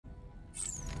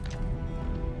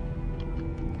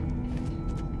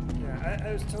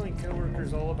I was telling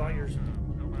coworkers all about your...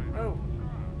 Oh,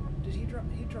 did he drop?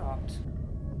 He dropped.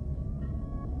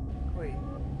 Wait,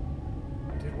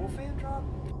 did Wolfman drop?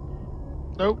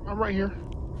 Nope, I'm right here.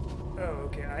 Oh,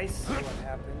 okay, I see what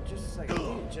happened. Just a second, I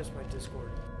think it's just my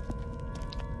Discord.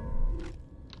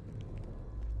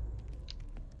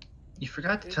 You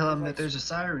forgot to tell him that there's a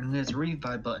siren and there's a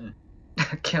revive button.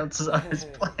 That counts on his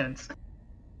plans.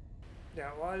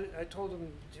 Yeah, well, I told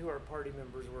him who our party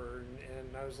members were,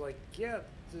 and I was like, yeah,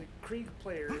 the Krieg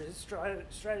player, his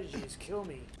strategy is kill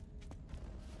me.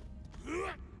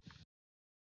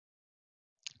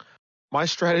 My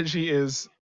strategy is,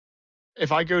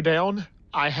 if I go down,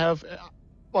 I have,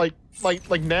 like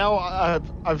now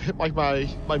I've hit like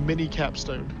my mini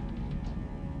capstone.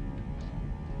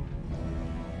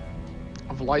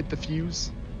 I've light the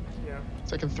fuse. Yeah.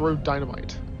 So I can throw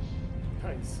dynamite.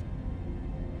 Nice.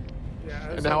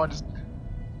 Yeah. And now I just.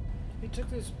 He took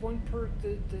this one perk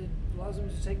that allows him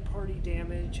to take party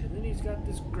damage, and then he's got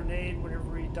this grenade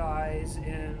whenever he dies,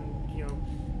 and you know,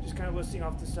 just kind of listing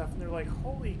off the stuff, and they're like,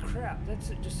 "Holy crap! It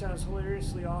just sounds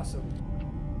hilariously awesome."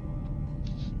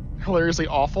 Hilariously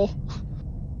awful.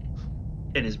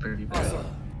 It is pretty bad. Awesome.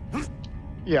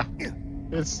 Yeah, it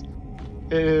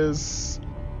is.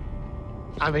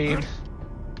 I mean,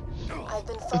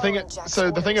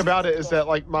 the thing about it is that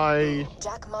like my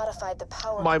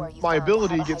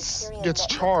ability gets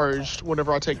charged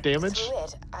whenever I take damage,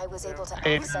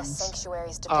 and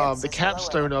the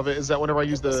capstone of it is that whenever I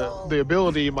use the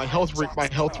ability, my health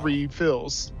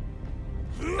refills,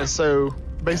 and so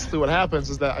basically what happens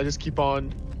is that I just keep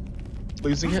on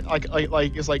losing it. Like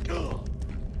it's like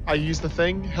I use the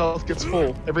thing, health gets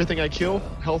full. Everything I kill,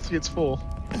 health gets full.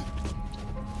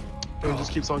 And it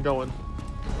just keeps on going.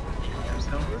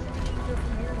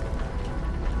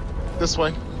 This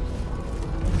way.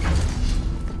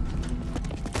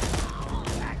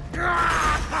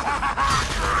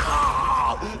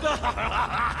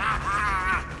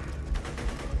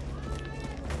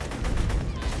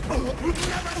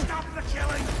 Never stop the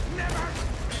killing! Never!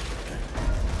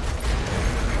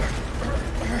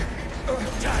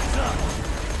 Time's up!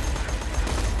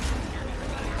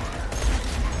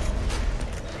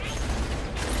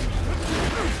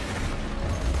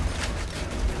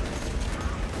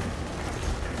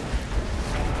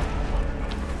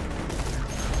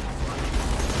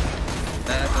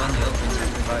 Back on the open to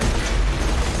revive.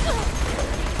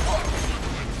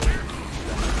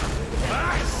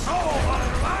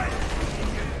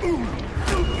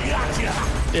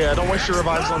 Yeah, don't waste your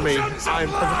revives on me. I'm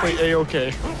perfectly A-okay.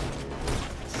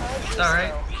 It's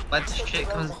alright. Let this shit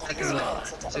come back in like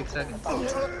 6 seconds.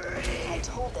 I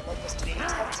told them it was to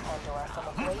protect Pandora from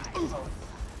a great evil.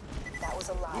 That was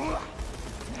a lie.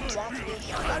 Jack knew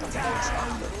he could make a fortune on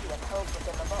the media held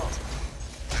within the vault.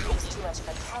 He was too much of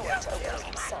a coward to open it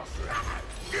himself.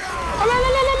 He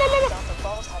got the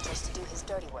vault hunters to do his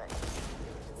dirty work.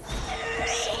 I'm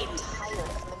so tired of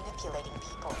manipulating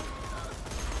people.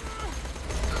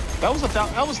 That was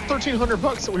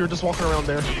 $1,300 that we were just walking around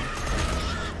there.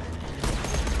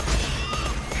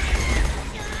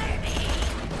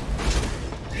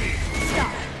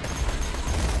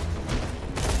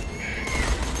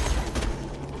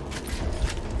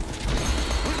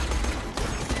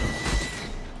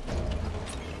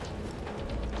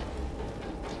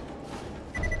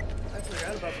 I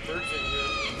forgot about the birds in here.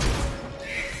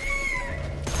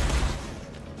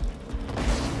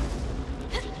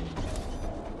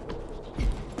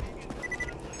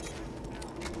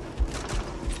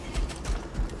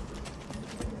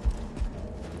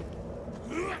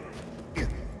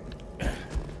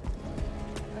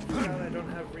 I don't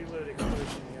have reload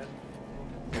explosion yet.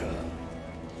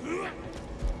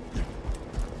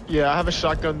 Yeah, I have a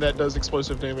shotgun that does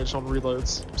explosive damage on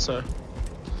reloads, so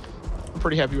I'm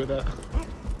pretty happy with that.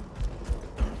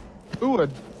 Ooh, a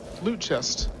loot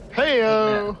chest.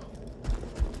 Heyo!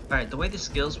 Alright, the way the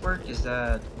skills work is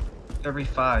that every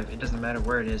 5, it doesn't matter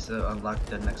where it is to unlock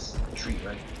the next tree,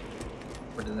 right?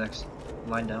 Or the next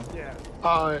line down. Yeah.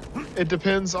 It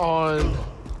depends on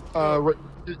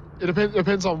it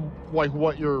depends on like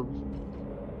what you're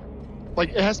like.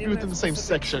 It has to be within the same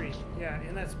section. Tree. Yeah,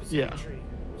 in that specific tree.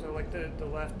 So like the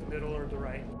left, the middle, or the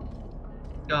right.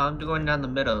 No, I'm going down the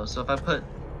middle. So if I put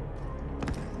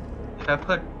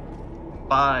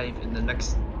 5 in the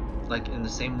next, like in the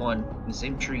same one, in the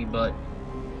same tree, but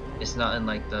it's not in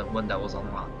like the one that was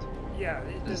unlocked. Yeah,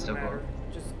 it doesn't matter.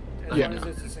 Just as long as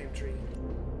it's the same tree.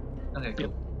 Okay,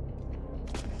 cool.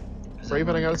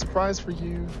 Raven, I got a surprise for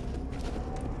you.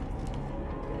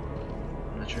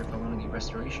 I'm not sure if I want to get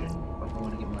restoration or if I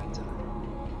want to get mines out.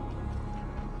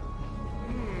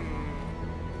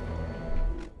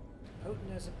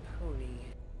 as a pony.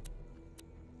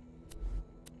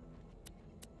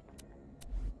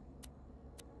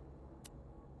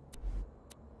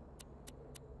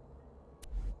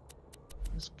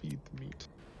 Let's feed the meat.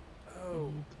 Oh,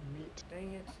 Feed the meat.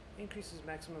 dang it. Increases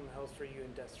maximum health for you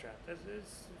in Death Trap. That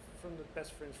is from the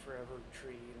Best Friends Forever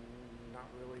tree, and not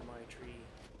really my tree.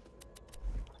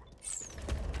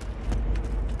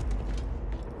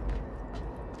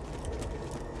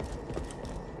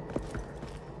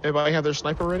 Everybody have their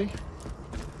sniper ready?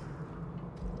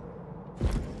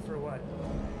 For what?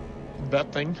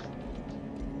 That thing.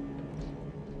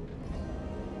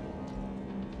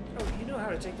 Oh, you know how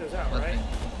to take those out, right?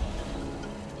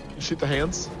 You shoot the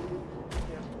hands?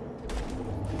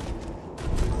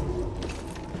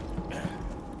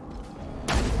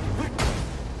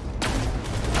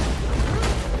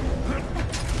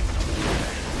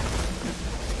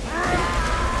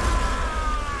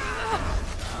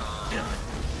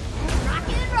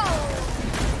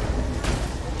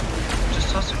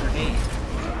 Toss a grenade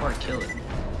before I kill it.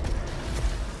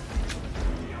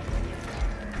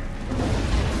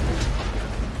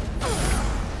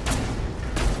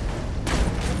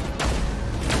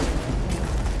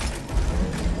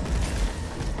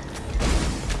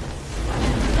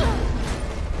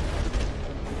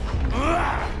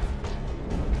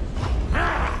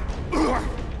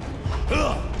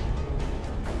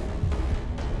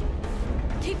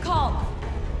 Keep calm.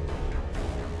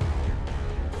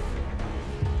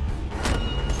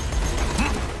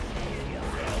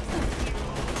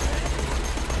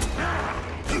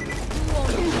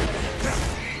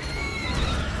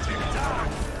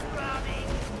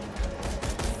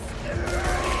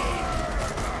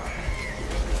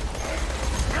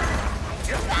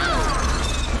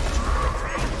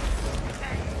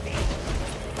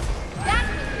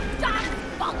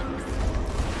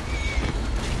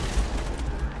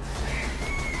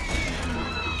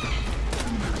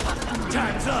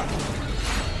 Time's up!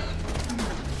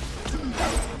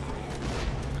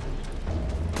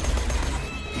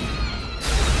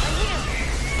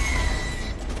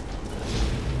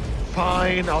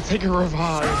 Fine, I'll take a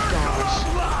revive. Gosh.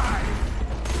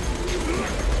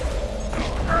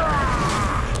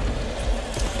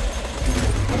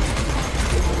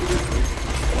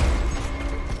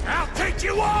 I'll take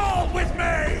you all with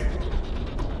me!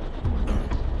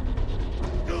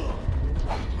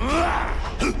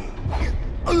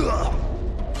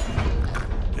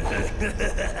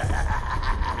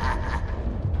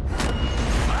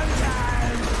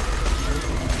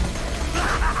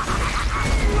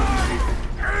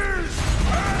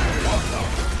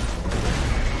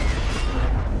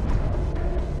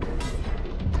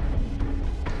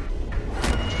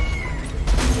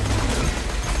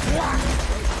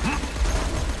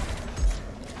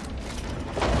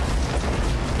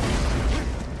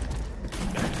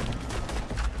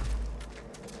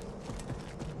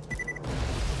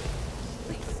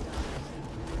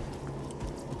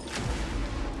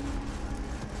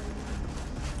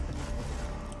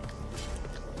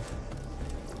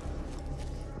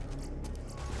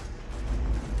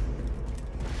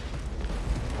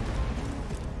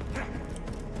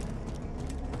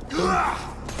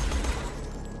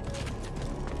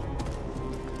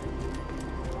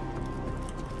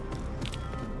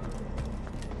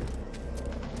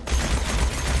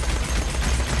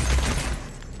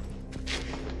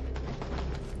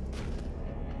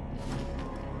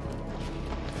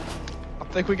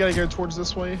 I think we gotta go towards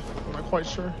this way. I'm not quite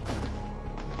sure.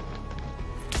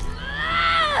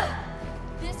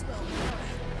 This will work.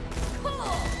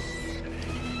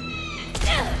 Cool.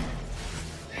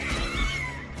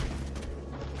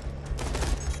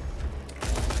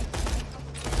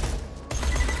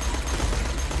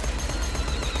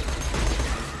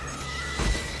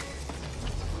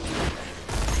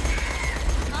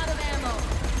 Out of ammo.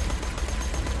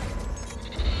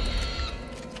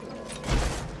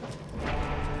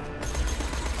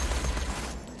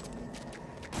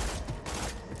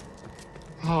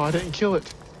 Oh, I didn't kill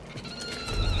it.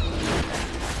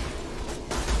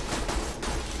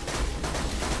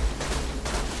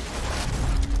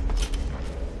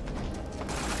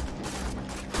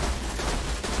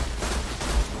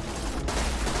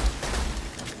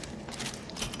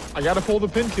 I gotta pull the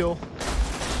pin kill.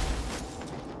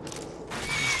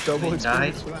 Double They died?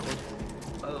 experience for that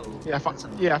one. Oh. Yeah, that's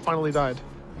some, I finally died.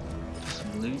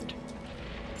 some loot.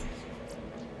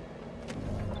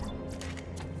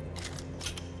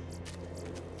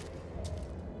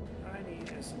 I need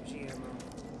SMG ammo.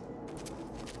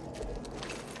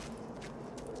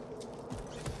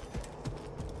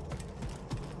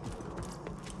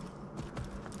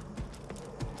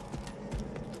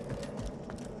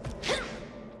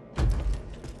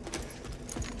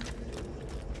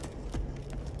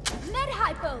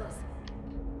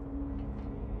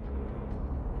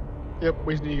 Yep,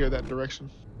 we need to go that direction.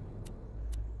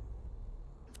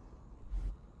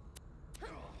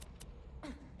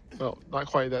 Well, not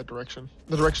quite that direction.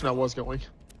 The direction I was going.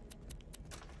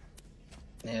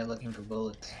 Yeah, looking for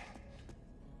bullets.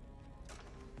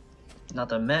 Not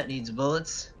that Matt needs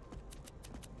bullets.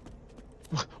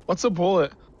 What's a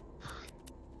bullet?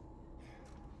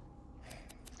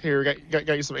 Here,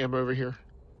 got you some ammo over here.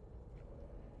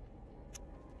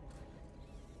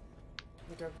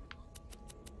 Okay.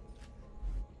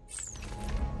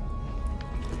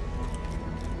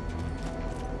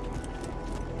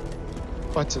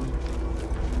 Button.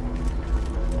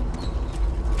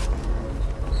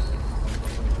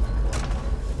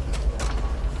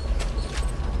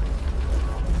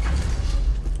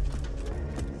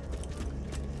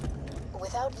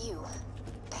 Without you,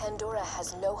 Pandora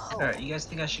has no hope. Alright, you guys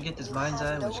think I should get this mind's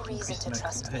eye, which increases my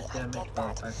crit hit damage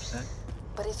by 5%?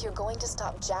 But if you're going to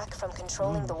stop Jack from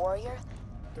controlling the warrior,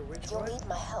 you'll need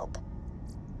my help.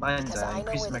 Mind's eye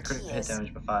increases my crit hit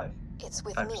damage by 5%. It's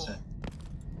with me.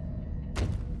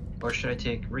 Or should I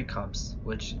take recomps,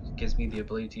 which gives me the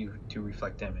ability to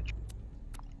reflect damage?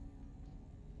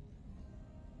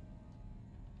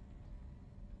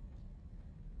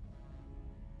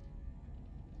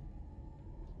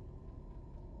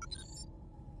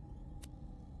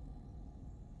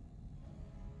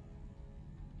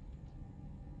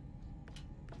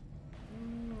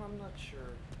 I'm not sure.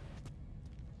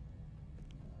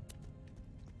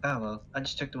 Ah well, I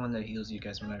just took the one that heals you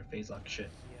guys when I phase lock shit.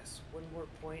 Yes, one more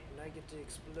point and I get to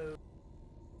explode.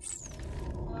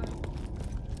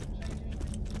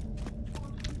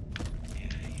 You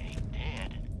ain't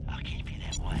dead. I'll keep you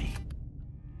that way.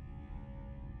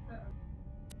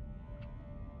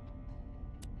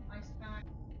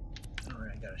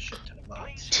 Alright, I got a shit ton of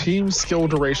bots. Team skill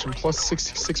duration plus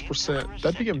 66%.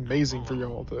 That'd be amazing for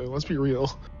y'all, though. Let's be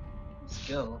real.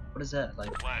 Skill? What is that?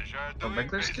 Like a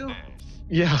regular skill?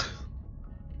 Yeah.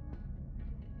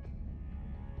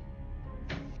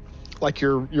 Like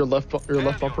your left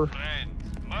bumper.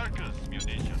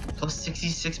 Plus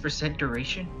 66%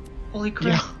 duration? Holy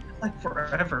crap! Yeah. Like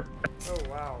forever. Oh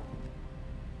wow.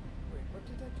 Wait, what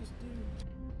did I just do?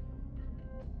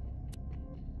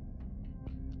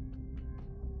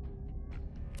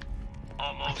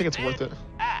 I think it's worth it.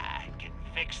 I can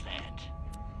fix that.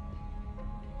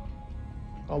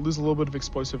 I'll lose a little bit of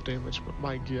explosive damage, but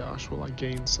my gosh, will I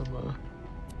gain some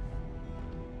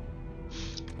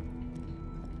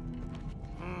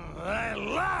I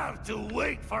love to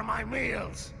wait for my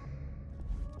meals.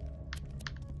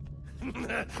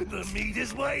 The meat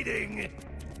is waiting.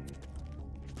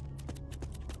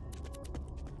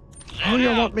 Oh, you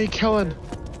want me killing?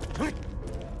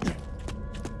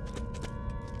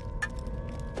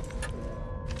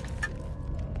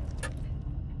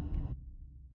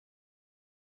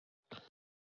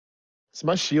 So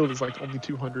my shield is like only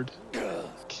 200. You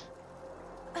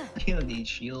don't need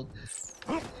shield.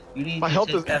 You need My to health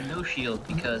just is- have no shield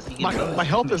because you get bonus My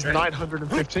health damage, is right?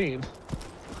 915.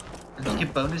 And you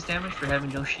get bonus damage for having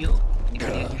no shield. You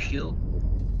can get your shield.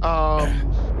 I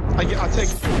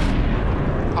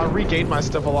regain my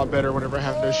stuff a lot better whenever I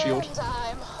have no shield. And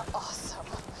I'm awesome.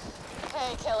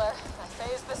 Hey, killer. I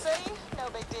phased the city. No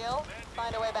big deal.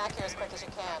 Find a way back here as quick as you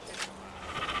can.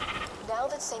 Now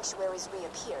that Sanctuary's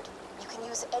reappeared, you can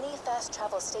use any fast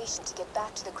travel station to get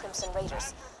back to the Crimson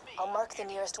Raiders. I'll mark the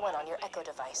nearest one on your Echo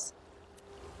device.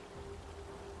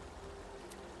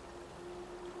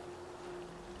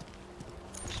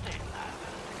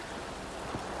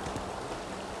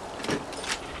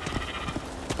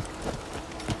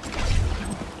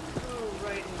 Oh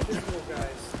right, invisible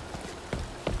guys.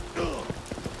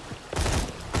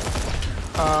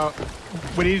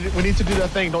 We need to do that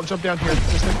thing. Don't jump down here.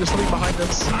 There's something behind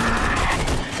us.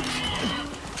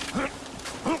 Wait,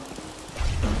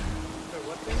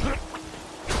 what thing?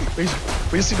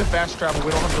 We just need to fast travel.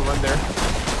 We don't have to run there.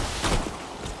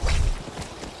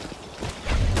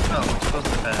 Oh, we're supposed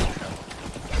to fast travel.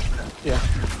 Yeah.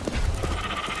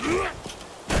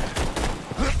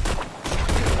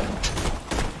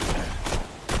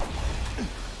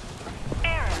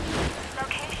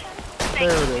 There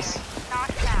it is.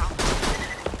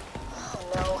 Oh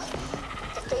no.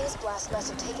 The phase blast must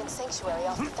have taken Sanctuary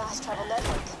off the fast travel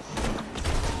network.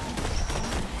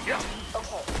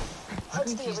 Okay. Head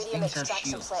to the these Iridium things have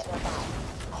extraction shields? plant nearby.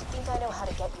 I think I know how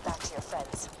to get you back to your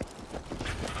friends.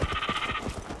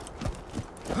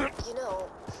 You know,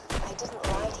 I didn't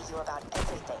lie to you about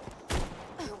everything.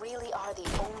 You really are the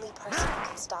only person who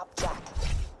can stop Jack.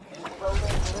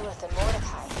 Roland, Lilith, and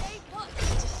Mordecai.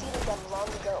 He defeated them long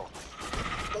ago.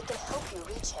 They can help you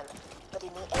reach him, but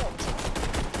in the end,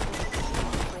 only you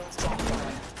brings Jack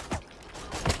down.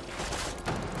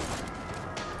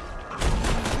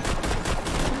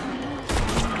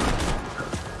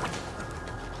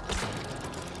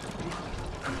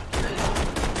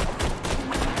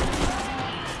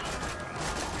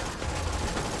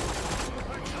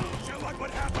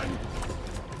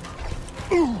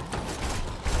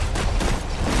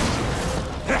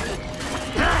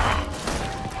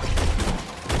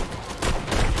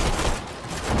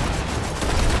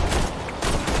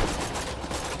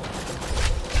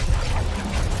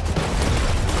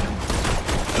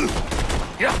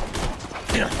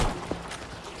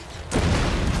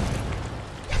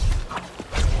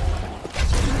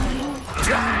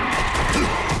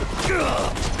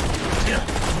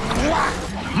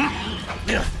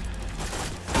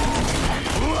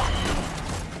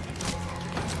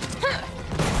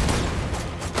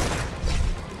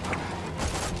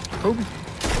 Kobe.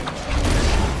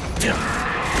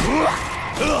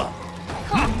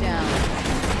 Calm down.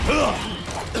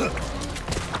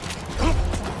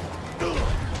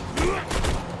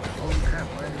 Holy crap,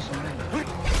 why are there so many?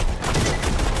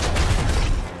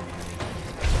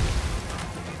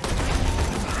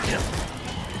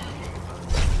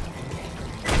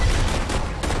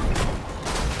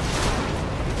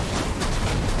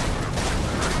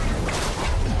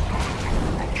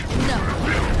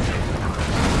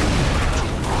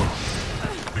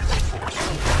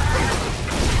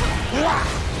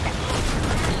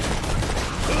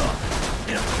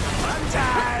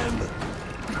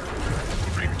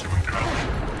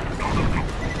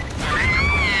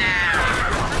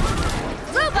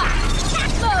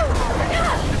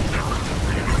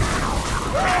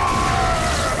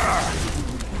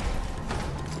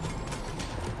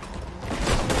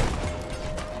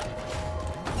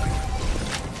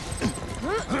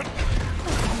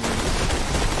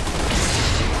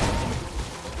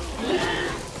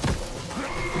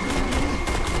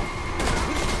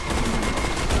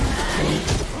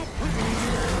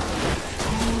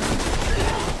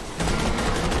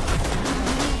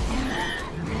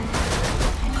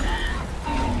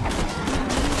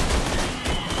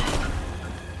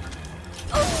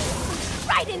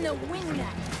 Right in the wing nut.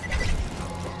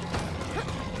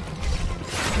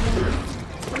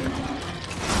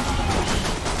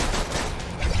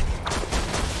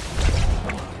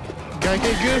 Gotta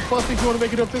get good, Fluffy, if you want to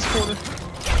make it up this corner.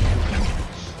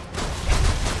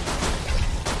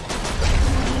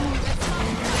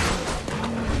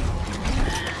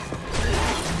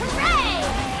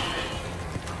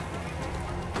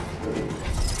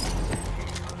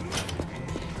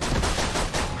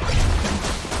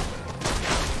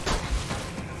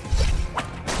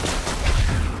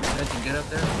 Get up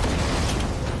there?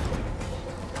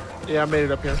 Yeah, I made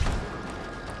it up here.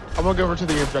 I'm gonna go over to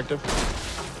the objective.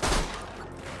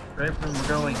 Right when we're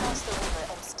going. Cross the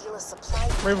river and steal a supply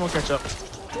Raven will catch up. we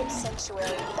can get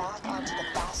Sanctuary back onto the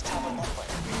fast travel network.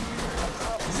 I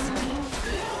promise.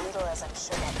 Little as I'm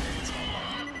sure that means right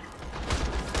now.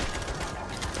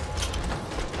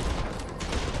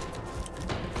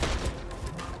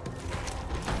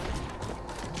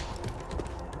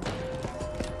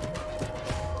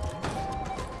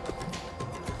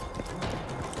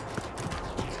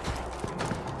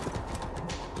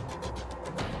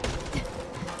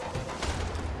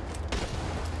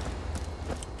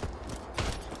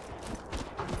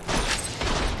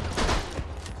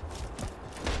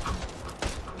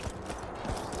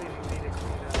 Leaving me to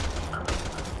clean up.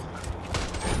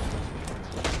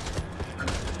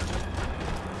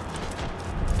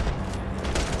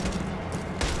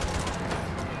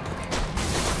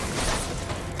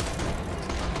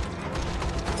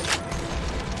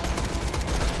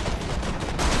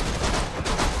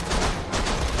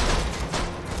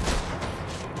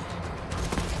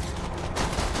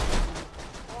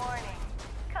 Warning.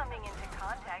 Coming into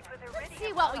contact with iridium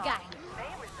See what we got. runoff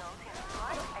may result in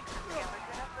slight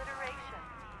exoskeleton obliteration.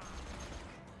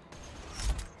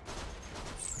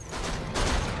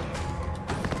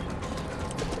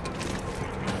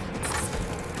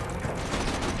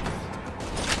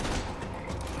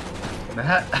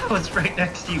 Matt, I was right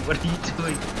next to you. What are you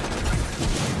doing?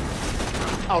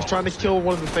 I was trying to kill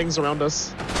one of the things around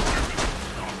us.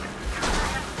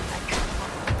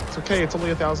 It's okay, it's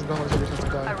only $1,000 every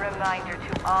time I A die. reminder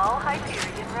to all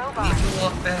Hyperion robots. Need to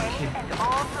walk back Any here. and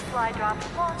all supply drops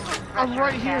along with I'm pressure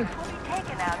right here. attacks will be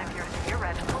taken out of your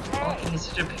theoretical pay. Walking is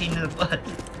such a pain in the butt.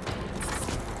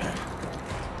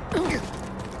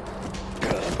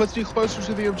 It puts me closer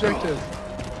to the objective.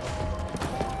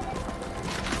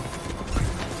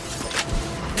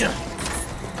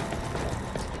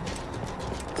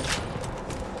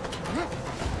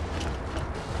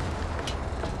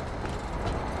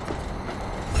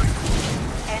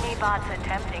 Any bots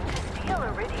attempting to steal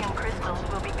iridium crystals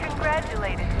will be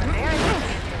congratulated for their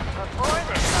initiative before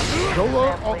they come to Go low.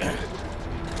 assembly.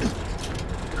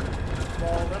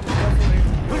 Well, that was definitely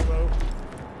Robo.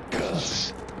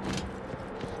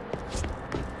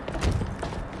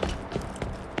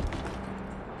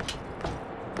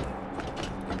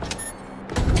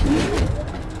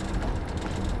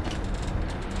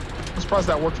 surprised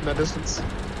that worked from that distance.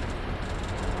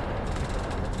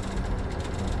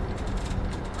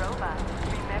 Robots,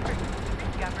 remember to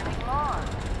keep governing laws.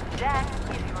 Death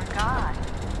is your god.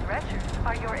 Threshers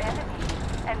are your enemies,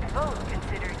 and both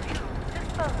consider you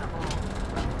disposable.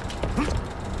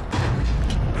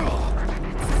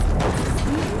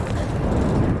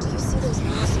 Do you see those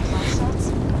lunar supply shots?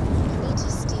 You need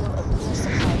to steal a lunar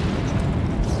supply unit.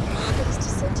 Get a new base to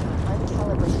send you an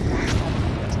uncalibrated fast travel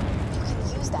unit. You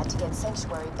can use that to get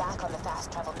Sanctuary back on the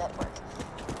fast travel network.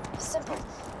 Simple.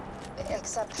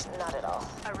 Except not at all.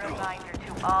 A reminder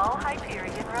to all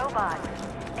Hyperion robots.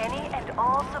 Any and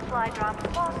all supply drops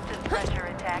lost to pressure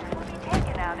attacks will be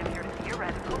taken out of your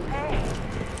theoretical pay.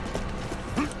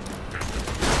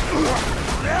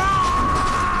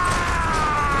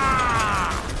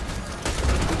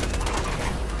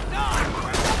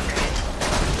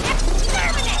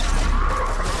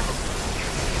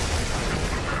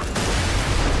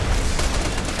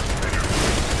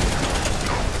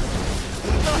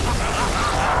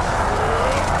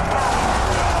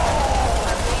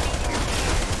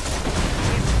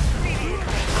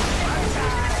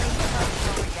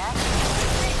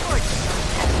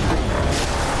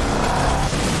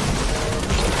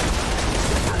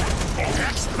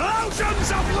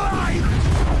 Explosions of life!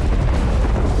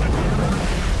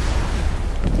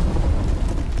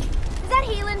 Is that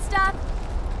healing stuff?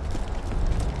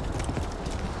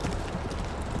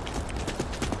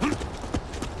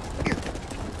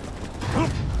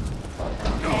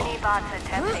 Any bots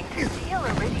attempting to steal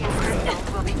Iridium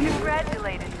crystals will be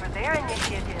congratulated for their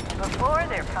initiative before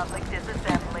their public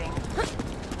disassembling.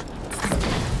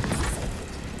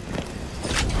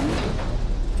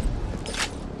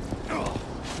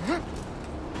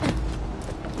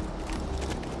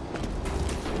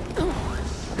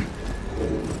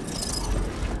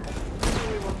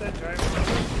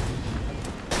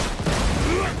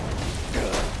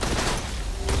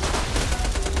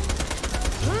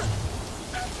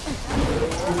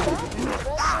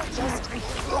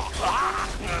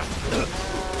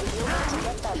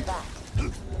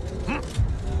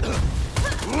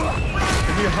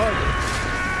 Give me a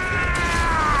hug.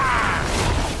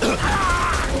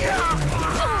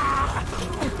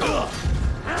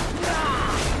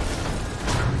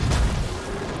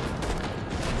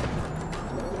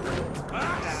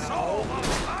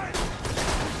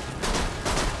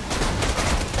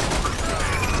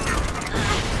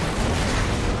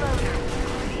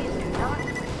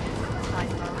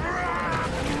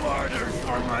 Martyrs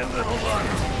are my little ones.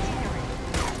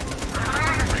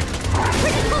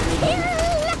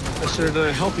 I should have done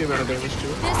a healthy amount of damage to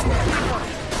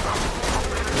it.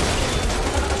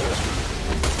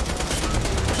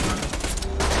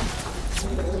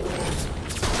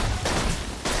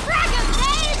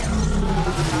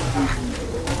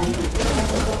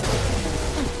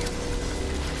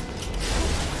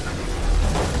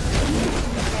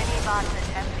 Any bots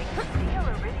attempting to steal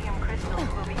Iridium crystals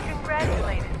will be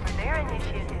congratulated for their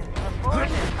initiative before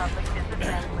their public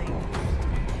disassembly.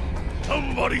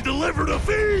 Somebody delivered a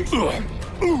feast!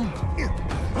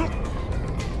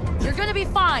 You're gonna be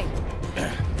fine.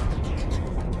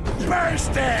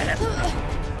 Burst it!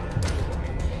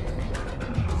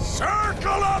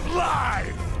 Circle of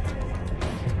life!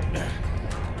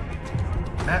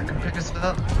 Matt, come pick us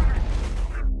up.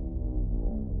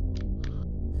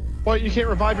 What, you can't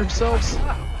revive yourselves?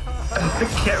 I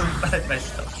can't revive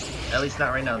myself. At least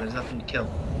not right now. There's nothing to kill.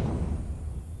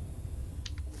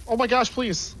 Oh my gosh,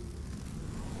 please.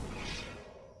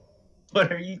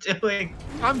 What are you doing?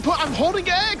 I'm holding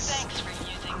eggs! Thanks for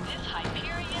using this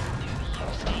Hyperion new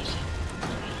use station.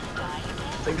 Please die again.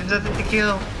 It's like there's nothing to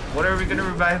kill. What are we gonna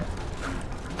revive?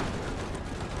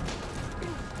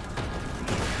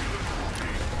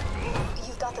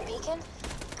 You've got the beacon?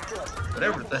 Good.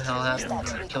 Whatever the hell happened, That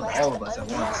to killed request all an of us at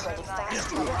once. uncalibrated fast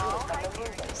travel unit from the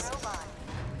moon base.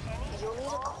 You'll need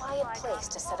a quiet place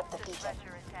to set up the beacon.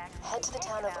 Head to the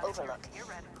town of Overlook.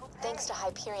 Thanks to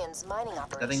Hyperion's mining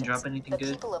operations, drop anything the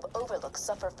good? people of Overlook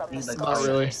suffer from the Need, like, skull Not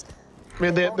really. shatters. I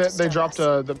mean, won't they disturb dropped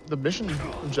us. the mission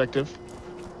objective.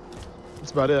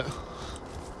 That's about it.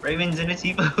 Raven's in a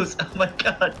T-pose. Oh my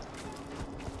god.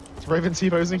 Is Raven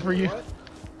T-posing for you? What?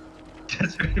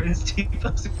 Just Raven's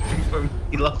T-posing for me.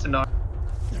 He lost an arm.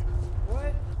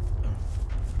 What?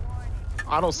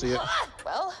 I don't see it.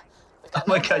 Well, we've Oh got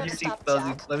my no time god, to you're stop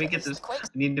T-posing. Jack, Let me at get least this. the quick I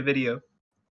need the video.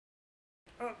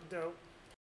 Oh, dope.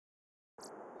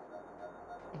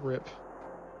 Rip.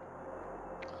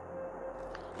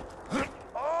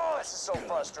 Oh, this is so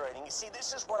frustrating. You see,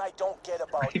 this is what I don't get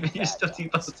about you Raven, you're bad still guys.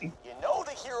 T-posing. You know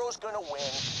the hero's gonna win,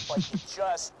 but you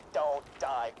just don't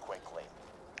die quickly.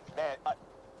 Man,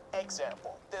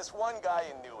 Example, this one guy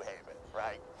in New Haven,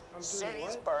 right?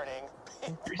 City's burning,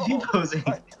 People are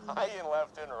dying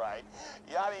left and right,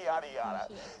 yada yada yada.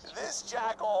 This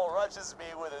jackal rushes me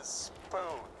with a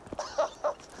spoon.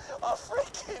 A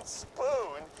freaking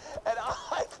spoon, and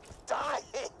I'm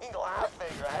dying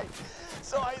laughing, right?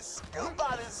 So I scoop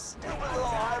out his stupid little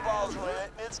eyeballs with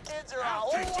it, and its kids are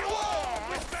all, he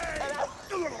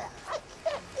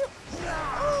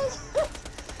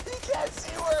can't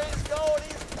see where he's going,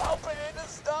 he's bumping into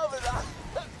stuff, and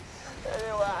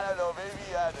anyway, I don't know, maybe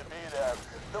he had to be there.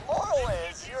 The moral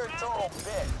is, you're a total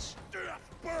bitch.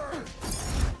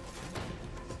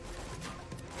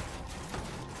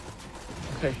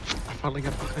 Okay, I finally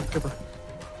got behind cover.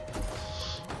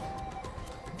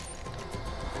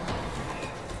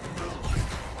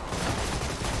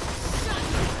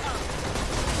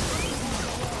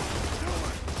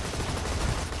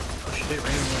 Oh shit,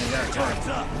 Raven, yeah, Time's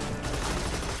up.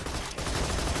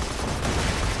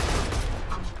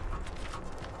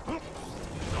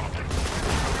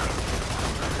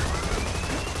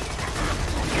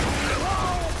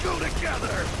 Go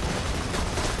together.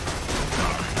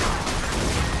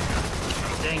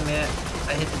 Dang man, I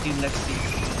hit the dude next to you.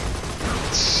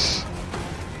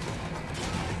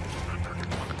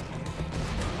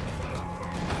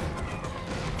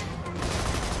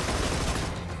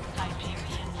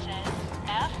 Hyperion says,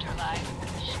 afterlife,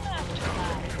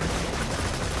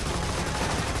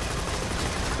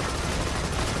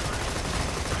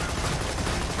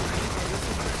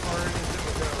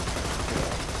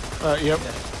 afterlife. Yep.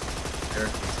 Sure.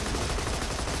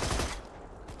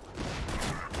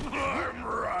 I'm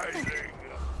rising.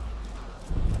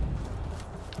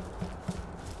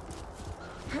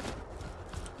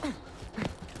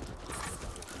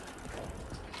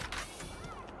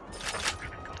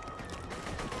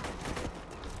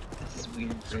 This is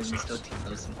weird. Raven's still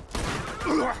T-posing.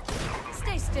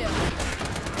 Stay still.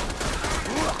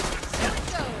 Let's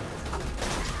go.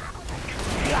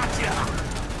 Gotcha.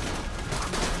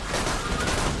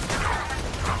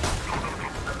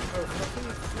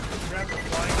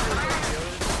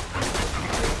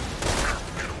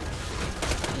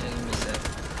 Yeah, you missed that.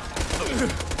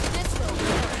 This will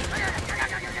work.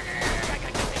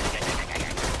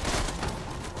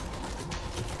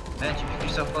 Matt, you pick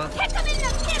yourself up? Kick him in the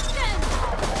piston!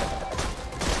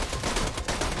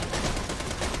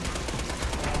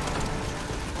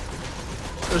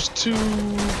 There's two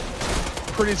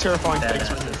pretty terrifying things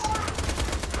with Badasses. this.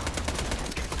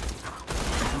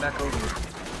 Come back over here.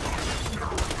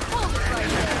 Hold it right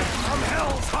there. I'm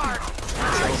hell's heart.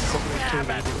 Stab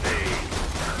at me.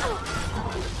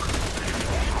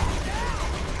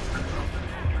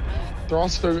 They're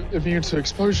also immune to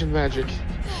explosion magic.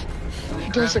 He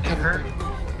does it kind of hurt.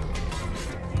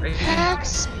 Right here.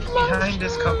 Behind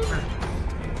us, cover.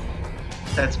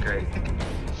 That's great.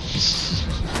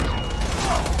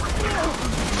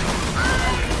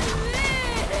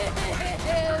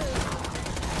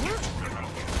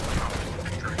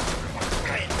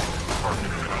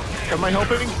 Am I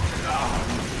helping?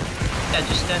 Yeah,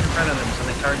 just stand in front of them so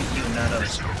they target you and not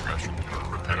us.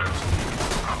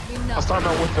 I'll start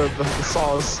out with the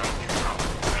saws.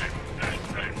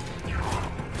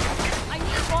 I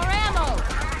need more ammo!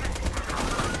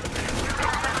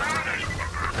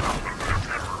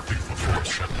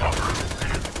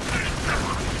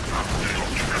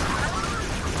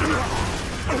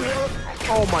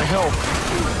 Oh, my health.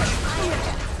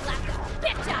 Slap the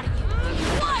bitch out of you!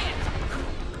 Quiet!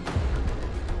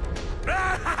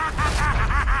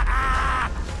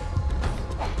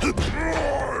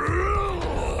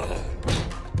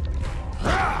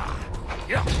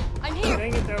 I'm here!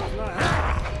 Dang it, that was not.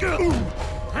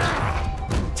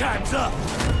 Time's up.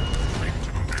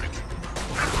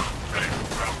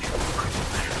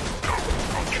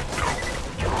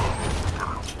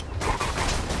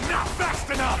 Not fast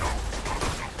enough.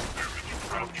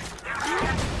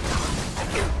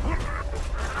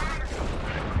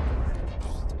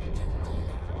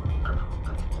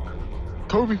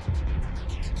 Kobe.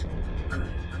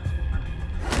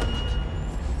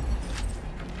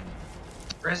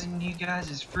 Resin you guys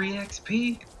is free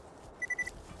XP.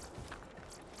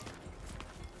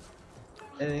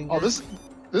 Oh, this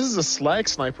is a slag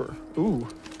sniper. Ooh.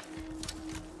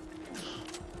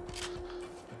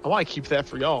 I might keep that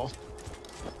for y'all.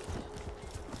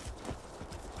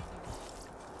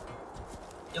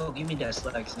 Yo, give me that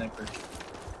slag sniper.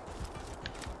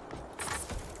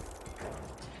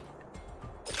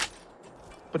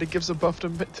 But it gives a buff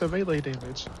to melee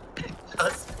damage.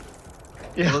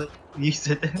 Yeah. Well, use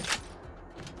it.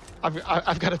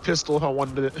 I've got a pistol if I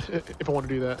wanted to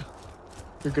do that.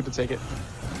 You're good to take it.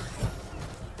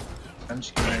 I'm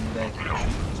just gonna run back.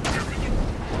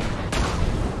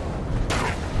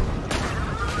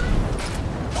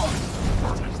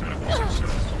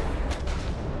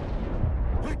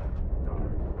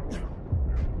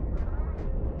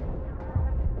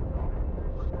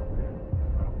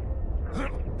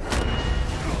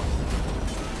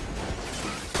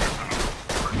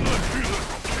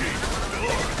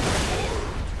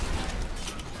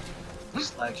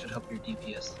 This lag should help your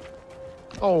DPS.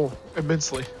 Oh,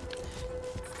 immensely.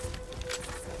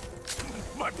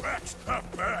 My backs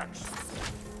have backs.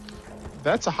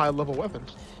 That's a high level weapon.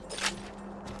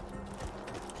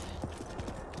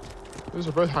 Those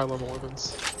are both high level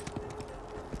weapons.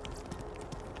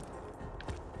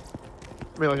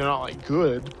 I mean, like, they're not like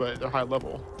good, but they're high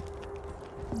level.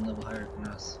 One level higher than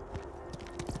us.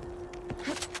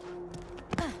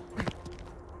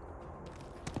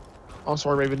 Oh,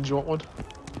 sorry, Raven. Do you want one?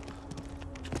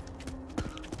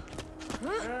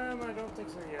 I don't think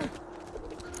so yet.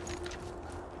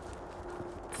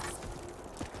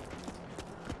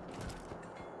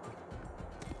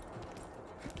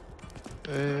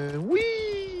 And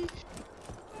whee!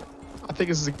 I think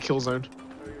this is a kill zone.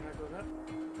 Oh, you're not going up?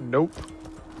 Nope.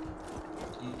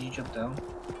 Did you jump down?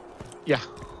 Yeah.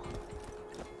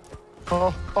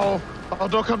 Oh,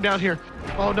 don't come down here.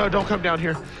 Oh no, don't come down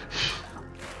here.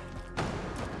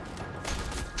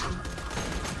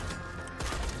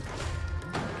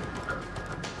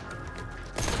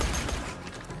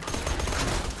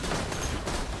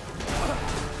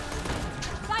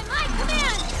 By my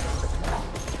command!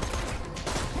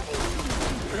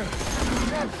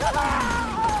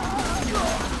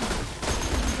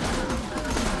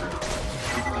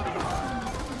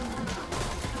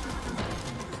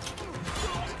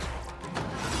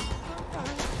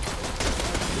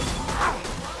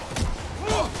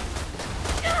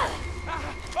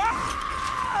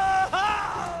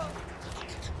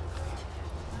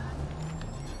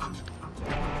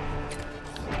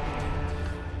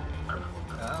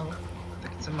 Ow.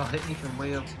 Like somehow hit me from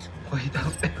way down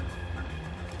there.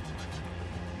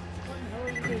 What the hell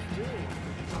are you guys doing?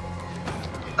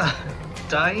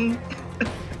 Dying?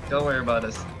 Don't worry about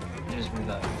us. You just moved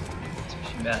on.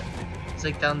 Especially Matt. It's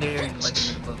like down there and like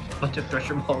in a bunch of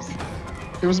thresher balls.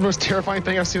 It was the most terrifying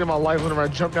thing I've seen in my life whenever I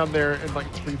jumped down there and like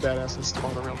 3 badasses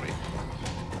spawned around me.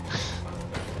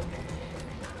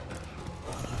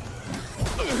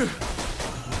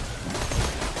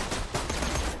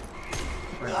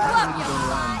 Right, we can go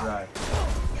around and drive.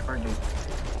 Charge it.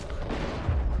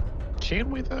 Can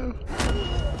we though?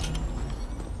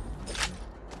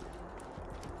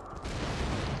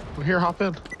 We're here, hop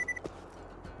in.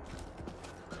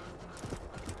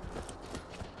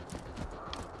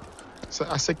 So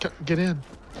I said, get in.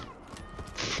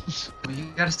 Well, you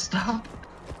gotta stop.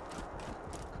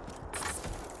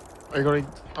 Are you going?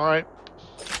 All right.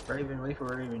 Raven, wait for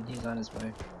Raven. He's on his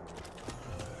way.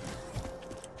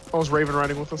 Oh, was Raven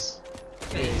riding with us?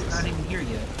 Hey, he's not even here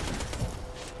yet.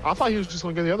 I thought he was just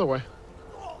going to go the other way.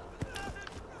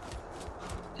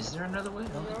 Is there another way? I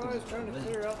don't think I was there's trying to another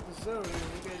way. clear out the zone and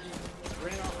you guys just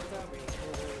ran off without me.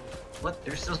 What?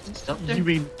 There's still stuff there?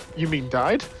 You mean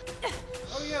died?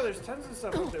 Oh yeah, there's tons of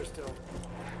stuff up there still.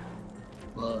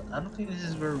 Well, I don't think this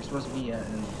is where we're supposed to be at.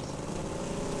 And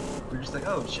we're just like,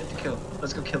 oh, shit to kill.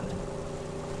 Let's go kill it.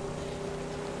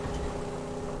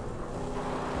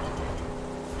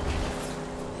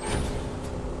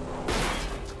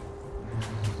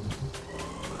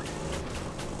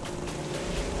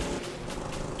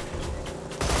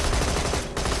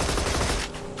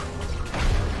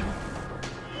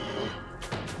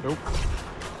 Nope.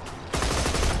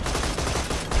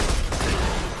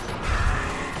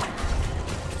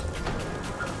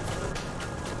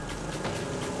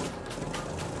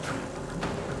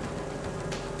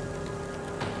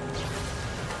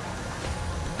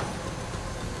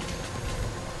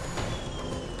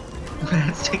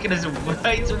 It's taking us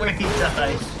right to where he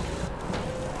died.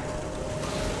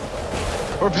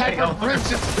 We're back Hey, on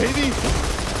vengeance, baby!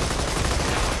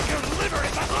 Your liver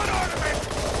is a good ornament.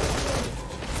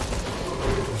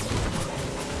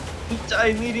 He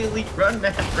died immediately. Run,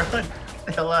 man, run.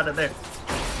 The hell out of there.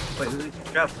 Wait, we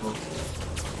dropped him.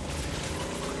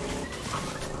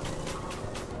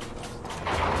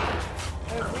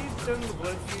 Have we done the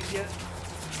blood feud yet?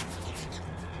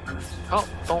 Oh,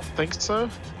 don't think so.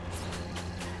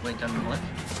 Wait, done what?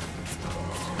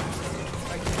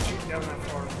 I can't shoot down that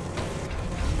far.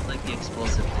 Like the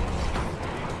explosive things.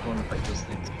 I want to fight those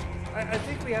things. I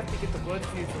think we have to get the blood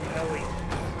feud from Ellie.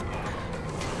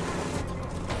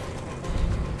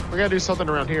 We gotta do something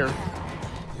around here.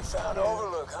 You found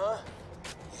Overlook, huh?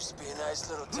 Used to be a nice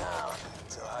little town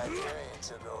until Hyperion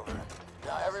took over.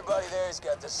 boys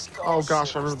got the skull. Oh gosh,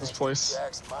 I shivers remember this thanks to place.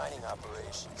 Jack's mining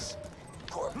operations.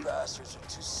 Poor bastards are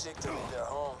too sick to leave their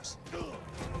homes.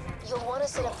 You'll want to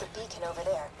set up the beacon over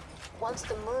there. Once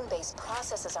the moon base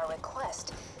processes our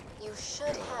request, you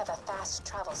should have a fast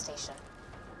travel station.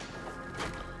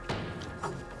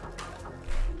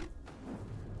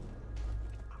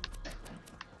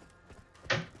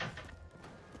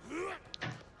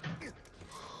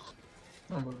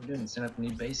 Oh, what are we doing? Set up a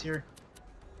new base here?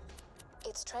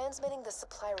 It's transmitting the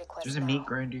supply request. There's a meat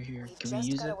grinder here. We've Can just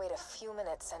we use gotta it? wait a few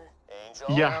minutes and... Angel,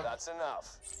 Yeah. that's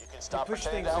enough. You can stop Push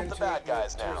pretending things to help the into bad it,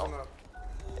 guys tears now. them up.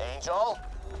 Angel?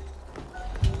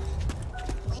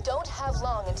 We don't have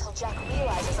long until Jack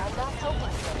realizes I'm not helping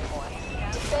you anymore.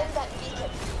 Defend that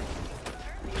beacon.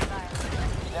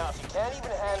 Now, if you can't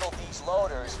even handle these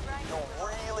loaders, you're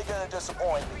really gonna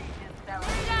disappoint me.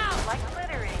 Like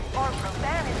littering or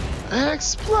profanity.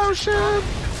 Explosion!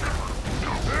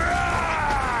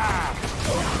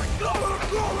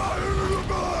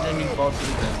 Then you fall to the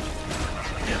ground.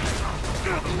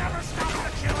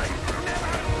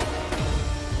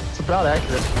 It's about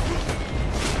accurate.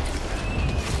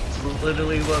 It's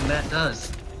literally what Matt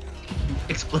does.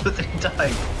 Explodes and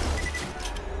dies.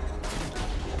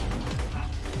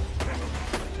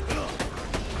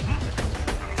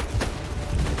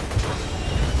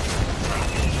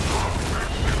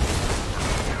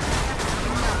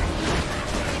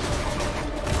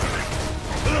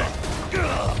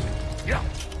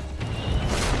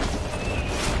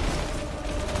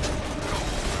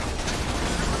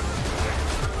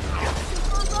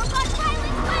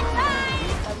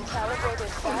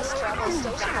 Uncalibrated fast travel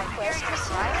station request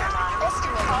received.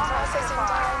 Estimated processing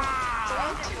time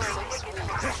 3 to 6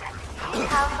 weeks. No.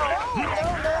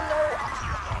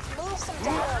 Move some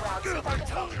data around, see if I can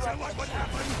help you up with the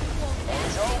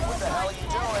Angel, what the hell are you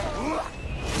doing?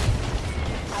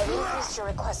 I've increased your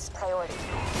request's priority.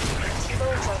 Kilo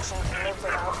Junction can live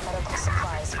without medical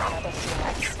supplies for another few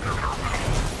months.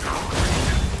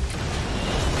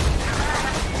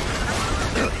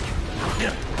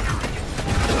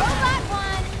 Robot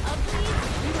one, ugly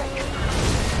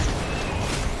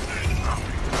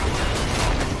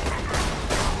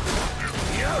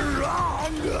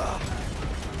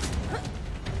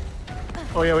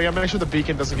Oh yeah, we gotta make sure the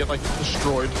beacon doesn't get like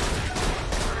destroyed.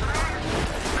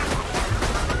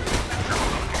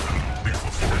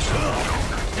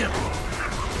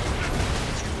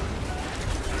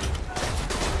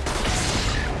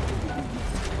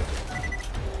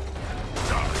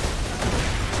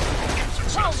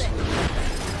 Hold it.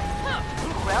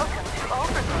 Welcome to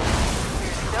Overgrowth.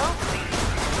 We're so pleased.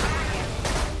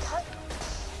 Cut.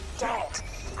 Darn it.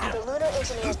 The lunar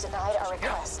engineers denied our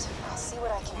request. I'll see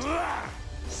what I can do.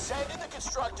 Send in the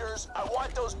constructors. I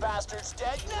want those bastards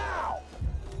dead now.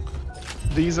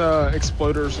 These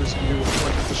exploders is new,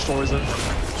 like it destroys it.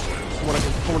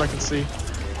 From what I can see.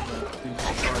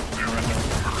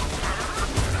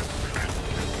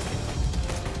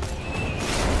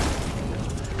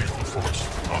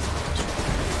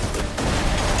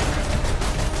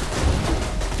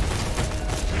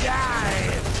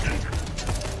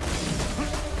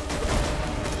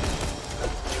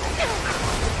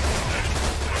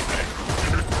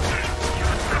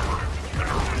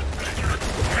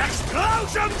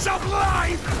 Explosions of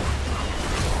life!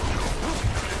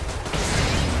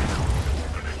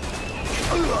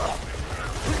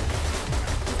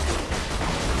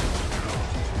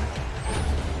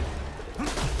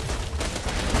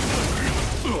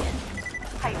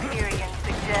 Hyperion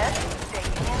suggests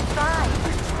staying inside.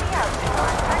 The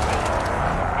outdoors are dangerous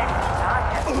and do not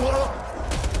have fuel.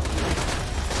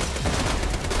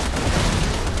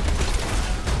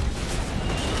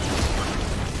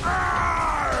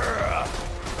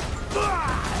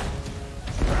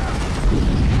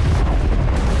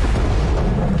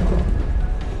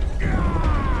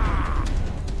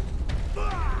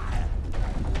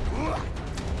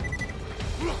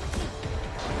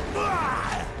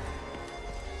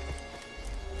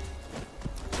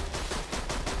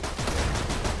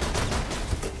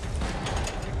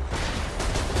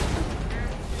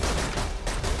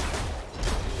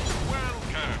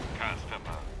 Welcome,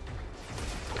 customer.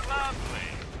 Lovely.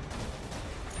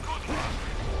 Good luck.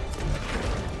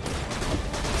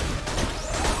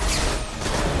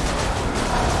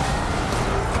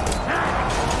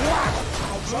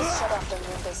 I just shut off the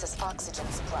moon base's oxygen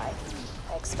supply.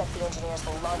 I expect the engineers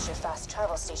will launch your fast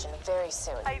travel station very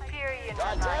soon. Hyperion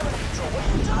God reminds damn it, you Angel, what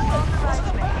are you doing? authorized Those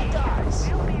are the bad guys.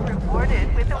 behavior will be rewarded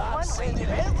with a I'm one-way sending trip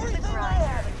to the everything I grinder.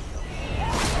 have of you.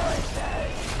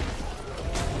 Everything.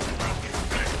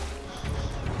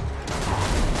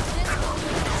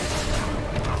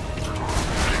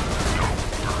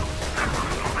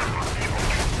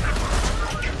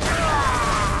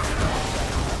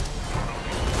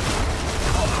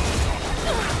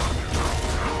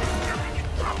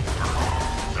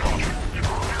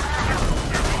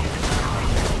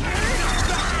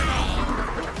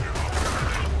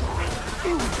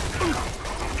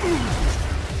 They're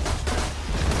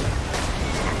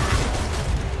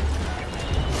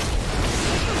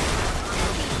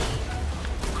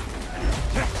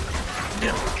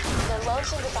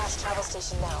launching the fast travel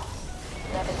station now.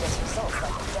 Nothing gets results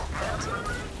like a death penalty.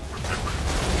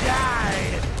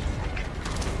 Die!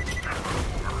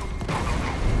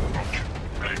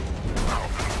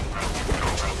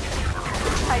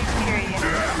 Hyperion is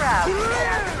proud to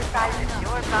emphasize that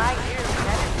your by-year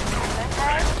benefits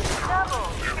has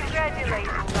doubled.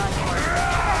 Congratulations on your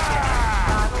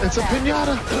second. It's a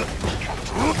pinata.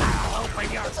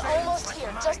 It's almost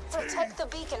here. Just protect the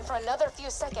beacon for another few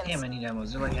seconds. Damn, I need ammo.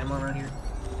 Is there like ammo around here?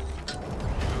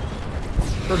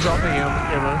 They're dropping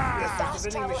ammo. The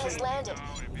fast travel has landed.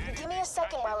 Give me a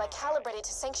second while I calibrate it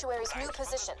to Sanctuary's new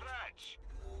position.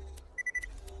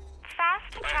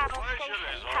 Fast travel station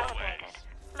calibrated.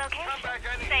 Location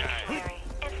Sanctuary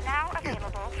is now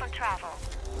available for travel.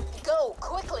 Go,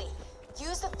 quickly!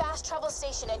 Use the fast travel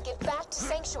station and get back to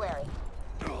Sanctuary.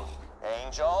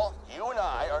 Angel, you and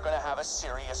I are gonna have a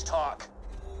serious talk.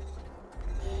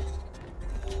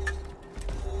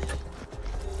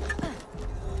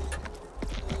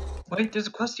 Wait, there's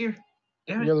a quest here.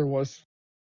 Damn it. Yeah, there was.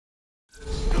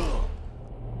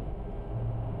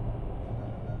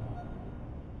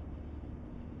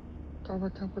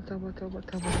 Cover.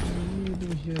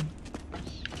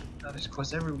 Oh, there's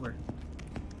quests everywhere.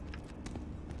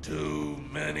 Too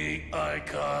many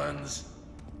icons.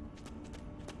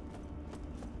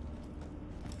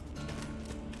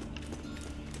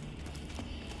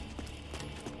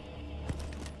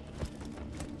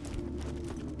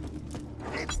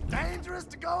 It's dangerous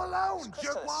to go alone,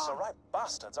 Crystalists are right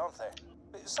bastards, aren't they?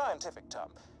 Scientific term.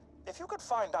 If you could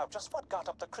find out just what got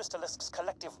up the Crystalists'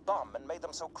 collective bum and made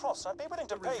them so cross, I'd be willing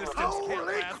to pay you.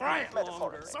 Holy crap!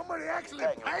 Metaphorically. Somebody actually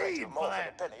Paying you way paid too for more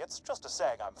that. than a penny. It's just a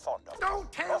saying I'm fond of.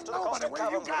 Don't tell Off to the nobody caustic where you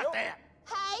caverns, will got you? that.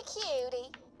 Hey,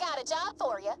 cutie. Got a job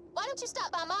for you. Why don't you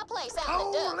stop by my place out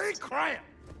in the Holy dust? crap!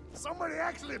 Somebody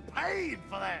actually paid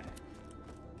for that.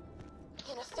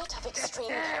 In a fit of extreme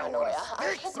Yeah, paranoia, well, I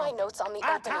stick hid my some. notes on the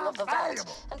My opening of the time's vault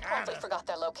valuable. and promptly Kinda. forgot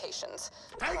their locations.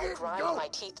 Take While it and grinding go. my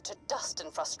teeth to dust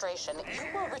in frustration, you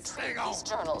will Yeah, retrieve stay these on.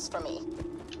 journals for me.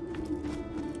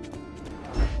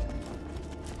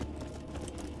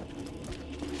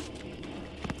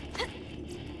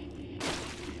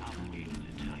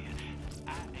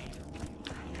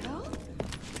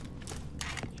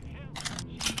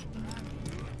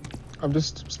 I'm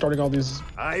just starting all these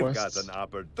I've quests. got an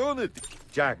opportunity.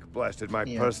 Jack blasted my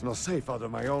personal safe out of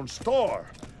my own store.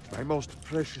 My most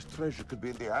precious treasure could be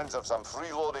in the hands of some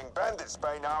freeloading bandits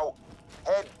by now.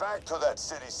 Head back to that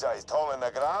city-sized hole in the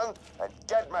ground and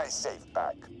get my safe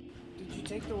back. Did you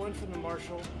take the one from the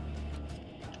marshal?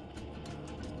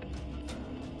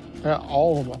 Yeah,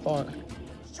 all of them, I thought.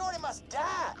 Shorty must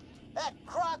die. That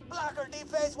crock blocker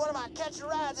defaced one of my catch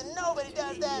rides, and nobody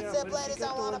does that Yeah, except but if you ladies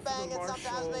got I the want one to from bang, the and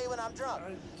sometimes marshal, me when I'm drunk.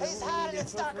 don't He's we hiding need in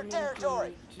info stalker from him territory.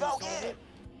 to Go solve get it.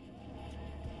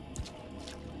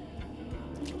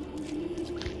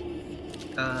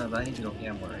 But I need to go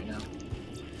gamble right now.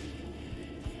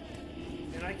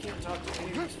 And I can't talk to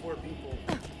any of these 4 people.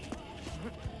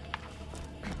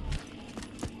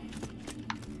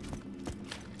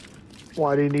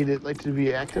 Why do you need it, like, to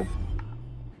be active?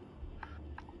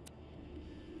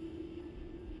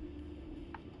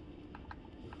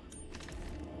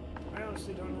 I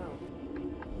honestly don't know.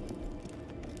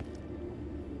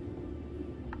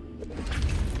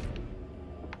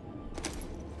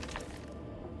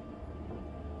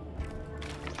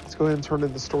 Let's go ahead and turn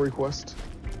in the story quest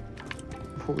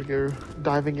before we go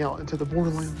diving out into the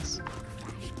Borderlands.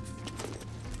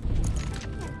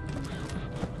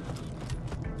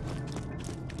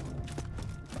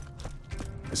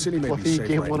 The city may Fluffy, be safe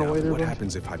game right went now, away but there, what bud?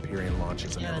 happens if Hyperion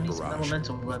launches Yeah, I another need some barrage?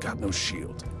 elemental We've weapon. got no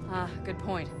shield. Good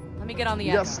point. Let me get on the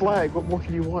You got echo. slag, what more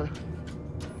can you want?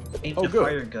 Need Oh, a good.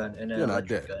 fire gun and an You're not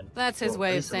electric dead. gun. That's his Well, way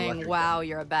at of least an saying, electric wow, gun.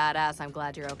 you're a badass, I'm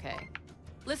glad you're okay.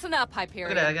 Listen up, Hyperion.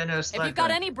 Look at that, I got no If slag you've got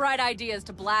gun. any bright ideas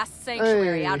to blast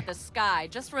Sanctuary Hey. out of the sky,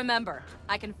 just remember,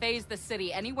 I can phase the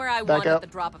city anywhere I Back want up. at the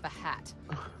drop of a hat.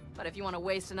 But if you want to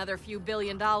waste another few $1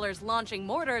 billion launching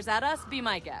mortars at us, be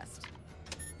my guest.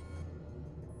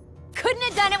 Couldn't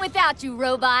have done it without you,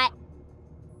 robot.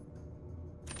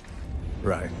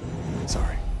 Right.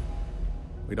 Sorry.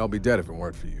 We'd all be dead if it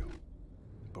weren't for you.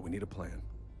 But we need a plan.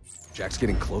 Jack's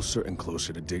getting closer and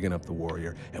closer to digging up the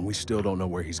warrior, and we still don't know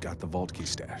where he's got the vault key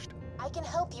stashed. I can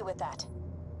help you with that.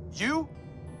 You?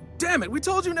 Damn it, we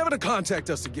told you never to contact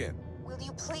us again. Will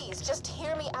you please just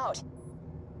hear me out?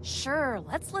 Sure,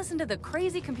 let's listen to the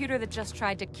crazy computer that just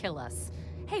tried to kill us.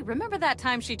 Hey, remember that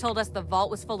time she told us the vault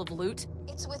was full of loot?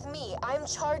 It's with me. I'm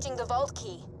charging the vault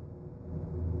key.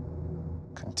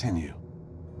 Continue.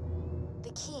 The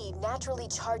key naturally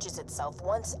charges itself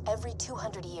once every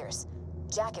 200 years.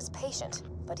 Jack is patient,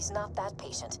 but he's not that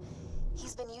patient.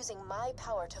 He's been using my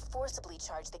power to forcibly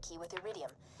charge the key with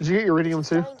iridium. Did you get iridium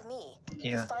too? Find me.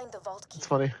 Yeah. Find the vault key. It's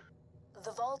funny.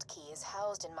 The vault key is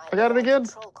housed in my I got it again.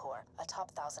 control core atop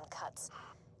 1,000 Cuts.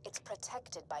 It's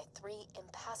protected by 3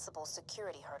 impassable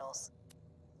security hurdles.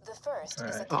 The first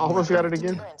is a I almost got it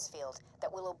again. deterrence field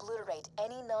that will obliterate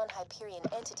any non-Hyperion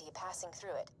entity passing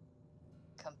through it.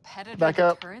 Competitive Back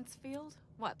up. deterrence field?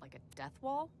 What, like a death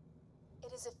wall?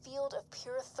 It is a field of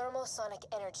pure thermosonic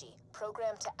energy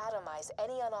programmed to atomize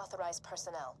any unauthorized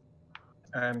personnel.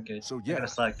 I'm good. So I yeah, got a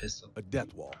slag pistol. a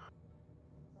death wall.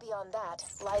 Beyond that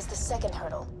lies the second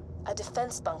hurdle, a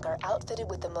defense bunker outfitted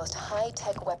with the most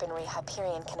high-tech weaponry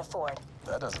Hyperion can afford.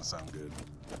 That doesn't sound good.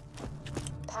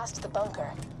 Past the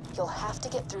bunker, you'll have to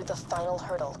get through the final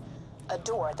hurdle, a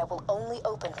door that will only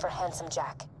open for Handsome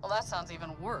Jack. Well, that sounds even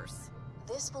worse.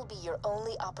 This will be your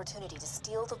only opportunity to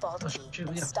steal the vault key should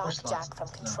we and have stop force locks? Jack from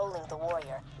controlling the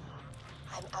warrior.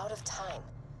 I'm out of time.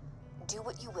 Do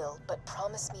what you will, but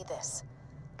promise me this.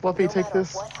 Fluffy, No take matter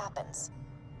this. what happens,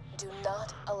 do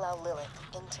not allow Lilith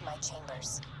into my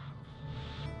chambers.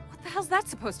 What the hell's that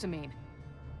supposed to mean?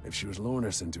 If she was luring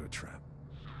us into a trap,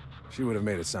 she would have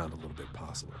made it sound a little bit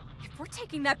possible. If we're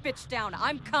taking that bitch down,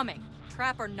 I'm coming.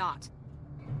 Trap or not.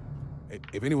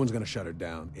 If anyone's gonna shut her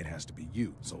down, it has to be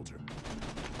you, soldier.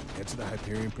 Get to the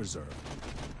Hyperion Preserve.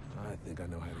 I think I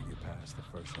know how to get past the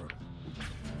first hurdle.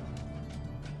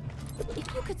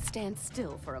 If you could stand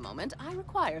still for a moment, I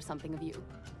require something of you.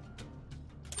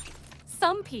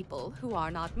 Some people, who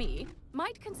are not me,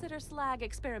 might consider slag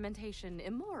experimentation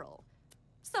immoral.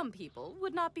 Some people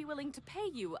would not be willing to pay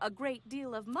you a great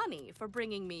deal of money for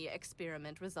bringing me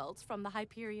experiment results from the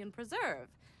Hyperion Preserve.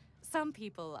 Some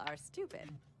people are stupid.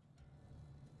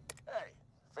 Hey,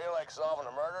 feel like solving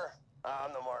a murder?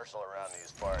 I'm the marshal around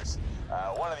these parts.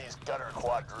 One of these gutter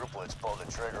quadruplets pulled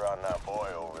the trigger on that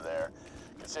boy over there.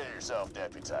 Consider yourself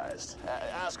deputized.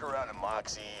 Ask around at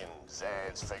Moxie and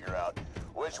Zed's, figure out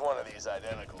which one of these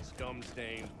identical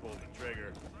scumstains pulled the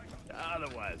trigger.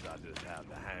 Otherwise, I'll just have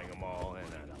to hang them all, and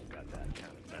I don't got that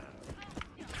kind of time.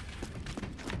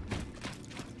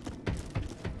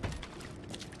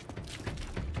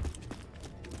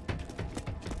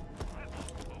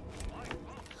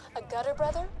 A gutter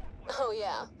brother? Oh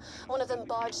yeah. One of them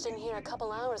barged in here a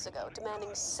couple hours ago,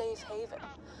 demanding safe haven.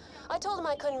 I told him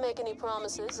I couldn't make any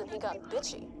promises, and he got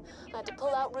bitchy. I had to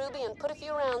pull out Ruby and put a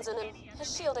few rounds in him.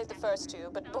 His shield ate the first 2,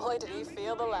 but boy did he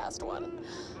feel the last one.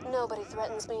 Nobody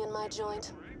threatens me in my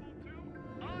joint.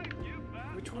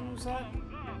 Which one was that?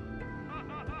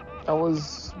 That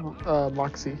was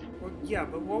Moxie. Well, yeah,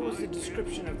 but what was the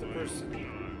description of the person?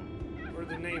 Or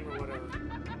the name or whatever?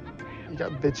 You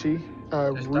got bitchy.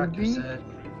 Ruby?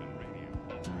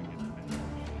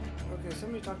 Okay,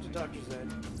 somebody talk to Dr.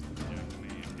 Zed.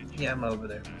 Yeah, I'm over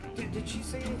there. Did she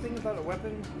say anything about a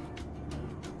weapon?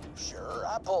 Sure,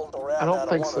 I pulled around I don't out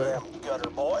think of so. one of them gutter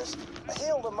boys. I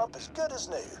healed him up as good as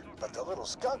new, but the little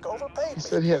skunk overpaid me. He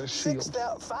said he had a shield.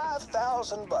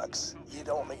 $5,000. You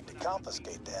don't need to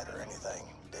confiscate that or anything,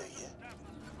 do you?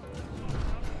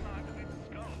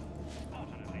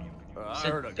 I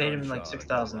heard I paid him like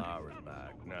 6,000.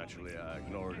 Naturally, I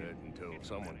ignored it until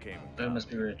someone came. They must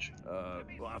be rich. Well,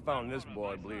 I found this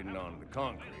boy bleeding onto the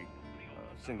concrete,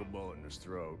 single bullet in his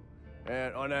throat,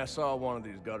 and I saw one of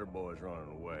these gutter boys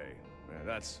running away. Man,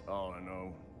 that's all I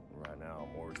know. Right now,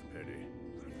 more's pity.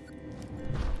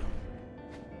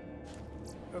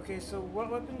 Okay, so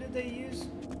what weapon did they use?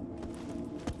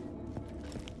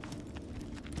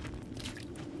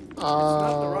 It's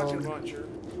not the rocket launcher.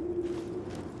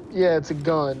 Yeah, it's a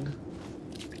gun.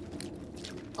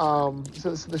 So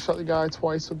they shot the guy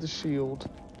twice with the shield.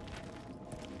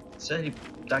 Said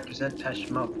Dr. Zed patched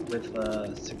him up with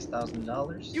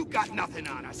 $6,000. You got nothing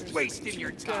on us, wasting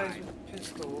your time.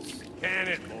 Pistols. Can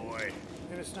it, boy?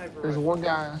 And a sniper There's rifle. one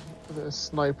guy with a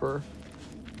sniper.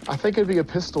 I think it'd be a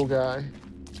pistol guy.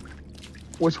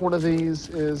 Which one of these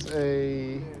is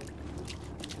a...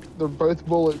 They're both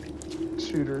bullet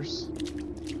shooters.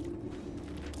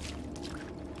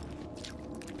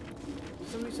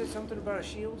 Somebody said something about a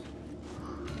shield?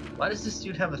 Why does this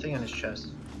dude have a thing on his chest?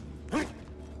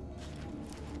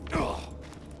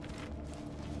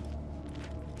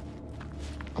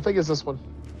 I think it's this one.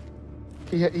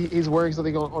 He's wearing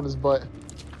something on his butt.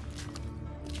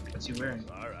 What's he wearing?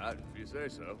 Alright, if you say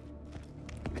so.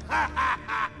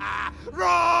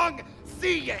 Wrong!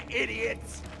 See ya,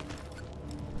 idiots!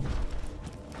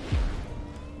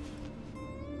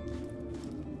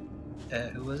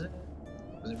 Who was it?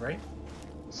 Was it right?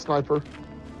 Sniper.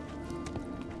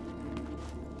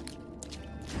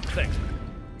 Thanks.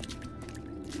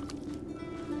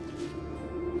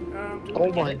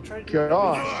 Oh my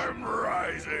gosh. I'm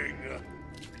rising.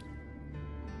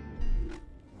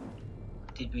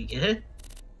 Did we get it?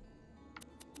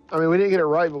 I mean, we didn't get it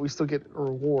right, but we still get a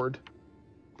reward.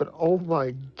 But oh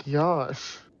my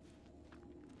gosh.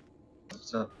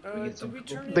 What's up? We get some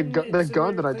cool... The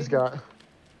gun that I just got.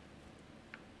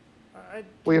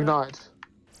 We have not.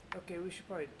 Okay, we should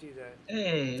probably do that.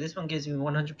 Hey, this one gives me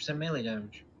 100% melee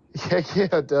damage. Yeah,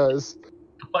 it does.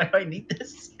 Why do I need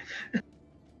this?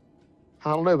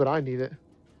 I don't know, but I need it.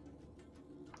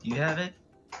 Do you have it?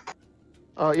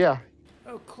 Yeah.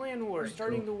 Oh, clan war,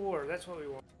 starting the war. That's what we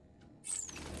want.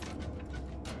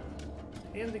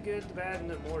 And the good, the bad, and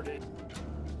the morbid.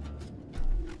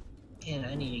 Yeah,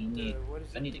 I need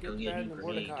to go get a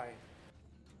grenade.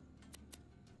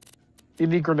 You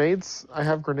need grenades? I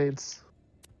have grenades.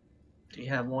 Do you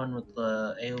have one with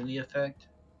the AoE effect?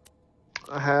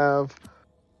 I have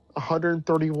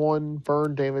 131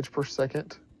 burn damage per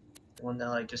second. The one that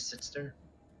like just sits there?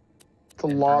 It's a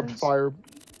lobbed fire.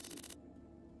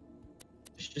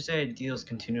 It should say it deals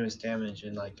continuous damage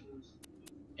in like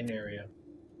an area.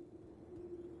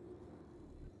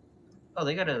 Oh,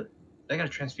 they got a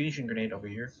transfusion grenade over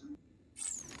here.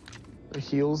 The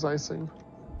heals, I assume.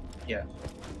 Yeah.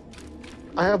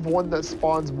 I have one that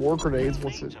spawns more grenades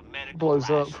once it blows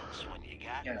up.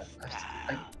 Yeah,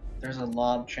 there's a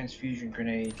lob transfusion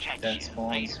grenade that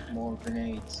spawns more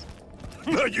grenades.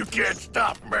 You can't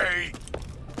stop me!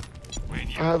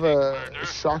 I have a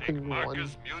shocking one.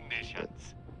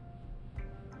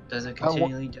 Does it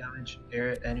continually damage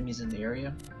enemies in the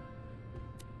area?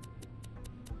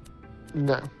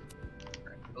 No.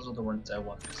 Those are the ones I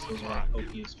want, because those are like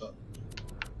OP as well.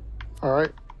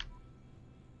 Alright.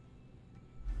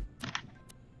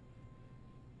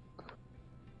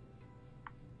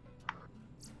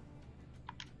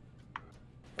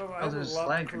 Oh, I have a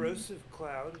lob corrosive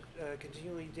cloud.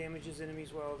 Continually damages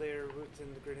enemies while they are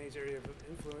within the grenade's area of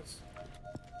influence.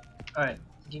 Alright,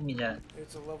 give me that.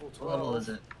 It's a level 12. What level is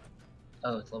it?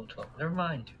 Oh, it's level 12. Never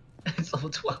mind. It's level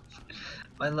 12.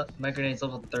 My grenade's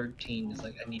level 13. It's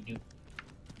like, I need to...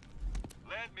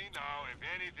 Let me know if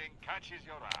anything catches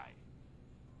your eye.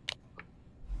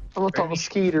 I'm gonna talk with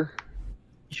Skeeter.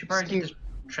 You should probably get this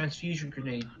transfusion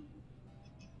grenade.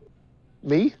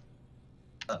 Me?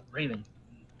 Raven.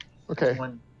 Okay.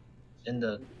 One in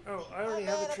the... Oh, I already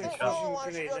have a transfusion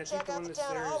grenade. I think the one that's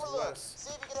there is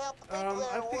less.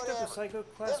 I picked up a Psycho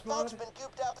class mod,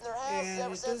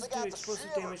 and it does do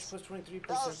explosive damage plus 23%,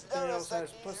 but then it also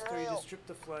has plus 3 to strip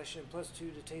the flesh and plus 2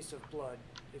 to taste of blood,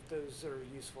 if those are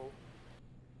useful.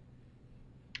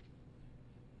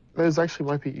 Those actually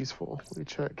might be useful. Let me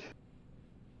check.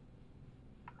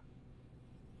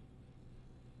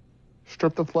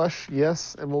 Strip the flesh,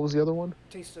 yes. And what was the other one?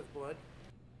 Taste of blood.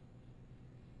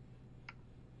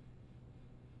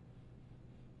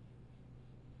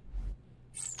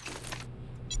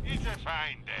 It's a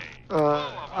fine day.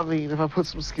 I mean, if I put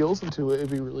some skills into it,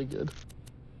 it'd be really good.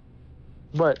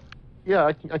 But, yeah,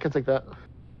 I can take that.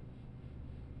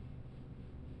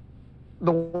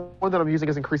 The one that I'm using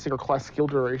is increasing our class skill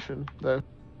duration, though.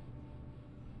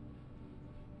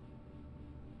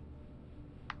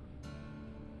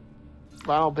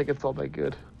 But I don't think it's all that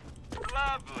good.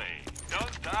 Lovely.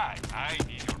 Don't die. I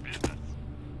need your business.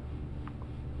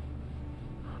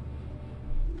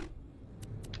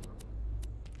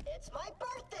 It's my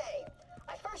birthday.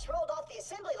 I first rolled off the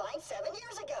assembly line 7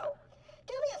 years ago.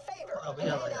 Do me a favor. Oh, we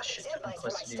and got hand like out a shit these ton of invites for my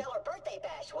quests to do. stellar birthday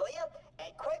bash, will you?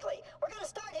 And quickly. We're gonna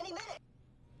start any minute.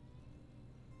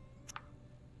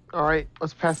 Alright,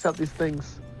 let's pass out these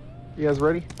things. You guys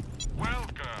ready?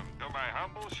 Welcome to my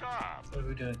humble shop. What are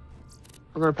we doing?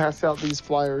 I'm gonna pass out these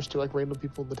flyers to like random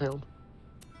people in the town.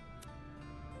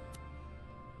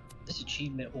 This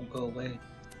achievement will go away.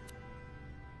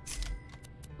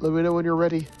 Let me know when you're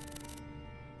ready.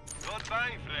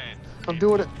 Goodbye, friend. I'm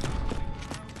doing it.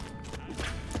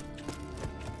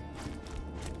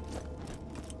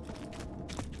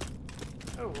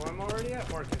 Oh, well, I'm already at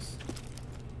Marcus.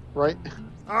 Right?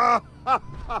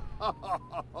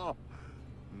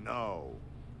 No.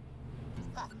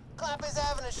 Clap is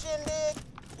having a shindig.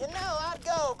 You know, I'd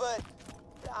go, but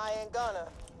I ain't gonna.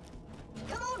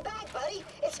 Come on back, buddy.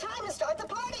 It's time to start the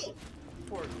party.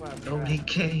 Poor Clap. Nobody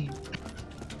came.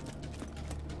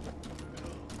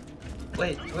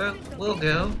 Wait, we'll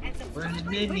go. Where's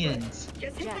minions?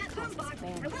 Just hit that boombox,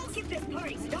 and we'll get this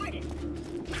party started.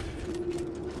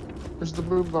 There's the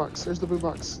boombox. There's the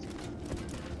boombox.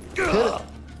 Hit it.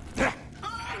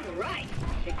 All right.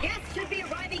 The guests should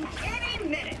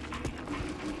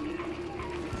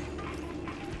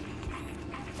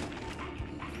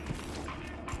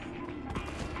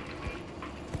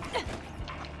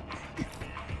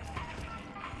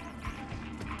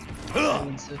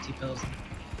still T-posing.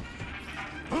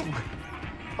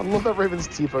 I love that Raven's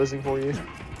T-posing for you.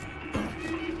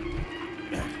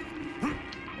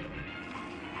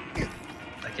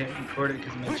 I can't record it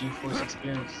because my G-Force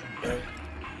experience is broke.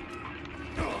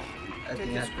 I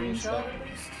think I have to reinstall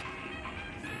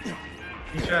it.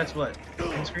 Screenshot's what?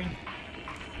 Green screen?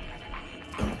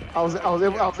 I was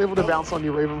able to bounce on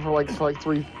you, Raven, for like 4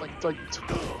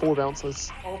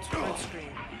 bounces. Alt print screen.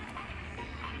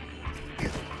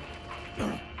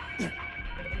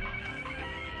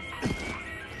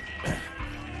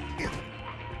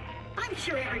 I'm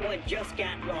sure everyone just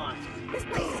got lost. This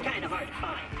place is kind of hard to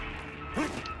find.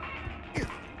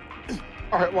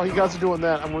 All right, while you guys are doing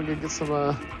that, I'm going to get some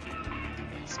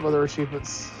other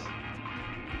achievements.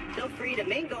 Feel free to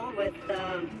mingle with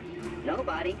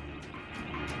nobody.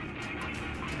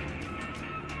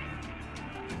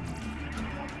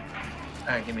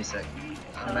 Alright, give me a sec.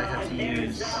 I might have to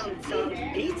use some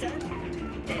pizza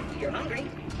if you're hungry.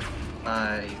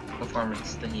 my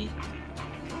performance thingy.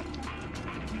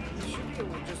 You should be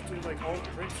able to just do like alt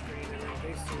print screen and then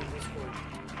paste it in Discord.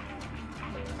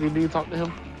 Do you need to talk to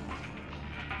him?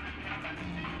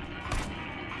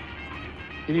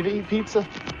 You need to eat pizza?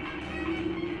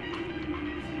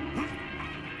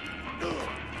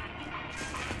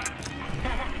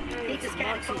 Pizza's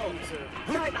kind of cold.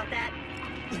 Sorry about that.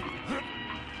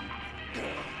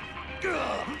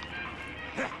 Cough.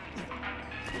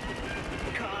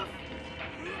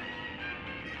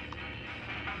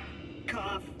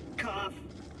 Cough. Cough.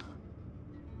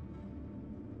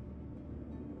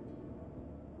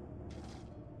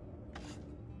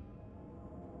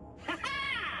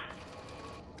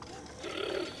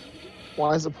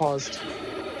 Why is it paused?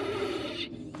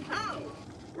 Oh,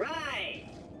 right.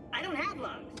 I don't have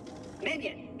lungs.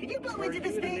 Minion, can you blow into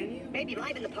this thing? Maybe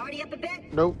liven the party up a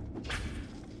bit? Nope.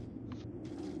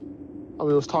 I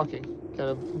was talking.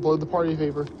 Gotta blow the party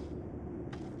favor.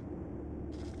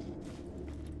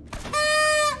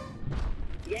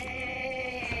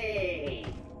 Yay!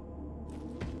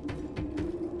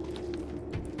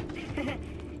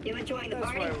 You enjoying the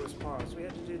party? That's why it was paused. We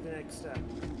had to do the next step.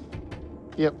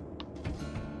 Yep.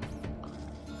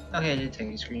 Okay, I did take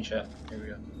a screenshot. There we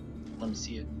go. Let me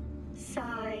see it.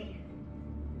 Sigh.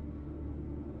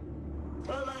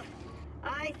 Well,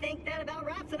 I think that about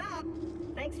wraps it up.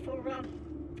 Thanks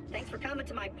for coming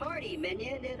to my party,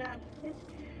 Minion. It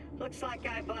looks like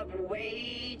I bought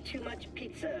way too much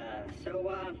pizza.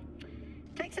 So,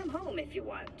 take some home if you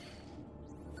want.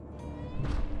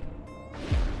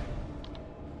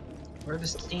 Where are the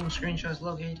Steam screenshots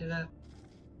located at?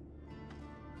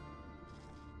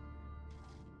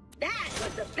 That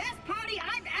was the best party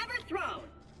I've ever thrown!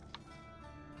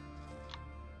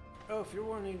 Oh, if you're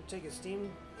wanting to take a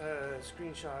Steam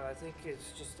screenshot, I think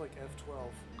it's just like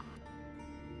F12.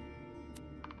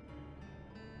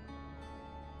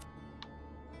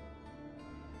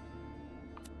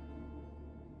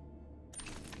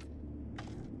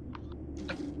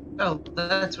 Oh,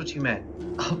 that's what you meant.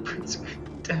 Oh, print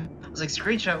screen. Damn. I was like,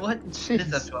 screenshot, what? It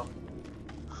is F12.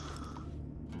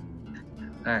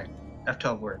 Alright,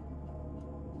 F12 word.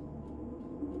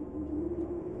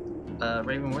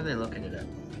 Raven, where are they located at?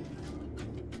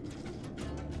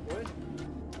 What?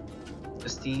 The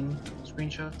Steam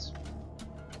screenshots?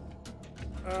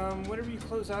 Whenever you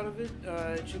close out of it,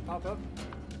 it should pop up.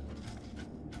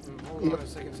 Hold on a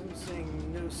second, something's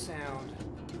saying no sound.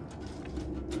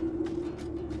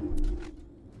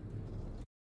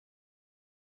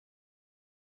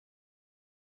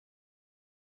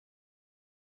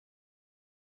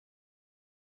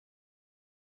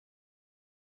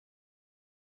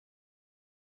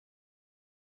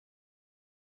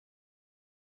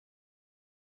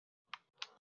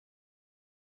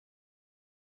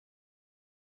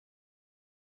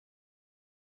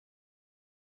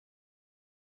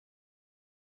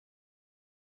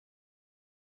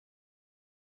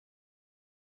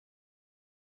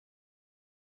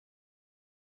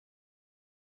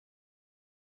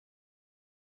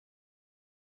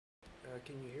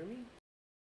 Can you hear me?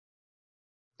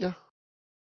 Yeah.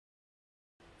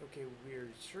 Okay,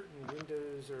 weird. Certain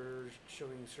windows are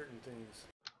showing certain things.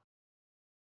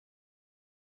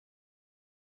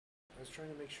 I was trying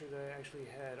to make sure that I actually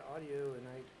had audio and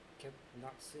I kept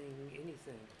not seeing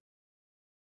anything.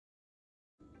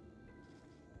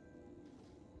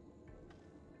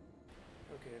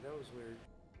 Okay, that was weird.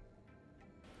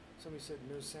 Somebody said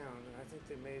no sound, and I think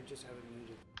they may just have it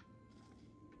muted.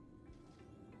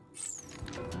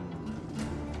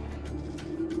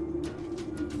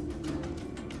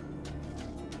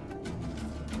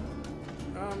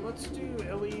 Let's do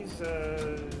Ellie's,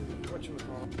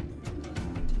 whatchamacallit.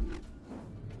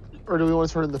 Or do we want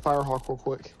to turn in the Firehawk real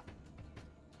quick?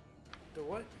 The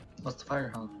what? What's the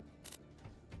Firehawk?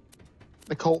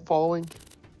 The cult following?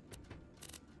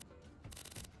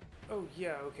 Oh,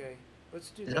 yeah, okay.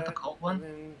 Let's do that. Is that the cult one? And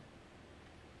then,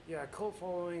 yeah, cult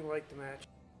following, like the match.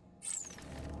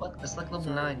 What? It's like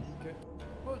level 9. Okay.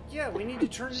 Well, yeah, we need to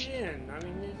turn it in. I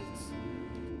mean,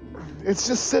 It's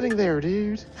just sitting there,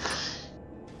 dude.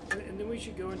 And then we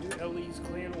should go and do Ellie's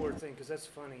clan war thing, because that's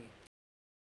funny.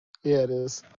 Yeah, it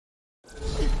is.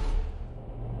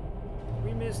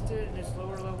 We missed it, and it's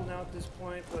lower level now at this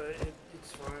point, but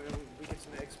it's fine. We get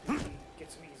some XP,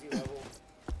 get some easy level.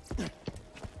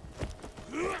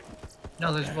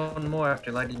 No, there's one more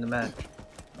after lighting the match.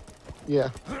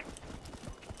 Yeah.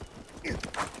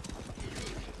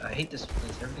 I hate this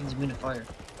place. Everything's immune to fire.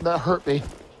 That hurt me.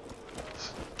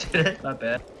 Not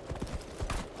bad.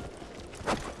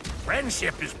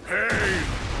 Friendship is pain.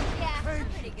 Yeah,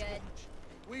 pretty good.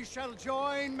 We shall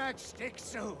join Matchstick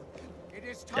soon. It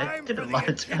is That time did for a the lot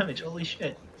of damage. Holy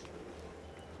shit.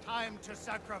 time to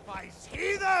sacrifice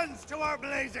heathens to our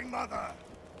blazing mother.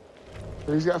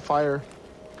 He's got fire.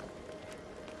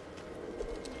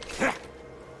 I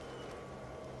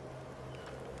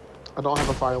don't have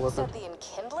a fire weapon. Said the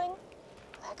enkindling?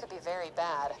 That could be very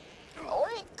bad. Or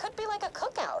it could be like a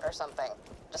cookout or something.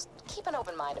 Just keep an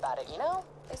open mind about it, you know?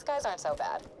 These guys aren't so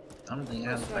bad. I don't think I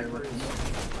have a fire weapon.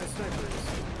 My sniper is.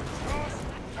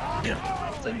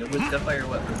 Yeah, it's like nobody's got fire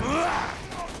weapons.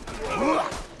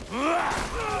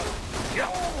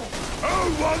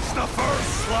 Who wants the first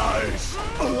slice?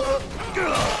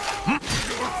 Your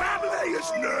family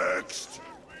is next.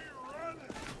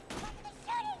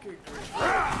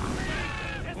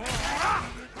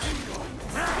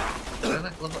 They're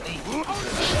like level 8.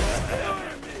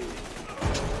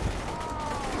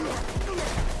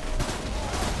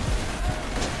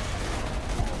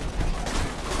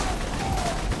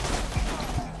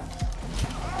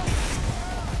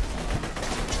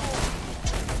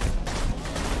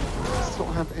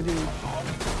 Don't have any.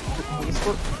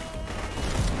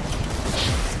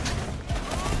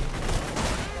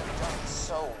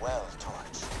 So well,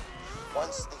 Torch.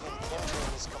 Once the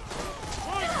enkindling is complete,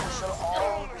 we shall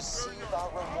all receive our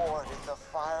reward in the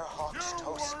Firehawk's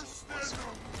toasty bosom.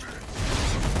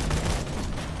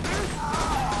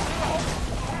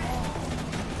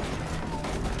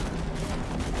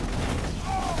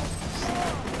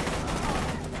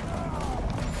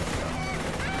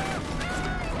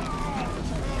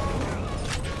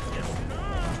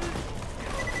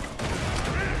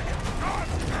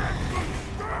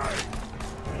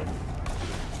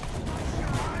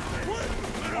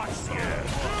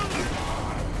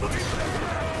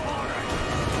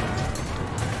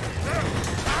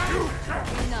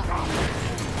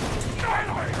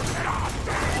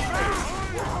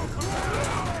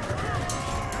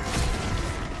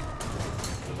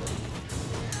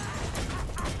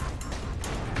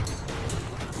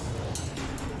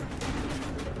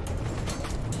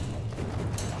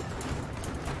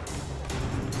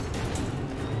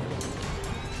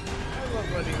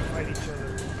 Letting them fight each other.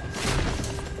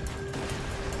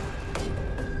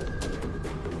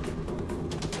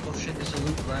 Oh shit, there's a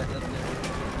loot flag up there.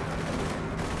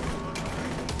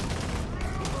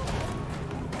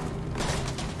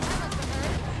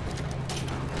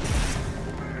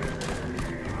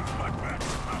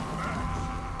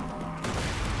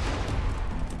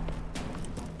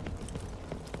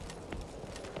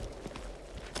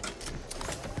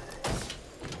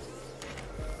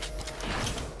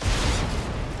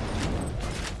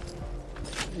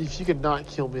 If you could not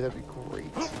kill me, that'd be great.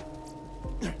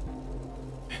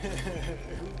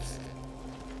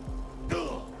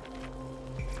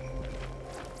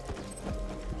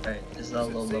 Alright, this is all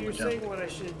low So level you're jump. saying what I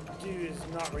should do is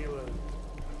not reload?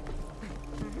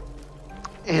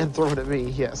 And throw it at me,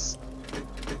 yes.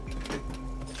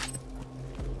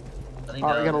 I think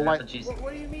Alright, I gotta light.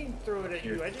 What do you mean throw it at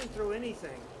you? I didn't throw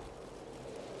anything.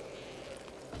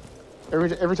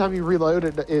 Every time you reload,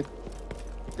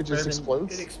 it just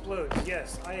explodes. It explodes.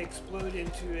 Yes, I explode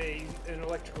into an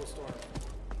electrical storm.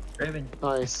 Raven.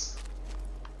 Nice.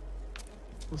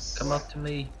 Come up to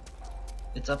me.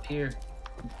 It's up here,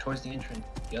 towards the entrance,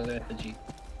 the other effigy.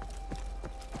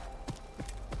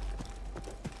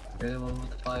 You're the one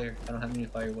with the fire. I don't have any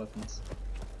fire weapons.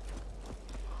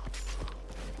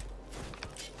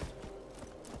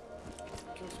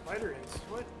 Kill spider ants.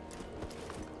 What?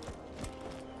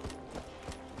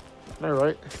 All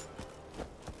right.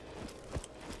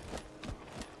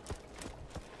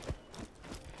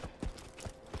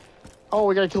 Oh,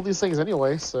 we gotta kill these things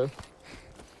anyway, so.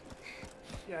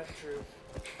 Yeah, true.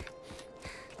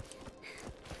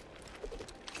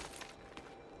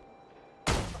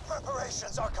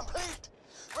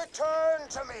 Return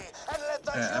to me and let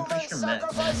the I'm human pretty sure Matt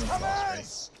sacrifice was boss, right?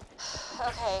 commence!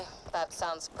 Okay, that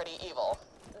sounds pretty evil.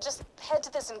 Just head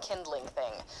to this enkindling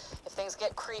thing. If things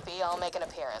get creepy, I'll make an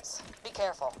appearance. Be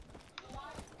careful.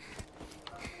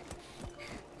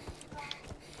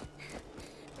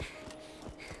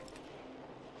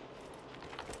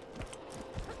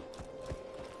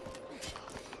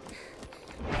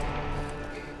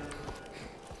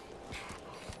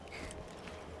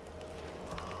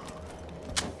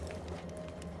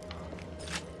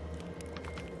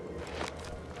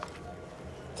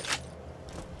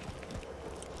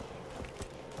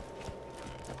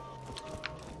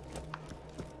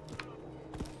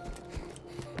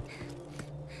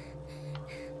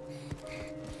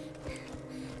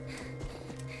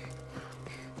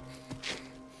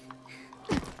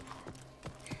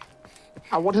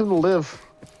 I want him to live.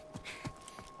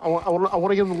 I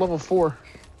want to get him to level 4.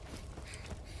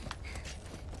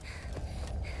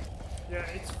 Yeah,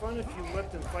 it's fun if you let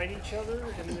them fight each other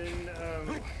and then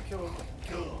kill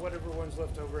whatever one's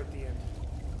left over at the end.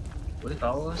 Will they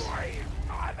follow us?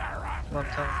 Come up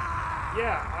top.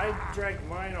 Yeah, I dragged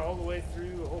mine all the way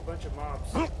through a whole bunch of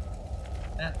mobs.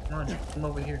 Matt, come on, come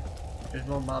over here. There's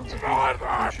more mobs up here.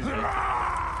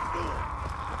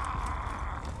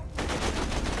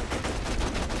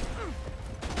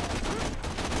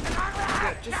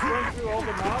 Yeah, just run through all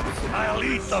the mobs. I'll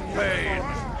eat the pain.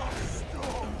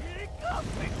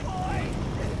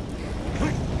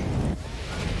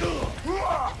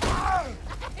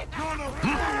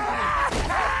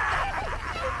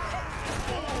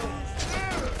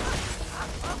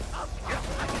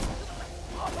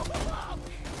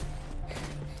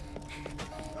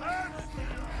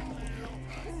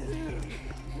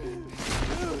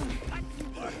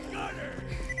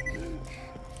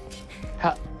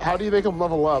 How do you make them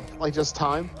level up? Like just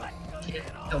time?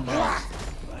 Kill mobs.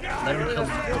 Let him kill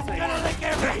mobs.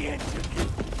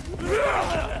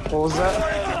 What was that?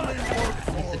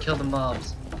 He needs to kill the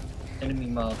mobs. Enemy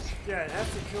mobs. Yeah, it has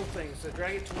to kill things, so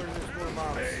drag it to where there's more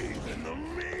mobs. In the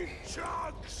meat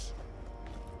chunks.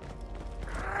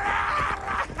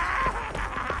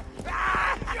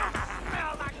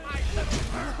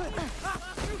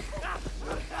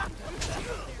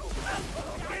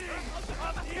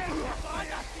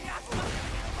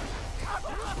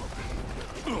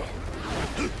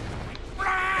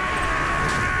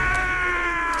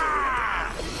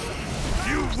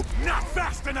 You not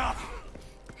fast enough.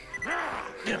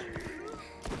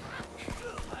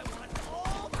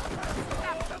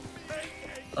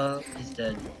 He's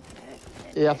dead.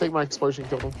 Yeah, I think my explosion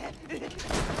killed him.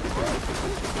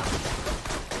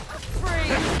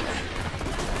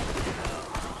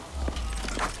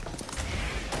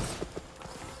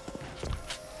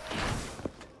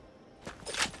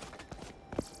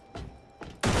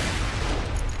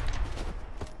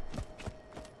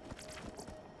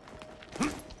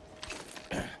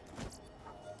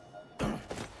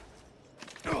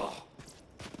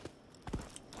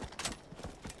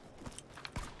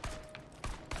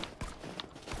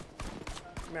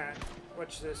 Matt,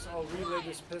 watch this. I'll reload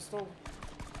this pistol.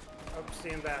 Oh,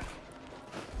 stand back.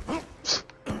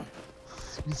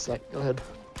 Give me a sec. Go ahead.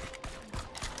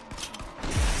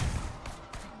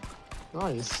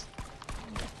 Nice.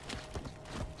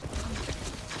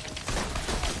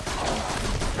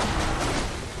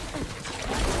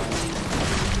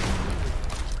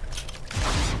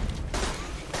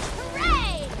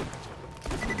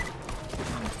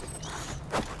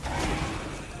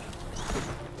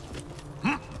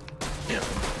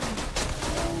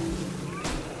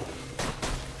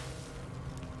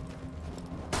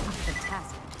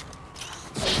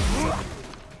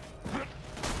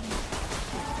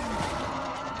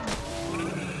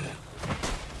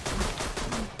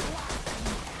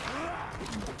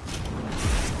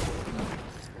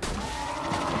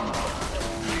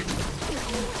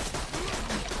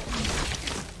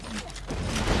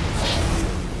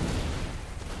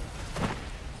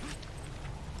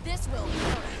 This will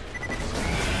hurt.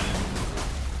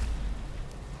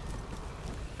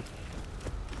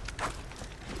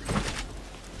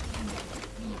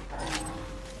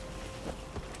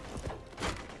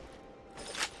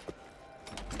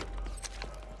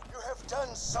 You have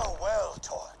done so well,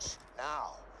 Torch.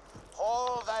 Now,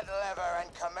 pull that lever and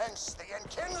commence the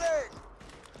enkindling!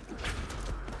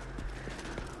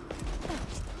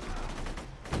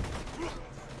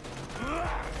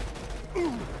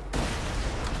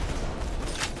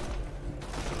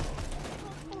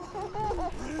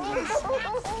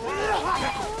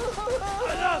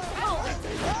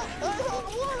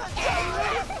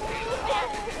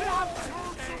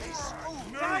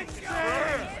 Right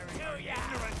there!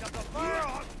 Ignorant of the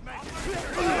world!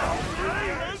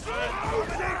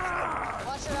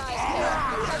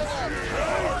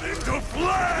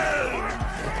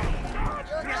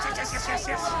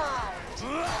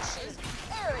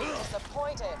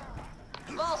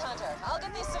 I'll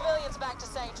get these civilians back to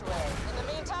Sanctuary. In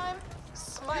the meantime,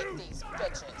 smite these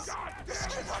bitches. This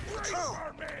cannot be true.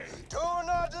 Do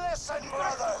not listen,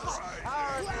 brothers.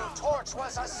 Our new torch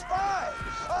was a spy.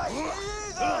 A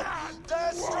heathen.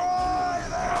 Destroy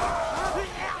them.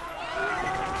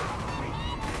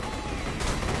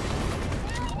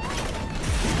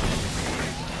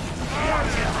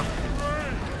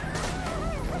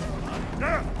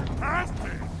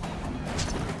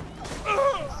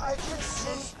 I can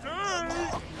see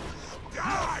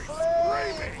die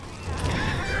screaming.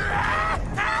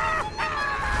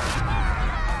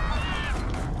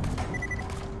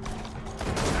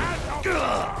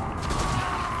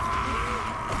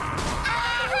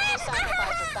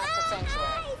 Sacrifices back to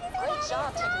Sanctuary. Great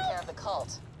job taking care of the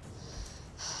cult.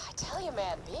 I tell you,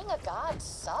 man, being a god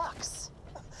sucks.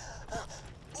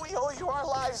 We owe you our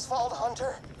lives, Vault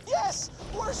Hunter. Yes,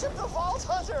 worship the Vault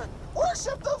Hunter.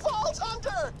 Worship the Vault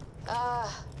Hunter.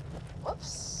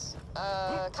 Whoops.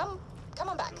 Come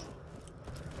on back.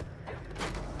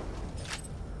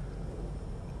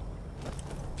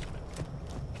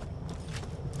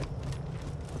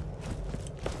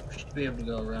 We should be able to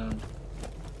go around.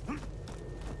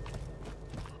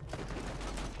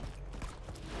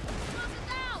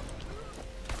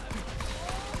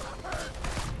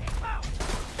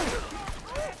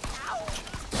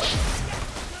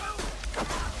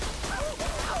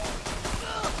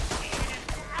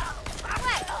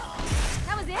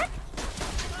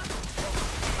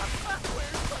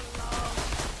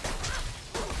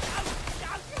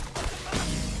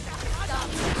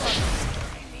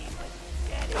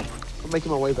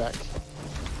 Making my way back.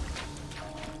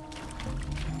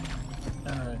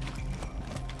 Alright.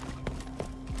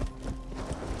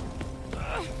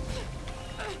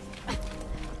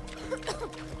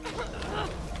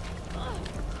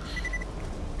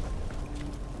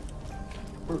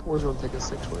 Where's gonna take a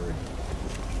Sanctuary?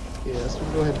 Yeah, so we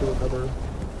can go ahead and do another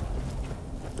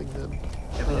thing then.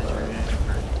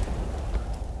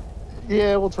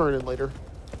 Yeah, we'll turn it in later.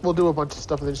 We'll do a bunch of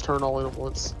stuff and then just turn it all in at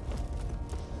once.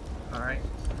 Alright.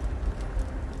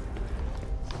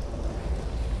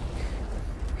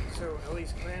 So,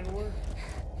 Ellie's clan war?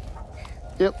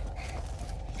 Yep.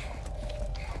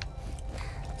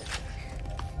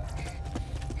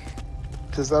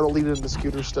 Because that'll lead into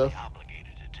Scooter stuff.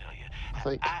 I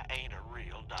think. I ain't a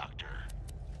real doctor.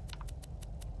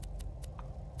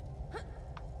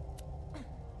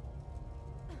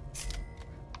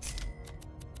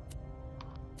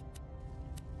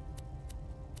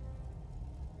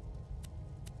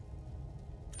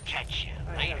 Catch you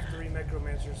I later. have 3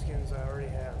 Necromancer skins I already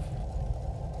have.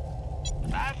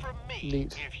 Buy from me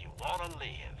Neat. if you want to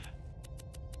live.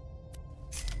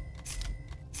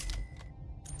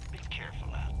 Be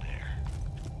careful out there.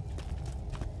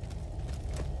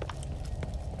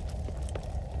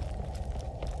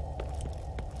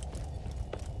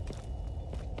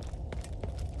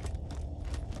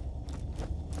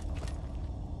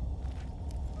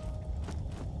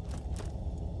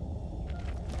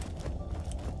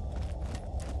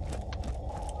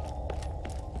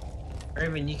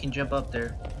 Raven, you can jump up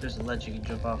there. There's a ledge you can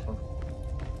jump off of.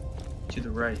 To the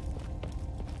right.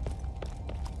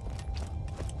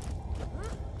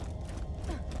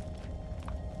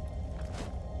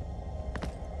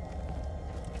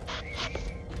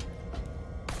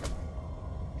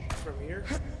 From here?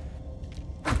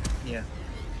 Yeah.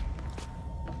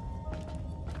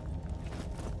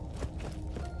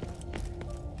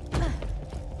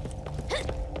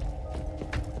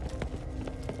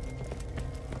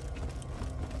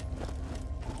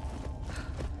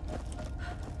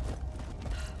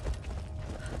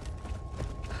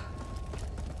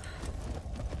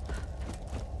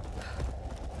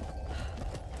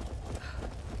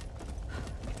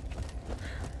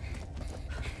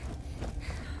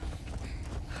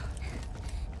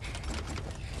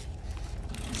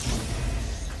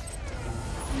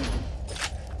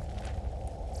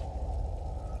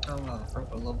 Oh wow,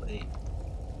 a level 8.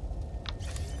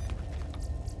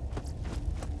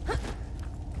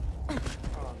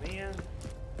 Oh man.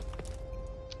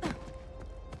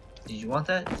 Did you want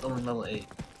that? It's only level 8.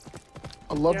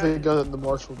 I love Yeah. the gun that the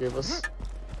Marshal gave us.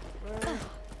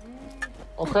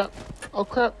 Oh crap. Oh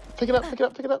crap. Pick it up, pick it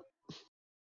up, pick it up.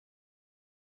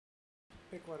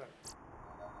 Pick what up?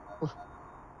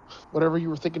 Whatever you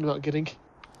were thinking about getting.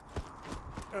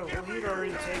 Oh, well, he'd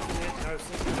already taken it, and I was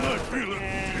thinking about it.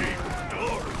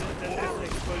 That doesn't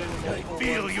explode into multiple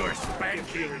Feel ones. your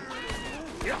spanking.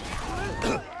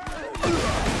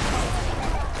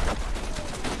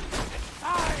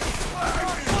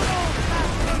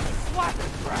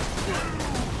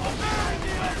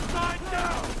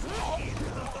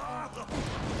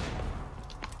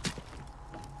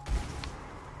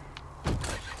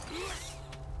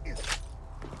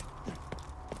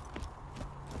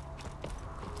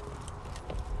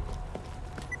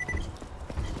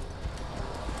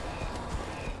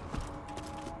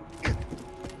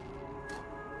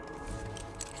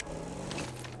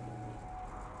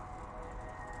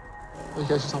 You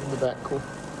guys just hop in the back. Cool.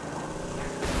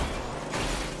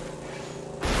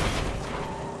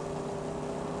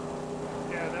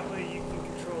 Yeah, that way you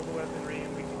can control the weaponry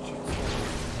and we can shoot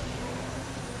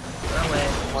stuff. That way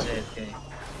it's AFK.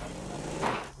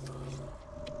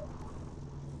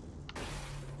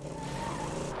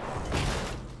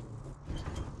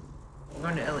 We're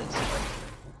going to Ellie's. Like,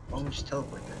 why don't we just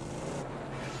teleport there?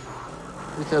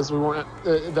 Because we weren't.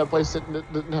 That place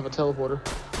didn't have a teleporter.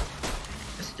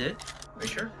 Yes, it did. Are you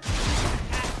sure?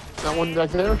 That one back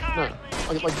there? No.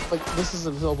 Like this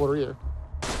isn't a teleporter either.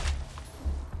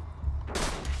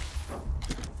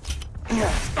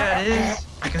 Yeah, it is.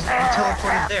 Because we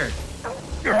teleported there.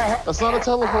 That's not a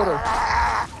teleporter.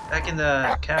 Back in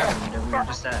the cabin that we were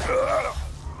just at.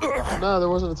 No, there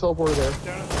wasn't a teleporter there.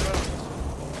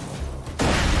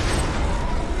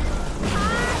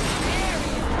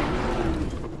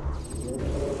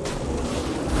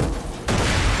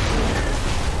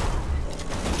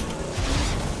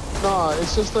 Nah,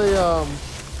 it's just a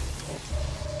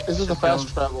it's just a fast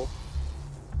travel.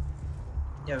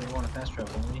 Yeah, we want a fast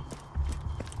travel, don't we?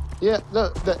 Yeah, no,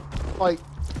 this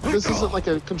isn't like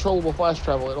a controllable fast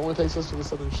travel. It only takes us to the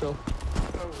southern shelf.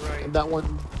 Oh, right. And that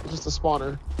one is just a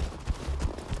spawner.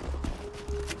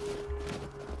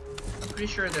 I'm pretty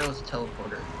sure there was a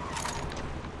teleporter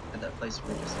at that place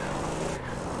we were just at.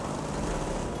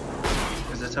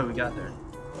 Because that's how we got there.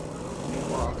 We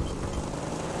walked.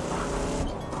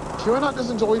 Can we not just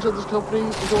enjoy each other's company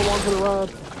and go along for the ride?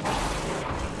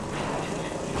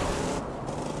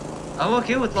 I'm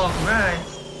okay with long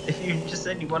rides. If you just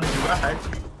said you wanted to ride.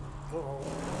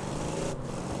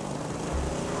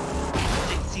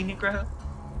 Take scenic route?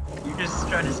 You're just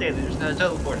trying to say that there's no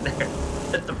teleporter there.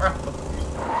 That's the problem.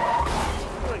 I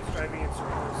like driving in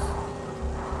circles.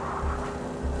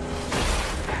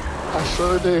 I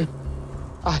sure do.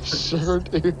 I sure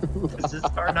do. Is this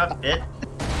far enough fit?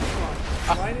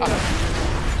 Line it up.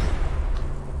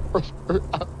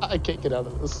 I can't get out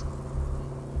of this.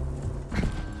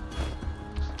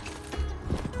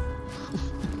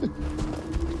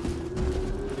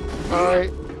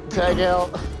 Alright, tag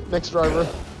out. Next driver.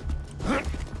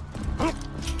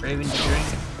 Raven, did you drink?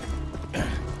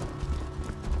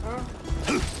 Huh?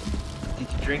 Did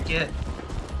you drink yet?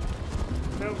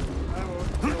 Nope, I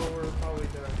won't until we're probably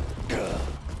done.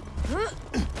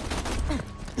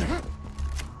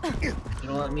 You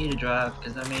don't want me to drive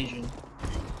because I'm Asian.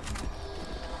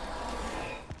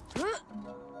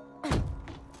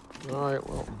 Alright,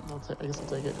 well, I guess I'll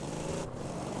take it.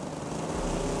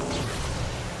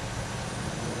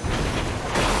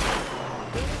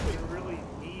 We really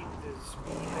need this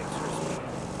extra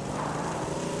speed.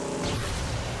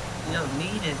 You don't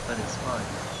need it, but it's fun.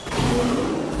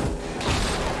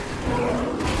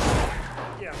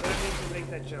 Yeah, but it means to make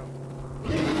that jump.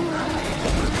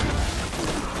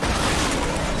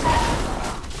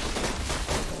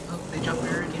 Oh, they jumped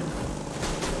here again.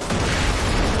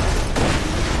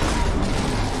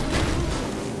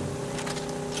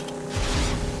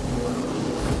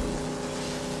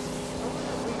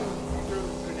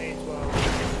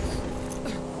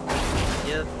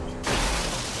 Yep.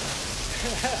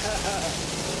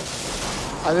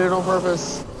 I did it on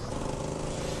purpose.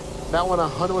 That one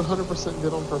 100%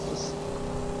 did on purpose.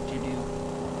 What'd you do?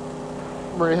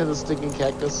 Maria had a stinking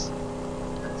cactus.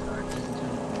 That's hard. Doesn't do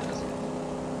anything, does it?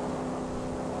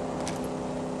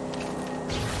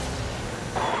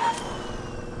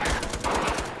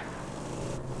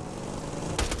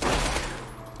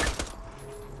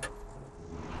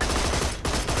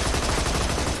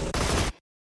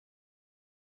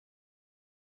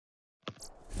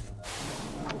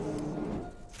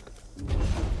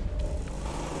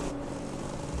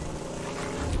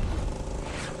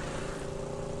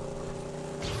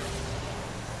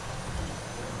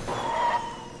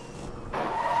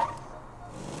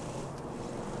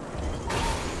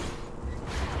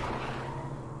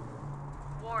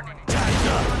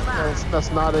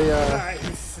 That's not a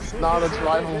not a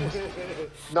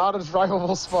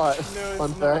drivable spot. No,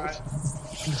 Fun it's fact.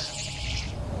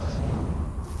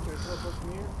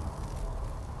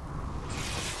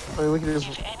 I mean, we can just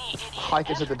hike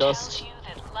it to the dust.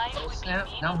 Snap.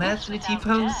 Now Matt's in a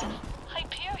T-pose.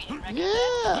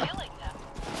 Yeah.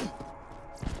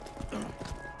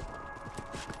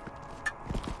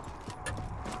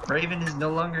 Raven is no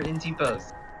longer in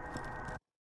T-pose.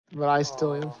 But I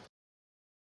still am.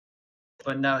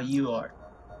 But now you are.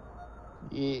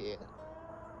 Yeah.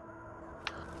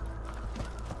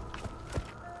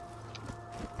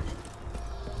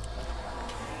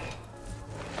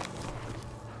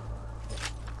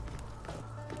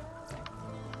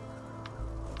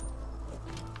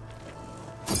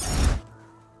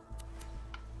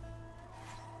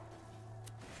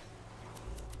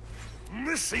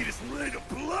 see this leg of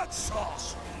blood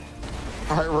sauce.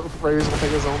 Alright, Raiders will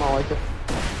take his own. I like it.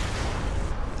 I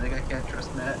think I can't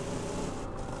trust Matt.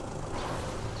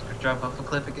 Just gonna drop off a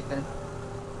cliff again.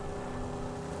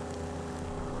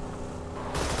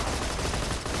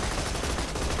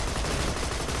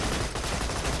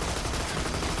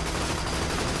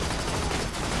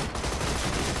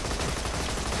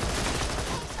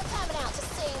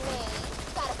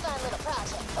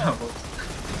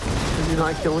 Did you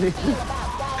not kill me?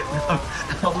 No,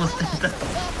 almost did that.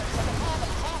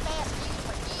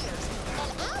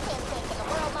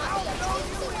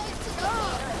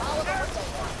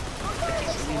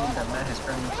 Meaning that Matt has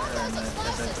friendly fire and as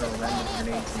I throw random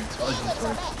grenades and explosions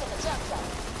towards.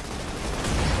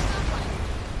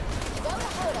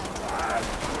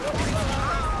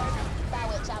 By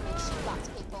which I mean shoot lots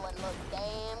of people and look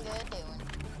damn good doing.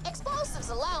 Explosives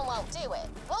alone won't do it.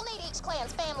 We'll need each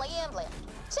clan's family emblem.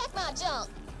 Check my junk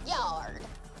yard.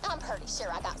 I'm pretty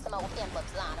sure I got some old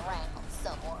emblems lying around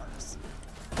somewheres.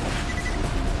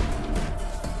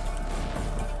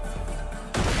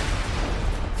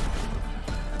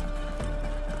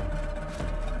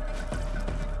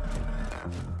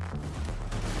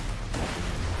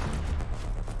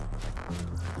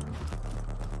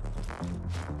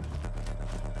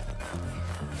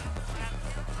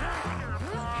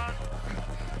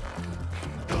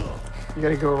 You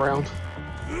gotta go around.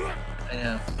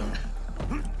 Yeah.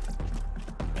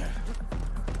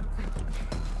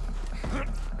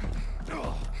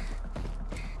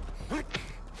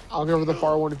 I'll go for the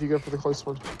far one if you go for the close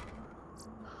one.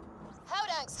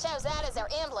 Hodunks chose that as their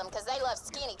emblem because they love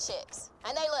skinny chicks.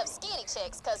 And they love skinny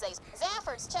chicks because they...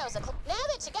 Zaffords chose a... Now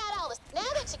that you got all the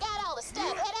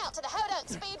stuff, head out to the Hodunk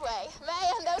Speedway.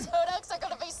 Man, those Hodunks are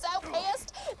gonna be so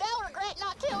pissed. They'll regret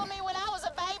not killing me when I was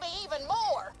a baby even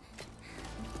more.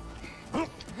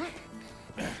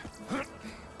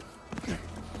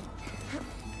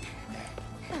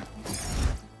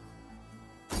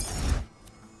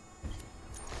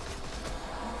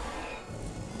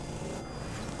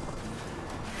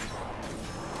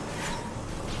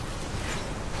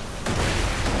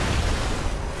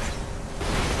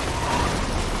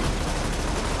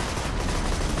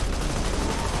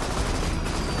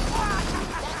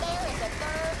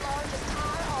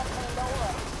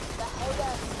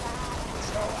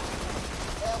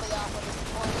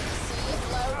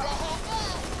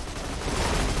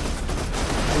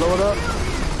 Blow it up.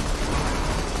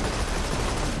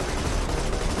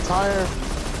 Tire.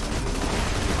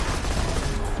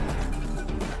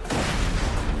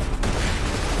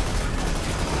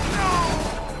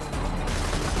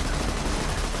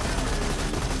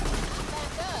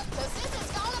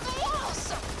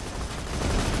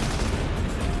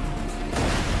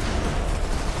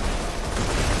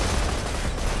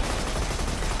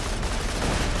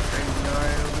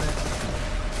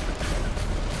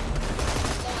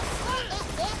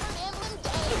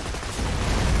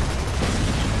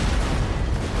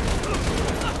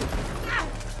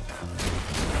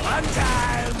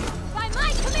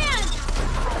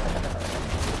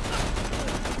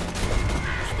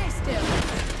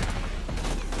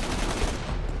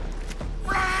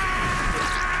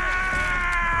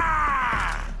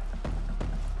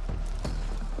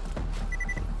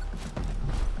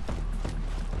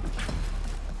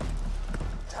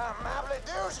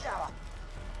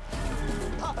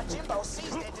 Papa Jimbo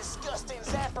sees that disgusting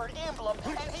Zafford emblem,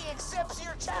 and he accepts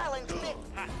your challenge, Nick.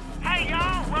 Hey,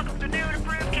 y'all! Welcome to New and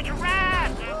Improved Catch a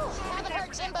Ride! Haven't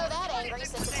heard Jimbo that angry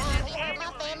since the time he heard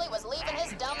my family was leaving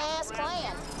his dumbass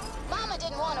clan. Mama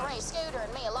didn't want to raise Scooter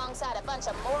and me alongside a bunch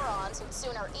of morons who'd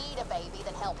sooner eat a baby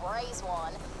than help raise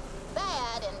one.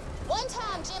 That, and one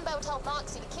time Jimbo told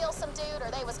Moxie to kill some dude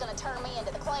or they was gonna turn me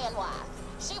into the clan wife.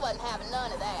 She wasn't having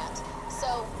none of that.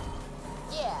 So,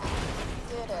 yeah,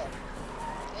 good memory.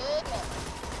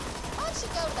 Why don't you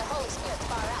go to the Holy Spirit's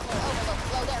bar out near Overlook and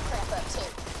blow their crap up too?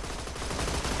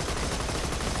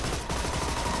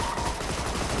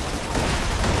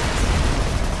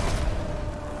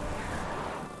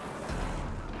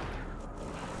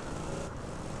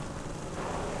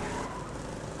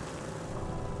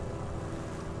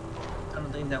 I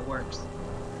don't think that works.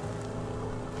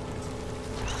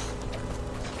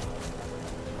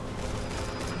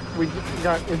 We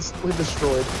got instantly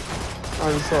destroyed.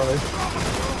 I'm sorry. There's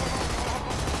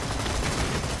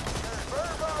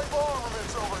very valuable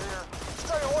armaments over here.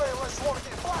 Stay away unless you want to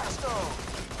get blasted on.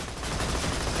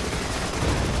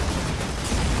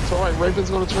 It's alright, Raven's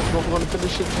gonna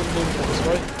finish it from the main course,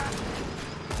 right?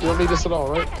 You don't need this at all,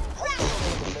 right?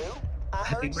 I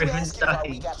heard you asking why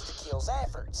we got to kill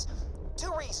Zaffords.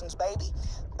 2 reasons, baby.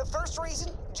 The first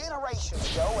reason, generations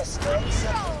ago, a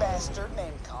stud-sucking bastard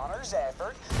named Connor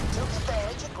Zafford took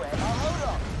advantage of Grandma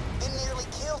Hodom, then nearly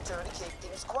killed her to keep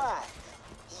things quiet.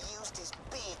 He used his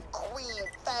big green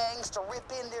fangs to rip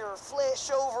into her flesh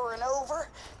over and over,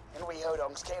 and we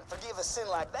Hodoms can't forgive a sin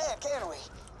like that, can we?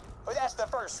 But that's the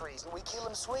first reason we kill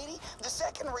him, sweetie. The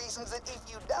second reason is that if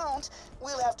you don't,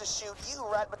 we'll have to shoot you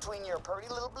right between your pretty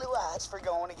little blue eyes for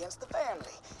going against the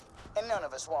family. And none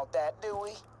of us want that, do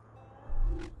we?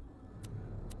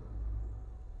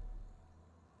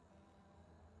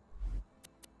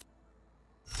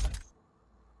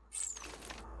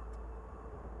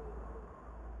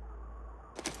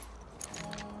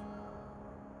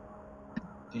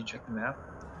 Did you check the map?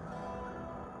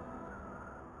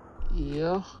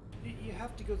 Yeah. You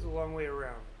have to go the long way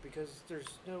around, because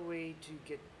there's no way to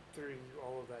get through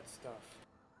all of that stuff.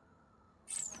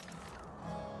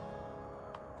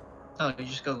 Oh, you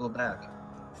just gotta go back.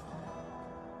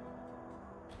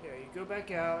 Yeah, you go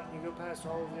back out, you go past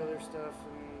all of the other stuff,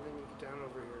 and then you get down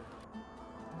over here.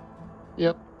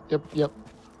 Yep.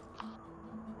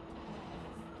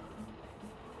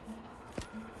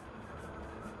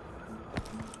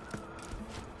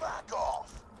 Back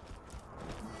off!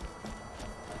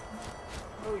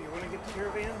 Oh, you want to get the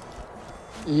caravan?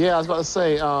 Yeah, I was about to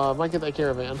say, might get that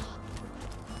caravan.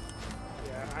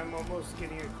 Yeah, I'm almost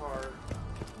getting a car.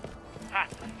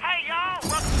 Hey y'all,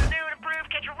 welcome to the new and improved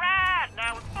Catch a Ride!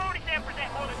 Now with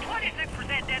 47% more than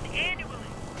 26% down annually.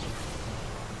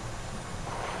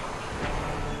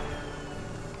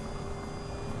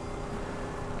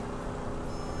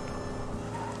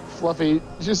 Fluffy,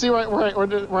 did you see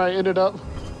where I ended up?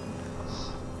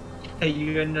 Hey,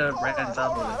 you ended up right on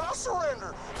top of it. I'll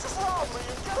surrender. Just rob me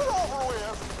and get it over with.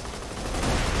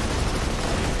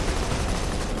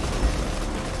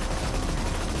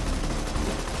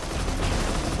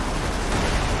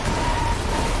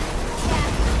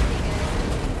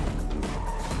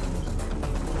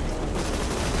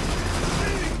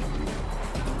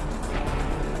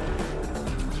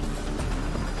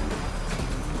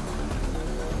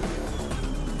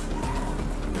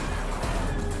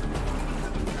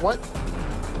 What?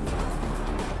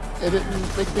 It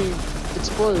didn't make me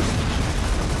explode.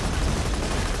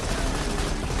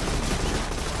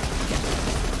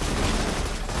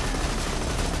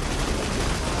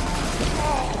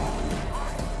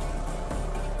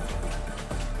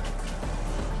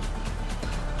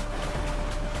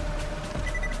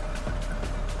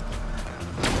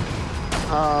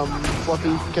 Fluffy,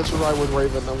 you can catch a ride with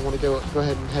Raven. I want to go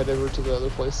ahead and head over to the other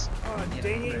place. Oh,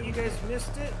 dang it, you guys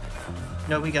missed it?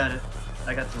 No, we got it.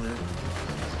 I got the loot.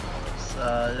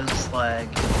 It was slag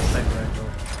rental,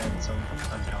 and some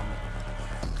uncommon.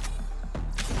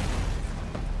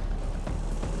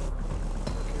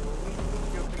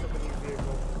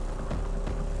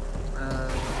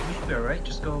 We should be alright.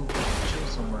 Just go chill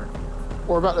somewhere.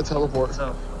 We're about to teleport.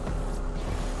 So.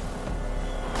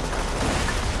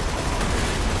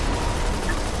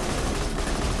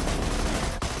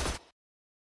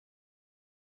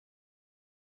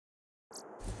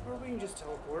 Or we can just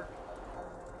teleport.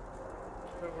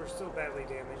 But we're still badly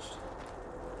damaged.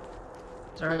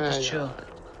 It's alright, just chill.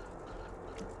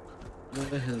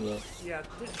 Yeah,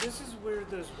 this is where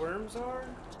those worms are.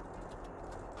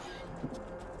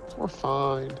 We're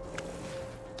fine.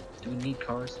 Do we need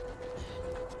cars?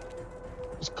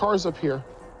 There's cars up here.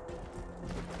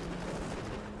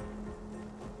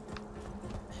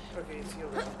 Okay, it's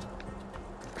healed up.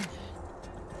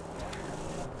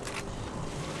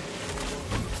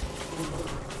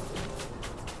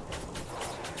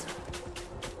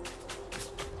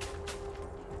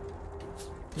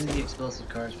 Use the explosive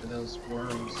cars for those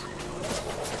worms.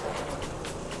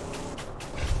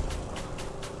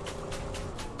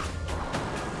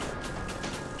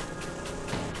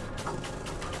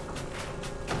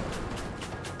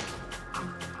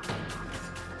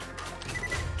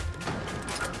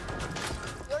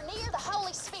 You're near the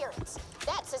Holy Spirits.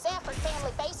 That's the Zafford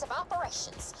family base of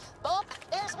operations. But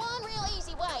there's one real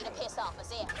easy way to piss off a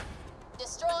Zafford.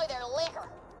 Destroy their liquor.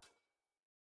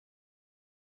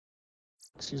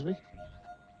 Excuse me?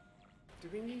 Do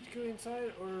we need to go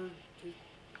inside, or...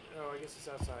 Oh, I guess it's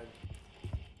outside.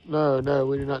 No,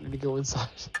 we do not need to go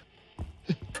inside.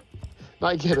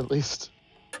 Not yet, at least.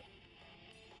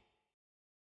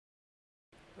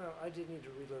 Well, I did need to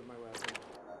reload my weapon.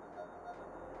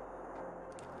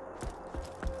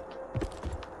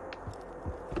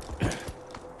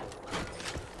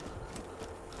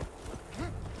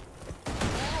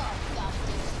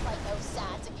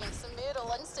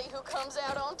 And see who comes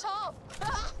out on top.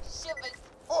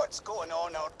 What's going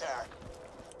on out there?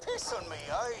 Piss on me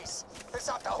eyes. It's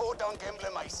not the Hodunk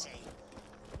emblem I see.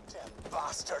 Them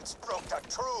bastards broke the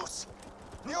truce.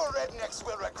 You rednecks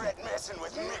will regret messing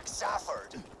with Mick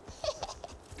Safford.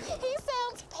 He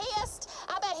sounds pissed.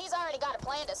 I bet he's already got a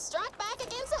plan to strike back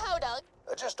against the Hodunk.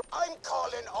 I'm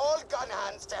calling all gun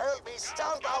hands to help me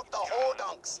stamp out the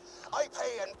Hodunks. I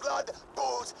pay in blood,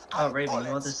 booze, and Raven, bullets.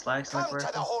 you want the slag sniper Come to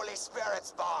rifle? the Holy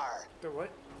Spirit's bar. The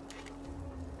what?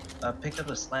 Pick up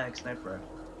the slag sniper.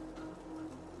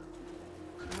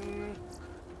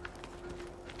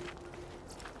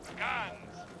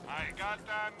 Guns. I got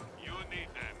them. You need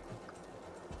them.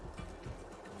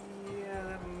 Yeah,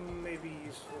 that may be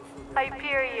useful for the...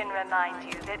 Hyperion reminds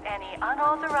you that any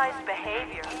unauthorized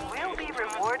behavior will be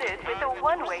rewarded with a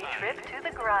one-way trip to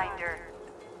the grinder.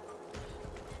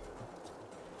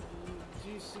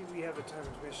 Do you see we have a timed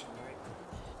mission,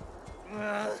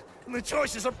 right? The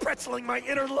choices are pretzeling my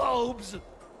inner lobes.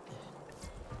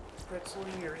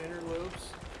 Pretzeling your inner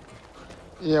lobes?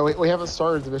 Yeah, we haven't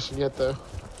started the mission yet, though.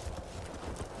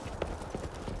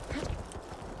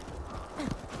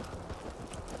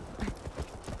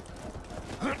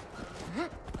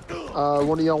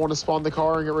 One of y'all want to spawn the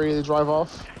car and get ready to drive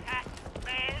off?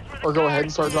 Or go ahead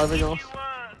and start driving off?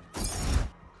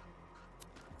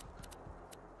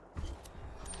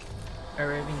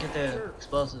 Alright, Raven, get the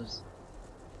explosives.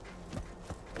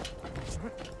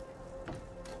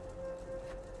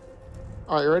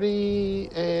 All right, ready?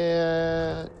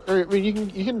 And I mean,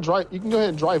 you can drive. You can go ahead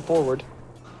and drive forward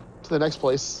to the next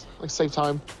place. Like save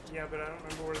time. Yeah, but I don't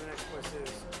remember where the next place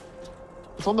is.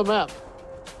 It's on the map.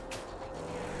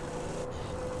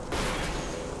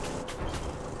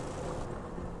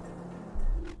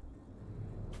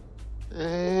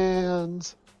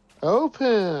 And open.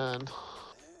 Ooh,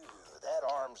 that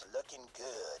arm's looking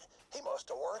good. He must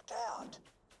have worked out.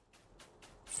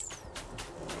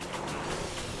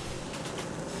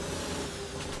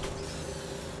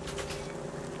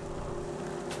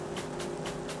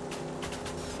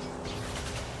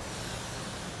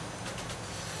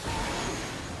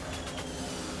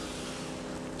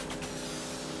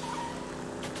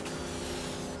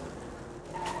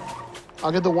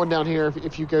 I'll get the one down here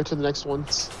if you go to the next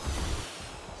ones.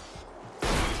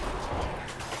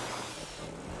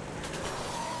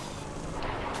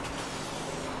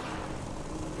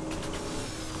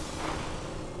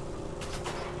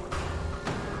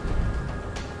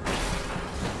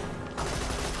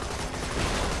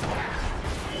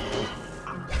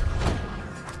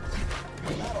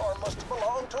 That arm must have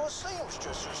belonged to a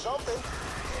seamstress or something. You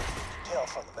can tell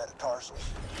from the metatarsals.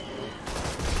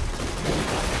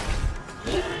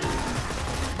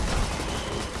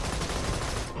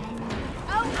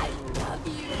 Oh, I love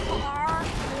you, car.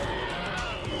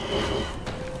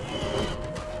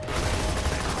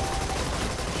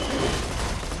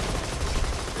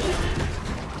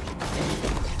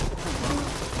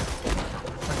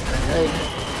 Hey,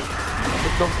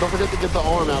 don't forget to get the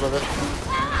arm out of it.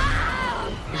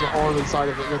 There's an arm inside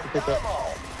of it. You have to pick up.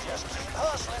 Just keep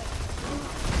hustling.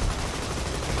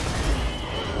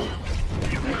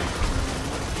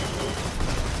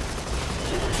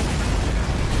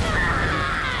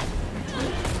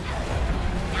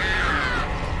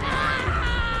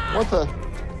 What the?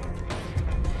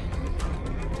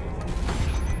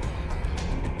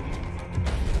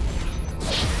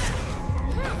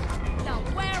 Now,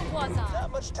 where was I?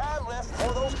 Not much time left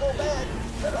before those go bad.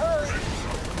 Better hurry.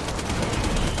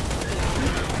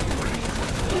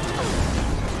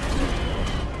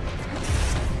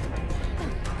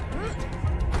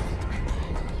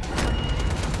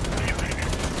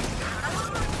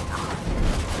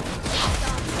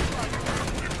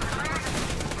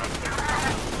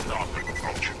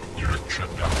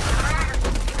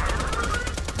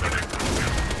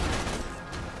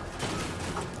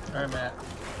 Alright, Matt.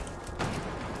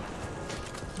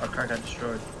 Our car got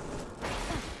destroyed.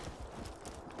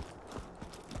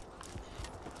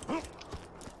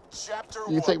 Chapter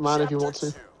You can take mine if you want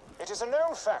to. It is a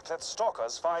known fact that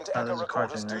stalkers find echo there's a car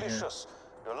recorders thing right here. delicious.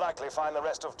 You'll likely find the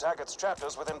rest of Taggart's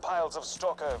chapters within piles of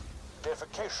stalker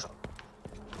defecation.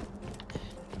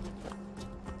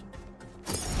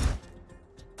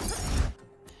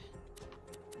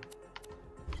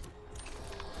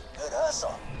 Good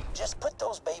hustle. Just put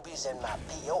those babies in my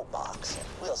P.O. box, and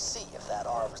we'll see if that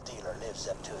arms dealer lives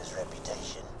up to his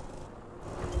reputation.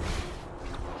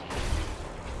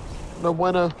 No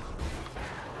bueno.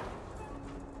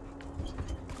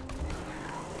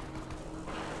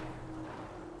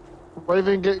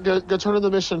 Raven, go turn in the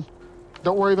mission.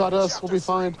 Don't worry about us. We'll be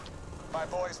fine. My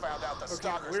boys found out the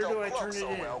stalkers where do don't I cloak turn so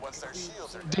it in? well once their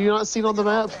shields are Do you not see it on the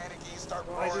map? panicky, start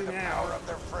Well, I roaring do to now. power up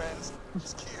their friends.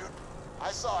 It's cute.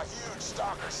 I saw a huge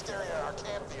stalker staring at our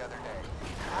camp the other day.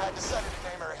 I decided to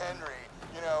name her Henry,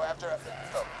 you know, after a...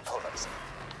 Oh, hold on a second.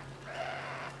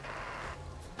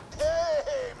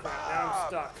 Hey, Mom! Now I'm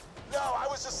stuck. No, I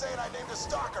was just saying I named a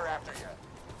stalker after you.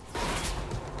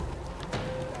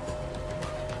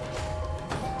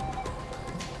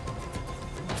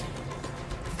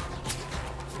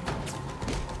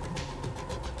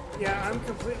 Yeah, I'm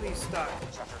completely stuck.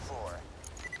 Chapter 4.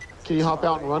 Can you hop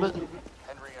out and run it?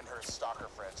 Henry and her stalker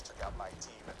friends took out my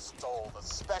team and stole the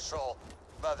special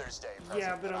Mother's Day present.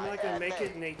 Yeah, but I'm not gonna make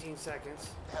it in 18 seconds.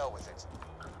 Hell with it.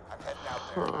 I'm heading out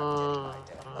there and I'm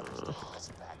getting my damn Mother's Day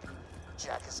present back.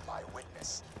 Jack is my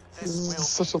witness.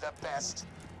 This will be the best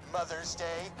Mother's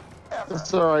Day ever.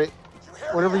 It's alright.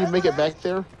 Whenever you make it back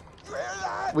there,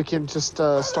 we can just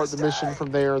start the mission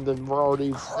from there, and then we're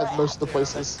already at most of the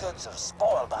places. The goods have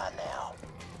spoiled by now.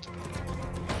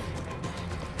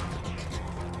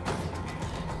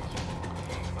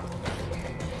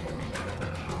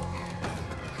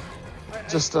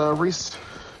 Just, Reese,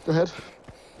 go ahead.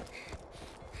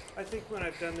 I think when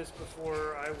I've done this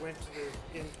before, I went to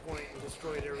the end point and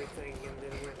destroyed everything, and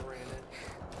then went and ran it.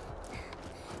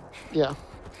 Yeah.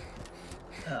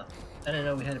 Oh, I didn't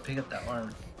know we had to pick up that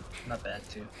arm. Not bad,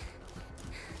 too.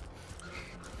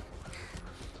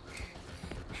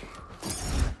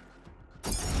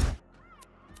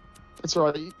 It's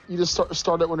alright. You just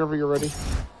start it whenever you're ready.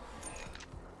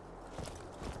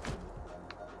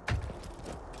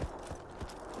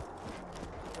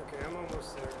 Okay, I'm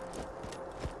almost there.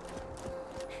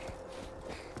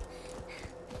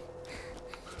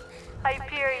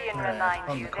 Hyperion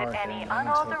reminds you that any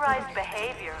unauthorized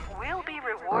behavior will be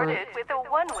rewarded with a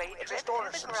one-way trip Just to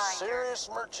ordered the some grinder. serious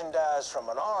merchandise from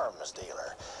an arms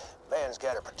dealer. Man's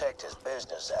got to protect his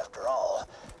business after all.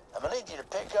 I'm gonna need you to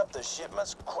pick up the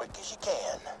shipments quick as you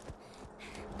can.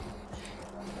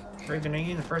 Raven, are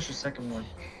you in the first or second one?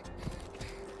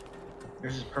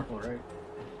 Yours is purple, right?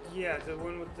 Yeah, the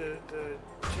one with the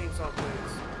chainsaw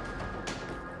blades.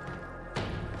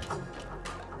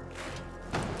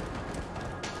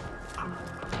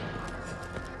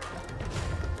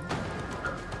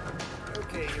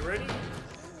 Okay, you ready?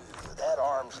 That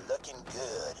arm's looking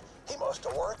good. He must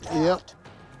have worked out. Yep.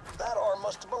 That arm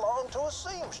must have belonged to a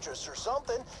seamstress or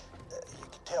something. You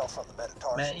can tell from the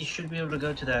metatarsals. Matt, you should be able to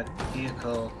go to that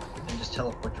vehicle and just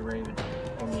teleport to Raven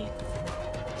or me.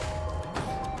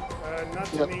 Not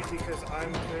to me, because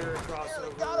I'm clear across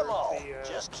over the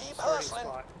Just keep starting hustling.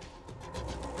 spot.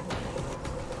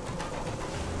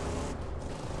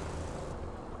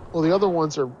 Well, the other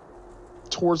ones are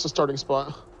towards the starting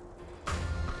spot.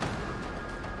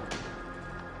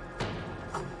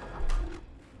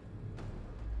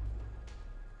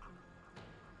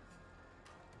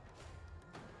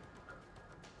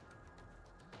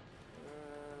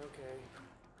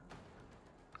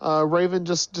 Raven,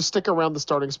 just stick around the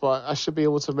starting spot. I should be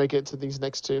able to make it to these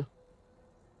next two.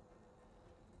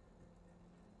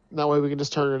 That way we can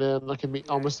just turn it in like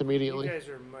almost immediately. You guys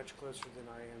are much closer than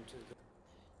I am to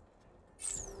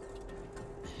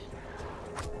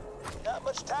the... Not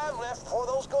much time left before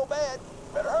those go bad.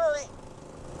 Better hurry.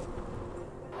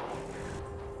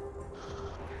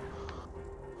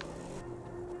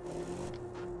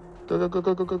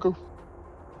 Go.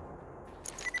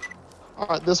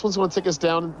 Alright, this one's going to take us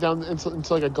down into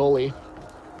like a gully.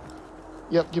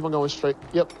 Yep, keep on going straight.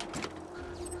 Yep.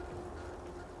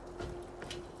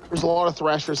 There's a lot of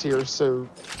thrashers here, so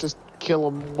just kill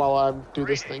them while I do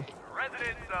this thing.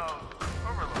 Residents of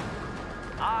Overlook,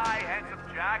 I, handsome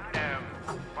Jack, am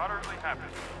utterly happy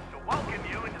to welcome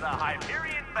you into the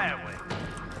Hyperion family.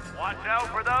 Watch out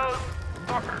for those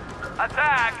stalkers.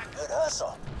 Attack! Good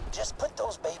hustle. Just put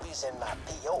those babies in my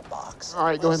P.O. box. All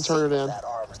right, go ahead and turn it in. That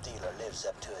arms dealer lives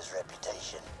up to his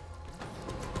reputation.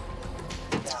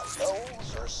 Now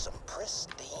those are some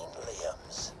pristine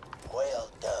limbs. Well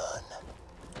done.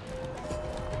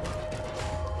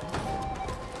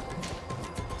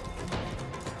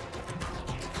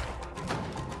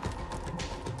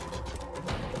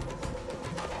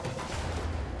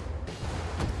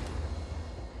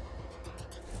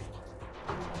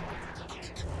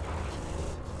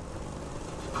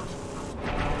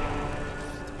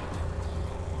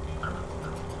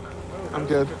 I'm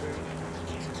good.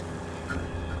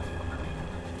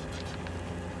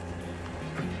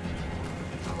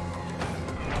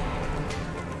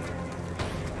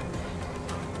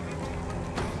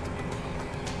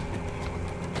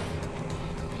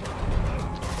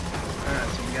 Alright,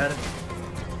 so we got it?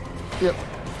 Yep.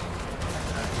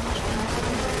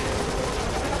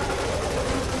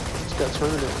 Just gotta turn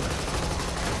it in.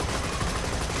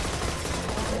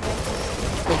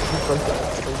 Thank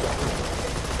you.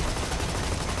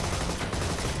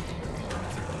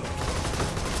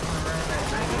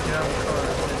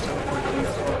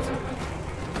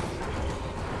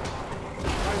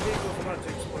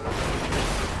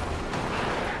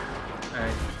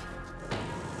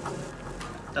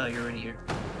 Oh, you're already here.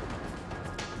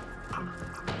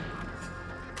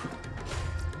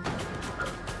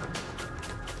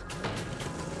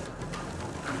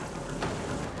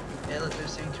 Yeah, look,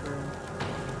 there's Sanctuary.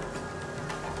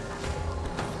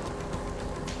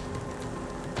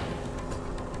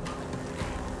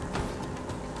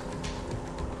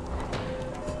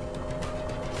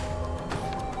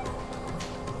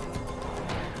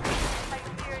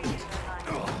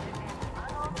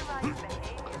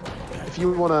 If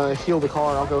you want to heal the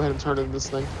car, I'll go ahead and turn in this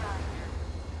thing.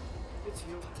 It's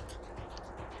healed.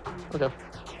 Okay.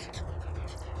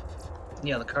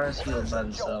 Yeah, the car is healed by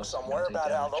themselves. Somewhere about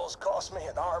how those cost me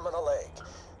an arm and a leg.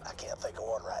 I can't think of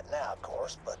one right now, of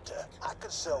course, but I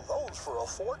could sell those for a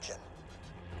fortune.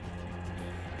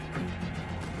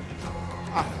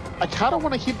 I kind of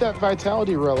want to keep that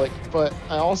vitality relic, but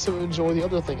I also enjoy the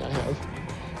other thing I have.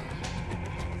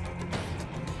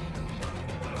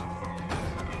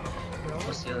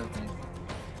 What's the other thing?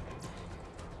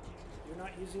 You're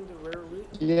not using the rare loot?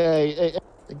 Yeah, it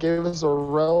gave us a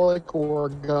relic or a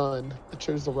gun. I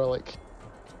chose the relic.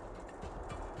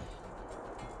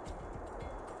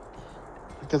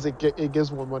 Because it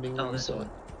gives more money when you sell it.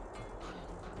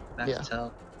 Max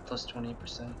health plus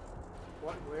 20%.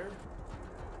 What? Where?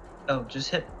 Oh, just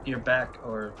hit your back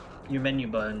or your menu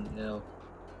button.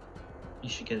 You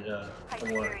should get a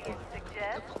reward.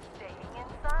 Suggest staying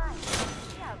inside.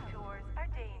 The outdoors are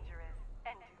dangerous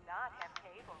and do not have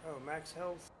cable. Oh, max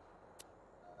health.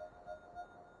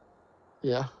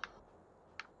 Yeah.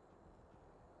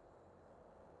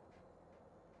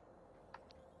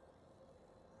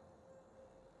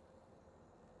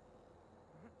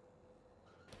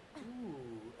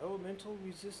 Ooh, elemental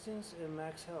resistance and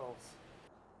max health.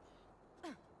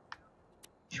 You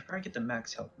should probably get the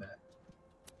max health, Matt.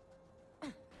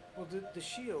 Well, the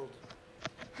shield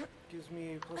gives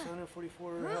me plus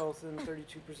 144 health and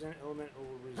 32% elemental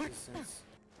resistance.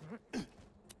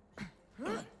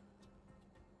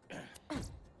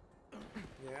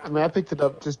 Yeah, I mean, I picked it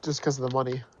up just because of the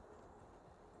money.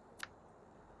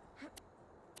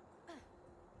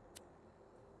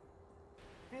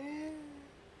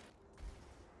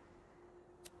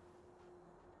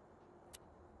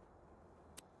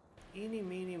 Eeny,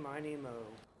 meeny, miny, mo.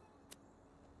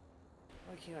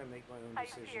 Why can't I make my own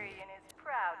decision? Hyperion is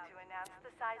proud to announce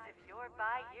the size of your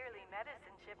bi-yearly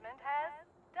medicine shipment has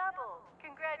doubled.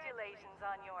 Congratulations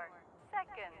on your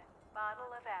second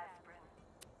bottle of aspirin.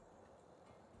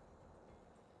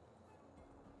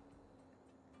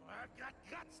 I've got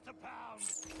guts to pound.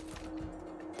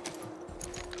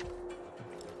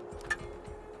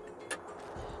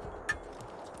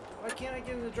 Why can't I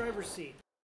get in the driver's seat?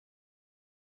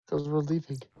 Because we're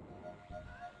leaving.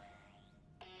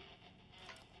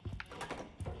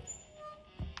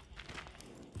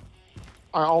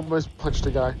 I almost punched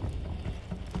a guy.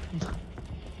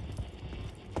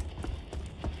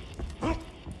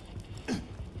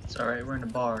 It's alright, we're in a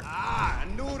bar. Ah, a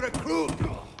new recruit.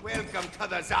 Welcome to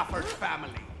the Zafford family.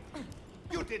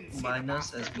 You didn't see Mind the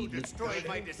us as bastard we who leave. destroyed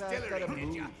my distillery,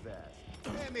 did ya?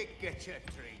 Let me get you a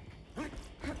drink.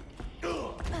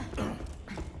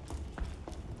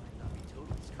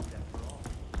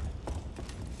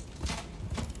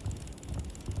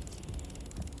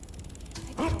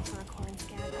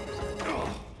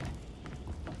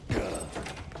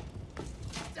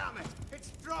 Damn it! It's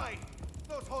dry!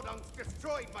 Those hodunks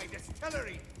destroyed my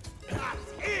distillery!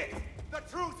 That's it! The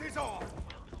truth is off!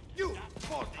 You,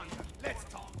 Vault Hunter, let's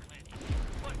talk.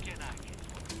 What can I get?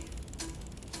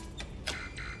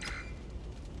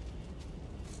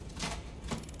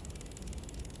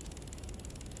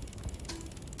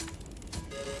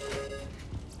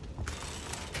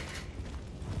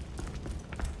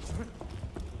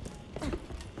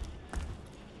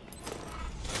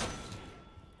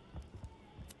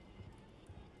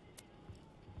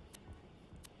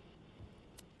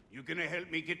 You gonna help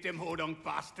me get them hodunk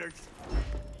bastards?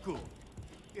 Good.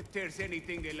 If there's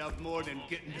anything they love more than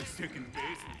getting to second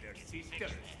base with their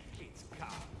sister, it's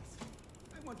cars.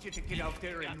 I want you to get out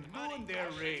there and ruin their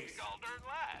race.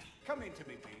 Come into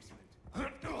me basement.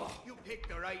 You picked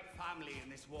the right family in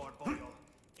this war, boyo.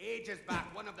 Ages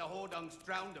back, one of the hodunks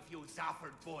drowned a few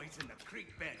Zafford boys in the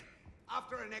creek bed.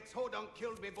 After an ex-hodunk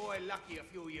killed me boy Lucky a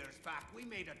few years back, we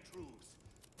made a truce.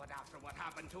 But after what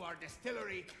happened to our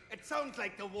distillery, it sounds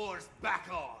like the war's back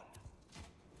on.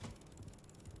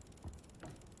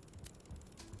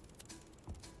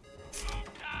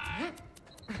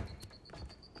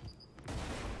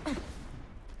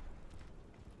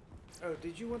 Oh,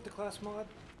 did you want the class mod?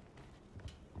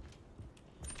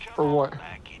 For what?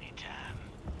 Back anytime.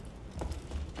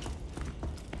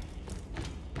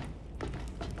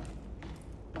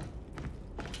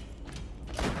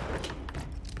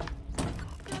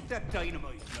 that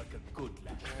dynamite like a good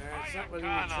lad. It's not letting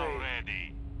me trade.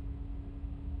 Already.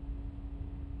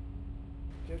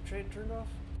 Do you have trade turned off?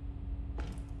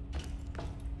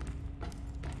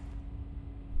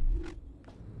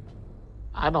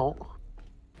 I don't.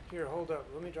 Here, hold up.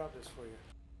 Let me drop this for you.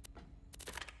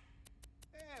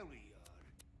 There we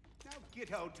are. Now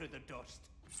get out to the dust.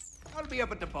 I'll be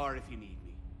up at the bar if you need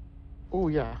me. Oh,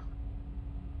 yeah.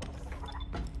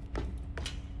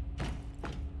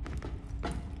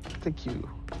 Thank you.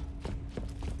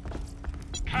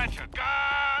 Catch a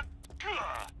gun!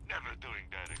 Never doing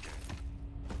that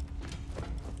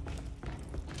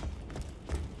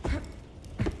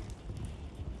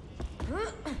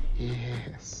again.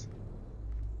 Yes.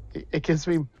 It gives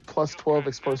me plus 12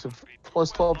 explosive,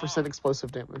 plus 12%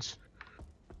 explosive damage.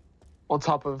 On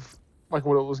top of like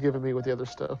what it was giving me with the other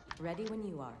stuff. Ready when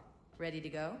you are. Ready to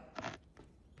go?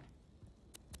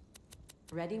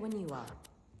 Ready when you are.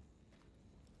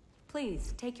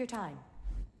 Please, take your time.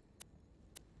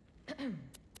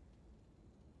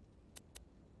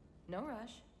 No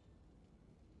rush.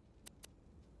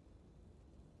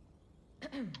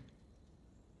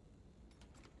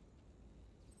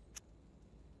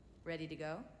 Ready to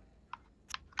go?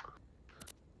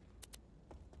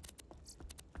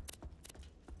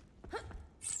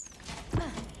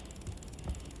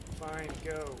 Fine,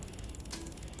 go.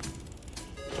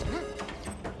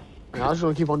 I was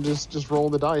gonna keep on just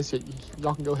rolling the dice.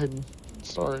 Y'all can go ahead and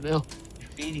start it now. You're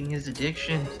feeding his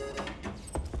addiction.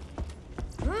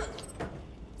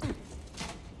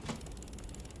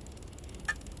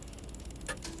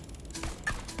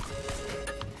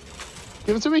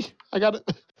 Give it to me. I got it.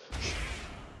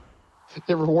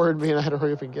 It rewarded me, and I had to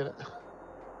hurry up and get it.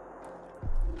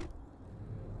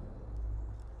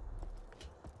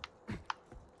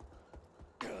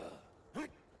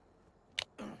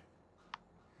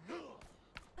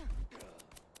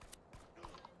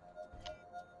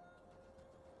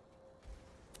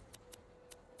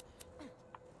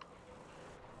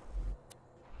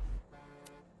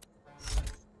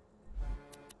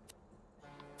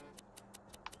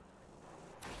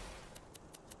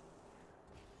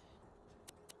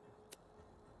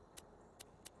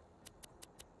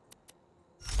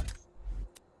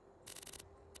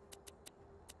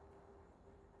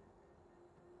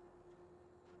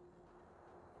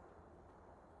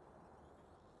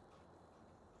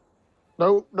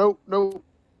 Nope.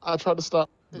 I tried to stop.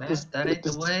 That ain't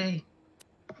the way.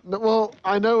 No, well,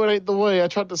 I know it ain't the way. I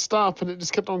tried to stop and it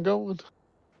just kept on going.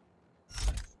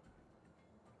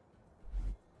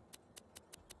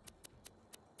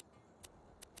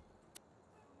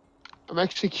 I'm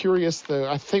actually curious though.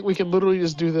 I think we can literally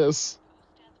just do this.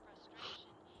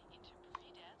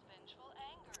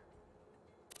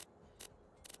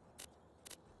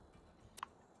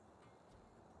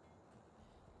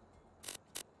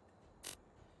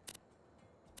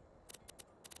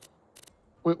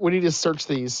 We need to search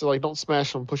these, so like don't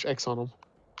smash them, push X on them.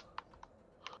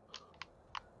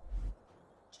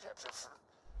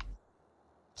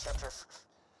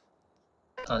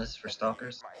 Oh, this is for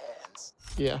stalkers?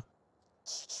 Yeah.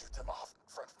 Shoot them off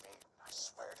in front of me. I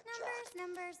swear to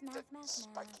Numbers, Jack. That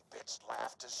spiky bitch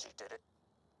laughed as she did it.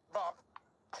 Mom,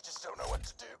 I just don't know what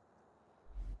to do.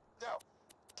 No,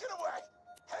 get away!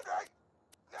 Henry!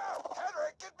 No,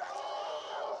 Henry, get back!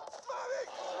 Mommy!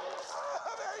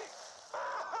 Mommy!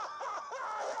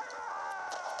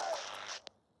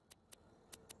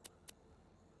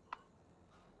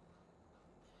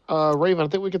 Raven, I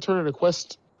think we can turn in a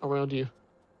quest around you.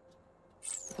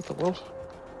 What the world?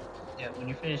 Yeah, when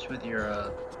you're finished with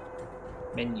your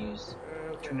menus,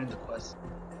 turn in the quest.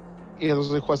 Yeah,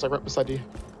 there's a quest like right beside you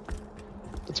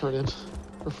to turn in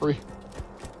for free.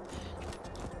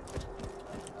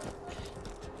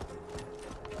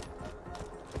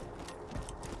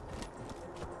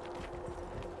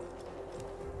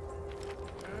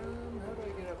 How do I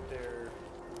get up there?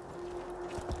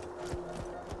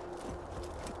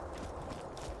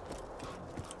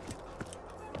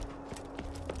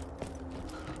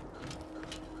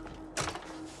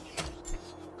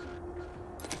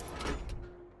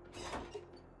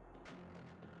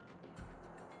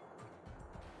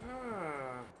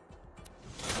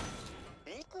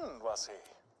 Eaten, was he?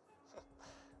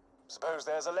 Suppose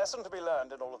there's a lesson to be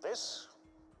learned in all of this.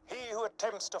 He who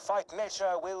attempts to fight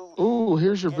nature will... Ooh,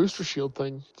 here's your booster shield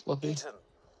thing, Fluffy. Eaten.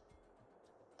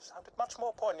 Sounded much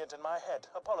more poignant in my head.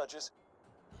 Apologies.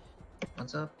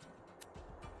 What's up?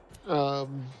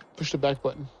 Push the back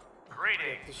button.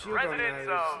 Greetings, residents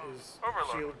of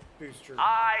Overlook. Shield booster.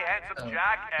 I, handsome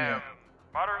Jack, am yeah.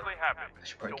 moderately happy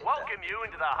to welcome you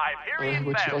into the Would Hyperion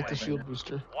you family. like the shield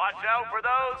booster? Watch out for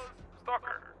those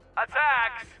stalker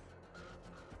attacks.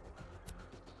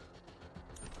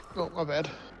 Oh, my bad.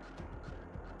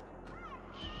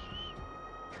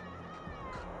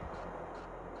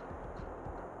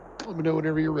 Let me know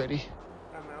whenever you're ready.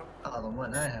 I'm out. Oh, the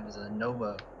one I have is a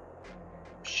Nova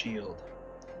shield.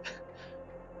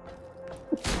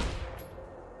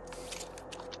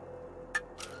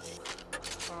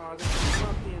 This is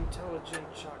not the intelligent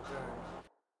shotgun.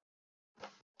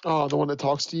 Oh, the one that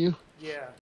talks to you? Yeah,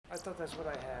 I thought that's what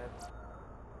I had.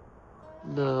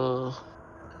 No.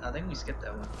 I think we skipped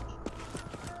that one.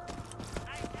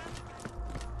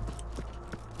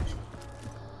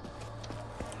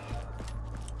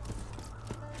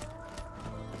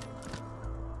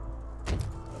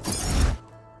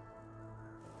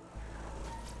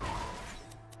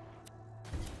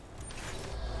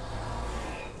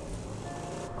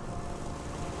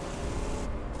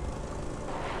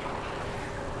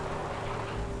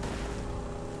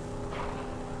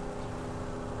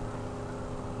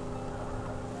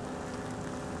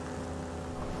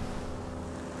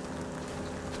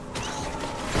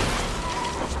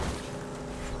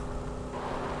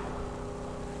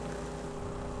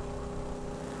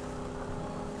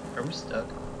 Are we stuck?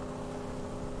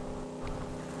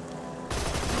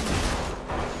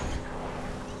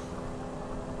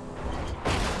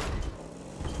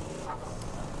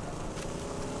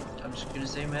 I'm just gonna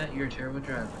say, Matt, you're a terrible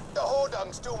driver. The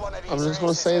Hodungs do one of these I'm just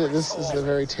going to say that this is a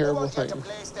very They terrible want you thing. to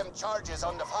place them charges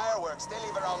on the fireworks they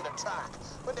leave around the track.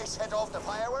 When they set off the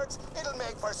fireworks, it'll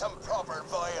make for some proper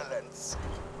violence.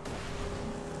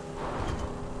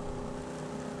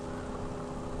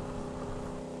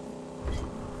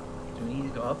 Do we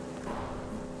need to go up?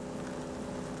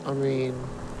 I mean,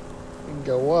 we can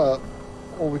go up,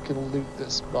 or we can loot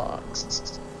this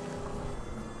box.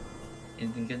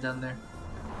 Anything good down there?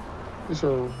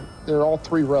 They're all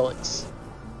 3 relics.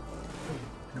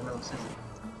 What else is it?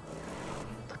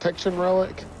 Protection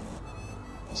relic,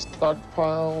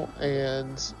 stockpile,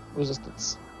 and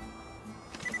resistance.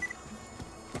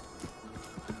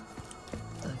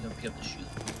 I'm gonna pick up the shield.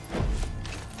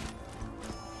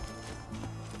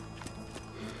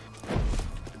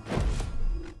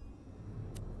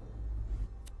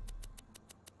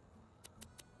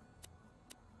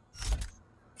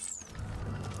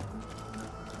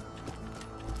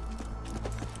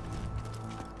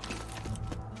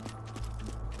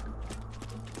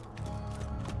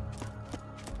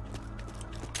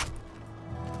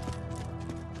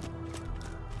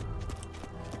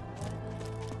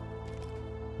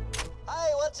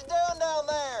 Hey, what you doing down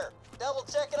there? Double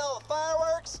checking all the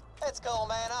fireworks? That's cool,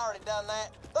 man. I already done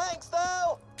that. Thanks,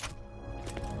 though.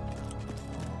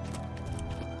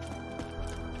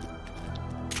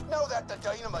 Now that the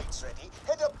dynamite's ready,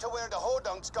 head up to where the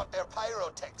Hodungs got their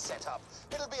pyrotech set up.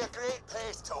 It'll be a great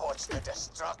place to watch the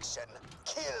destruction.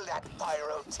 Kill that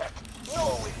pyrotech.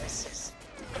 No witnesses.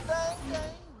 Dang, dude.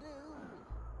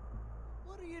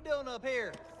 What are you doing up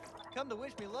here? Come to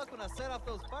wish me luck when I set off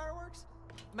those fireworks?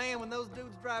 Man, when those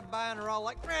dudes drive by and are all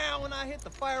like, "Meow," when I hit the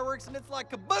fireworks and it's like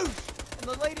kaboosh! And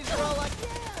the ladies are all like,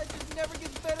 "Yeah, it just never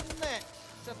gets better than that."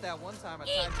 Except that one time I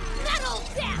tried to Settle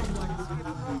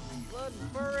down! blood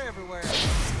and fur everywhere. It's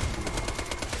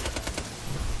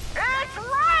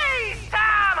race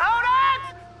time,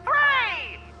 Hodungs!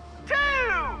 3, 2,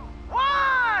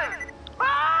 1,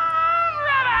 Bomb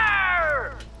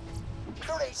River!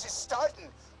 The race is starting.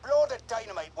 Blow the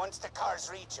dynamite once the cars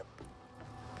reach him.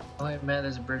 Alright, Matt,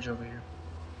 there's a bridge over here.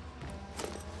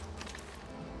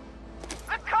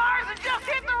 The cars have just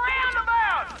hit the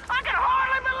roundabout! I can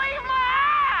hardly believe my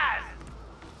eyes!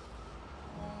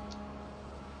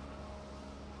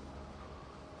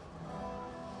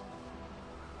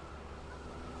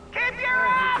 Keep your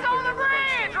eyes on the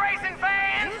bridge, racing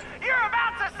fans! You're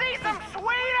about to see some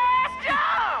sweet-ass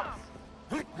jumps!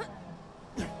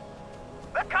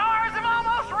 The cars have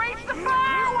almost reached the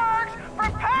fireworks!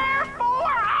 Prepare for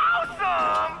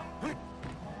awesome!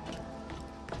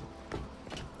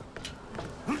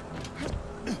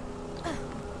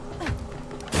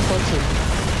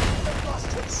 They've lost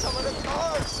hit some of the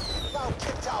cars. Now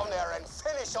get down there and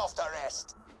finish off the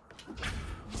rest.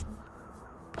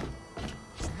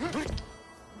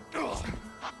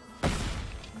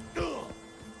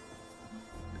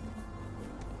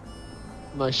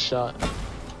 Nice shot. Good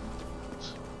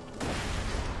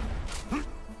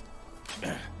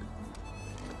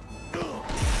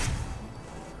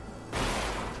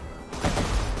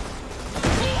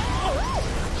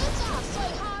job,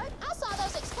 sweetheart. I saw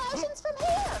those explosions from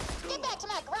here. Get back to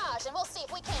my garage and we'll see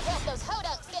if we can't help those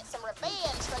Hodunks get some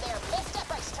revenge for their messed up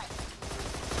racetrack.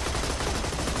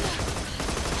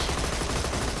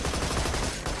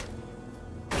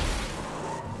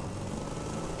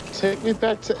 Take me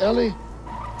back to Ellie.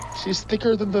 She's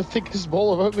thicker than the thickest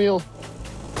bowl of oatmeal.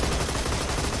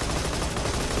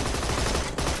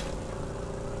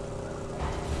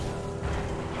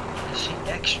 Is she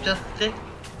extra thick?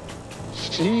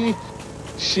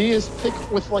 She is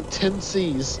thick with like 10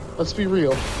 C's. Let's be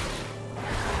real.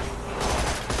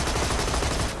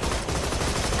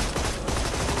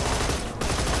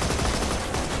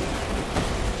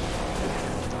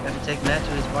 Have to take Matt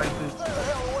to his white boots.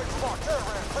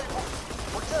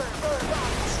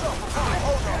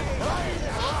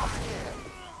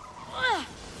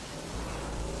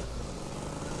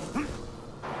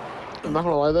 I'm not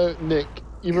gonna lie though, Nick.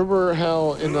 You remember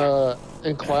how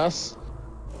in class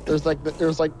there's like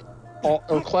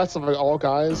a class of like all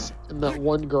guys and that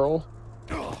one girl?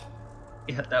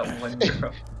 Yeah, that one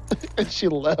girl. And she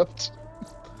left.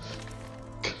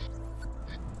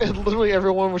 And literally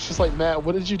everyone was just like, Matt,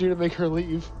 what did you do to make her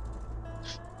leave?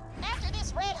 After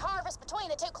this red harvest between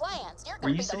the two clans, you're Were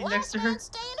gonna you be the sitting next last to her? one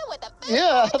standing with a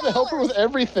Yeah, I had to help her with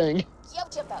everything. Yo,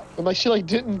 Jimbo. And like she like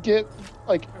didn't get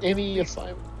like any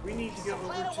assignment. We need to go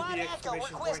over to the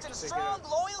exclamation point to pick it strong,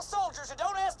 up. loyal soldiers who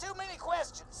don't ask too many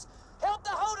questions. Help the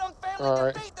Hodunk family All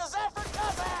right. defeat the Zephyr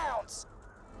Cusshounds!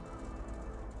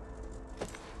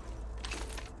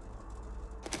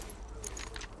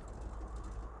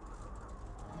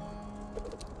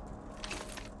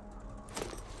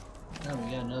 Oh,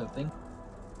 we got another thing.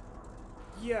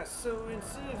 Yeah, so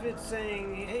instead of it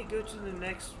saying, hey, go to the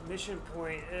next mission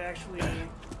point, it actually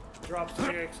drops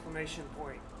the exclamation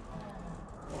point.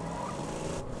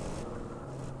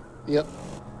 Yep.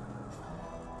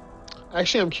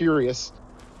 Actually, I'm curious.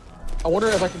 I wonder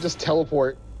if I can just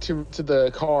teleport to the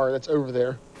car that's over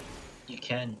there. You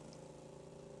can.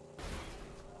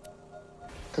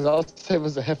 Because I'll save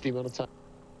us a hefty amount of time.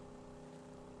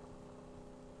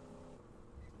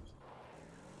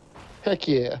 Heck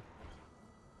yeah.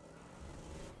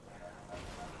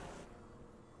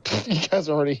 You guys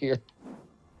are already here.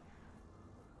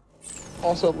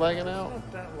 Also lagging out.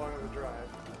 Not that long of a drive.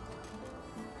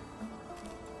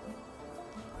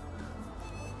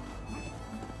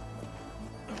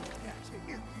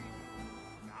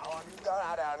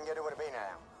 Go down and get it with a B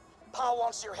now. Pa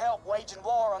wants your help waging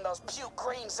war on those puke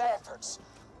green Zephyrs.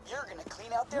 You're gonna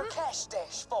clean out their cash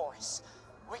stash for us.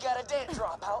 We got a dead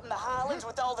drop out in the Highlands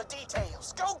with all the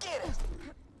details. Go get it!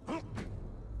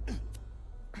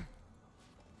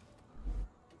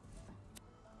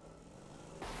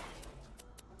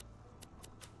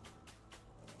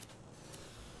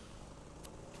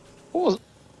 What was...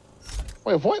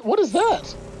 Wait, what is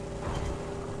that?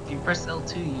 If you press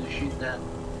L2, you shoot that.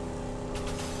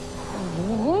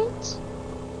 What? So,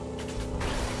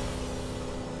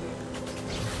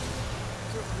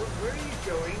 where are you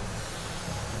going?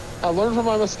 I learned from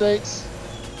my mistakes.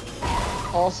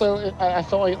 Also, I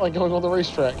felt like going on the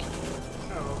racetrack.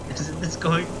 Oh, okay. Isn't this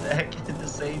going back in the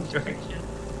same direction?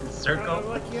 The circle?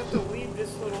 Like you have to leave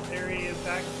this little area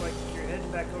back, like you're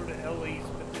heading back over to Ellie's,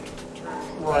 but then you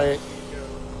turn Right. back and you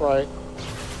go. Right.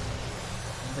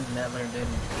 I think Matt learned it.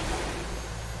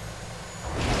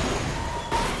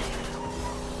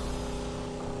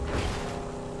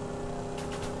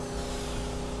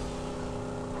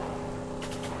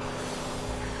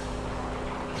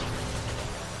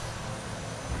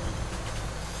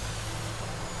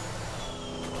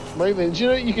 Raven, did you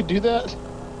know you could do that?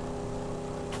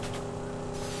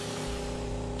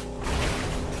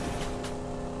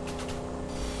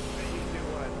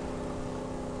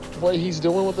 What he's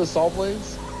doing with the saw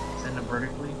blades? Send them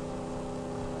vertically.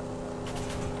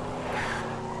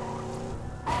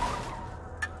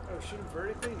 Oh, shoot him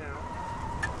vertically now.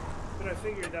 But I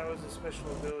figured that was a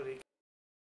special ability.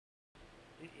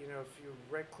 You know, if you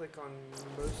right-click on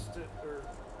most of, or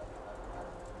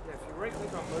yeah, if you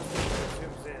right-click on most of it, it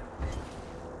zooms in.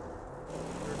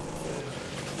 Or if it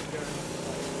says,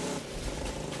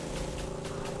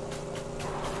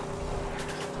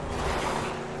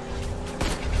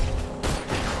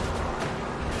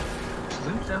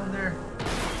 Loot down there.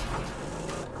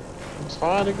 It's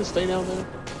fine, it can stay down there.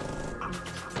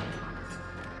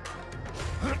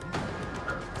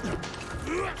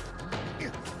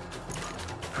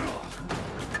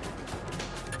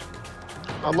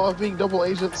 I love being double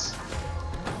agents.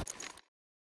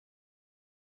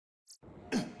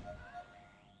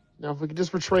 Now if we could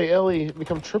just portray Ellie and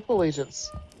become triple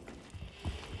agents.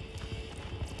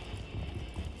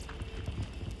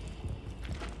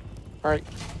 Alright,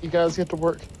 you guys get to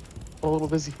work. I'm a little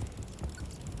busy.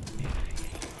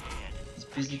 He's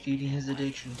busy feeding his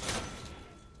addiction.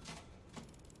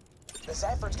 The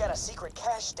Zafford's got a secret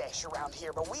cash stash around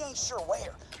here, but we ain't sure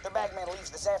where. The bagman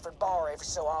leaves the Zafford bar every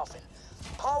so often.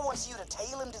 Paul wants you to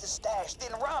tail him to the stash,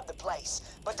 then rob the place.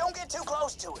 But don't get too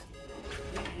close to him.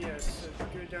 Yes, so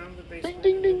go down the basement.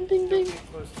 Ding, ding, ding, Don't ding.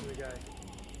 get close to the guy.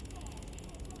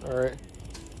 Alright.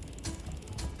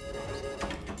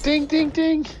 Ding, ding,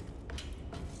 ding.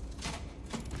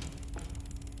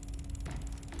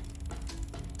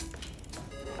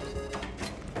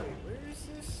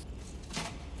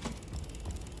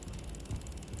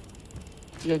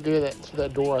 You gotta go to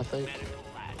that door, I think.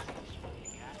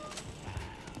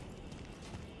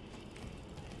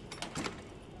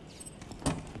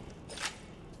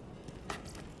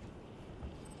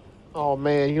 Oh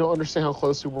man, you don't understand how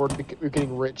close we were to we're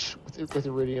getting rich with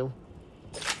iridium.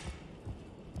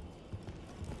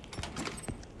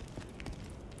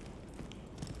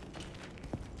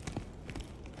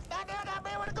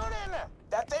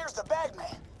 That there's the bagman.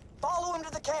 Follow him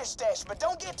to the cash stash, but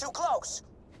don't get too close.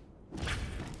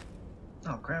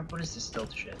 Oh crap! What is this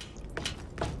stealth shit?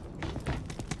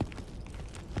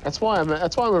 That's why I'm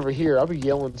over here. I'll be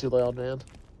yelling too loud, man.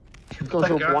 Going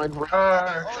to a blind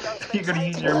car. You're gonna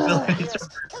use your abilities.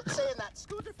 Kept saying that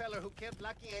scooter fella who killed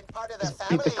Lucky ain't part of the Just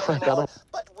family beat the crap anymore. out of him.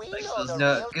 But we know This the is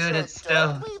not real good at truth,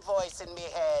 stealth. don't we, voice in me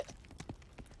head?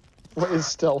 What is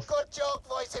stealth? Good joke,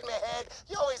 voice in me head.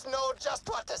 You always know just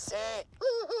what to say.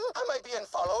 Am I being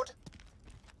followed?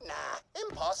 Nah,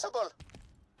 impossible.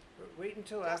 Wait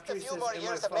until after Just he a few says, more "Am I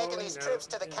years of making following?" these No, trips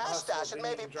to the cash impossible. stash, and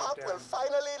Then you maybe can drop Pop will down.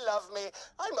 finally love me.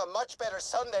 I'm a much better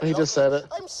son than He just Lucky. said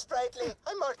it. I'm sprightly,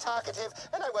 I'm more talkative,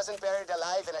 and I wasn't buried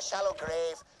alive in a shallow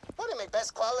grave. One of my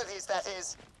best qualities, that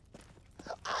is.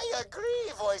 I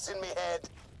agree, voice in me head.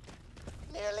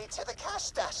 Nearly to the cash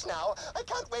stash now. I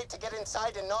can't wait to get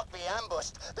inside and not be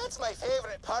ambushed. That's my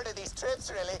favorite part of these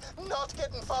trips, really. Not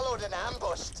getting followed and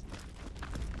ambushed.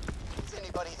 Is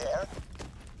anybody there?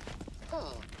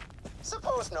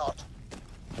 Suppose not.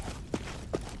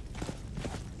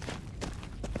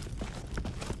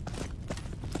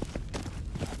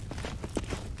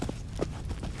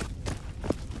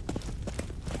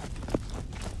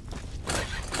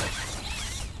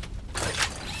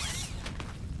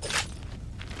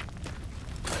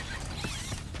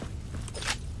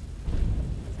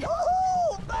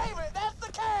 Woohoo! Baby, that's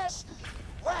the cash!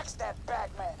 Wax that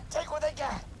bagman. Take what they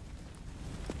got.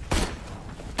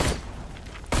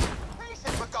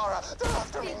 Patient, Bagara. They're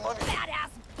after me money.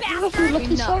 Bastard!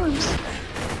 Lucky Charms.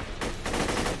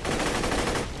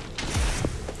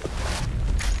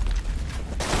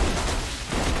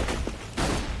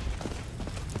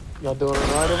 Y'all doing it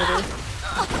right over there?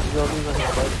 You don't need my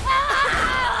help, buddy.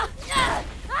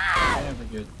 Yeah, we're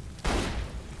good.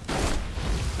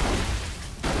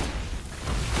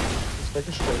 Let's make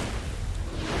it straight.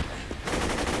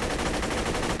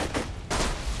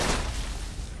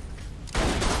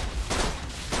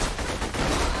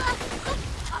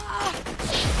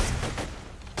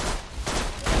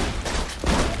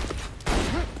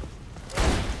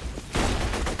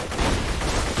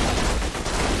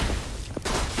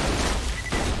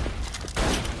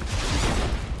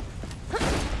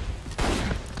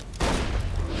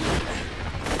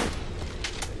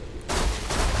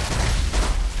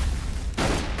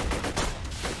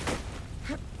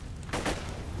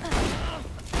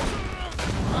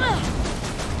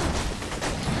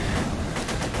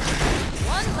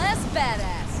 One less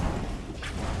badass.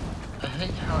 I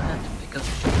hate how I have to pick up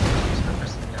the things for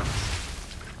everything else.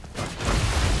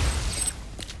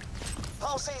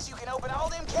 Paul says you can open all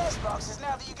them cash boxes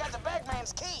now that you got the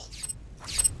bagman's key.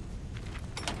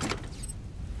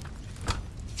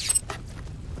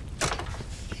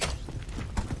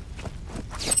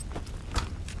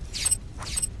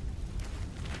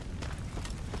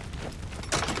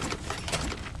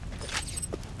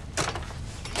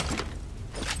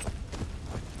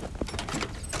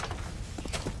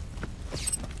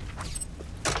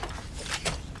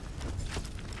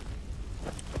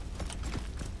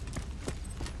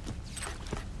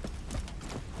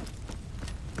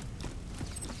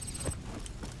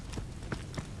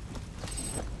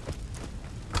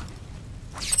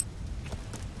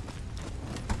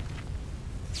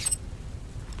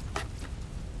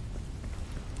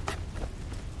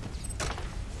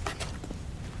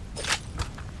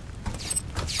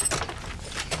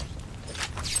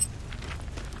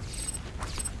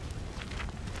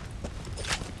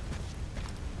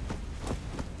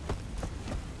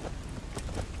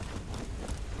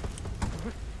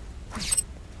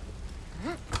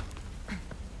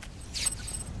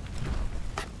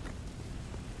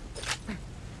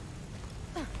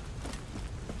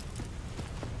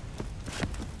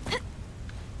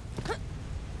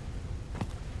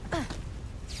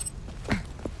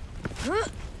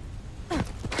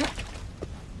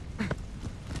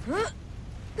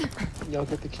 Y'all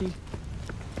get the key?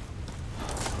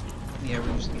 Yeah,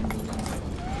 we're just gonna move on.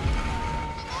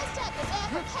 Messed up the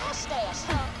Zephyr cash stash,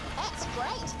 huh? That's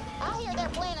great. I hear they're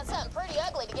planning something pretty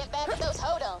ugly to get back at those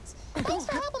hodunks. Thanks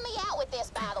for helping me out with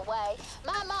this, by the way.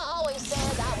 My mom always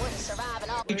says I wouldn't survive an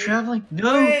all. You traveling?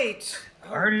 No! Wait!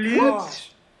 Our loot!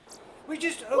 Gosh. We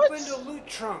just opened a loot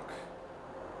trunk.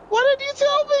 Why didn't you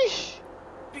tell me?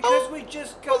 Because we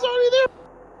just got... I was already there.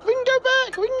 We can go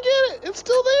back. We can get it. It's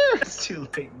still there. It's too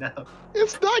late now.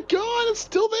 It's not gone. It's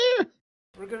still there.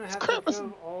 We're gonna have to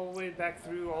go all the way back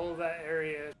through all of that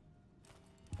area.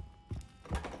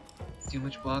 Too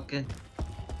much walking.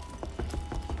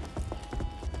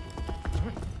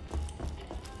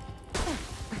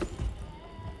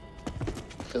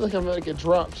 I feel like I'm gonna get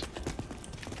dropped.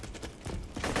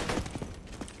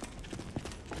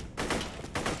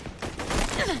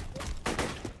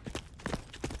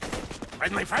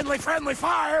 Friendly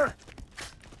fire!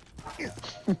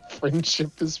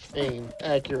 Friendship is pain.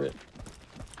 Accurate.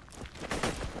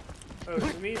 Oh,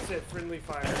 to me it said friendly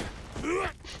fire.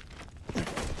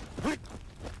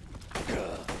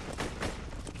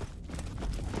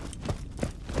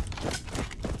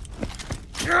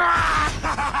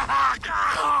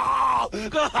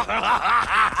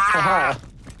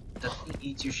 Definitely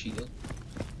eats your shield.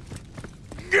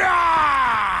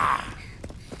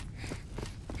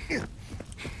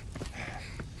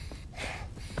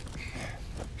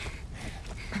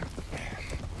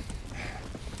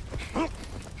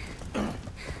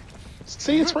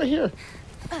 See, it's right here.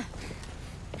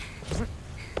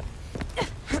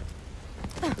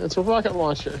 It's a rocket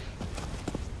launcher.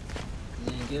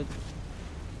 Yeah, good.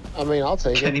 I mean, I'll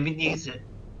take it. Can't even use it.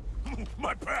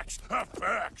 My packs have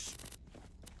packs.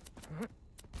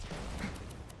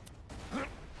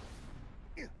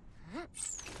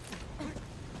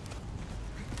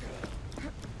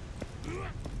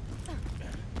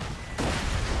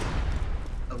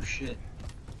 Oh shit.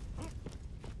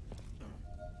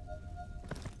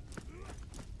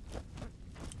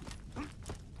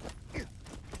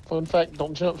 Fun fact,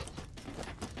 don't jump.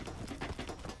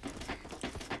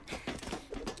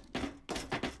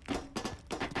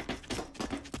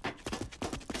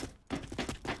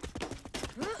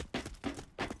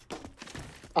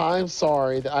 I'm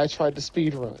sorry that I tried to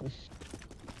speed run.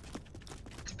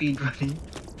 Speed running,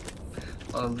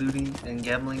 looting and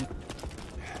gambling.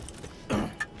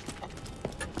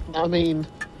 I mean,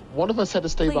 one of us had to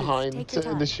stay Please, behind take your to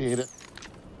time. initiate it.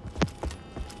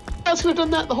 I guys could have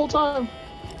done that the whole time.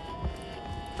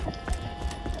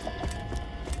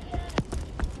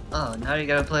 Oh, now you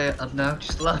gotta play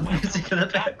obnoxious loud music in the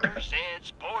background. Doctor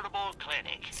Zed's Portable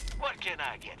Clinic. What can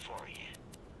I get for you?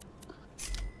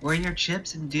 Where are your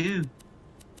chips and dew?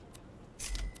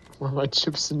 Where are my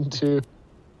chips and dew?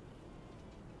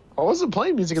 I wasn't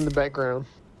playing music in the background.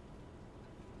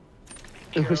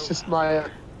 It was just my...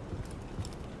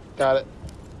 Got it.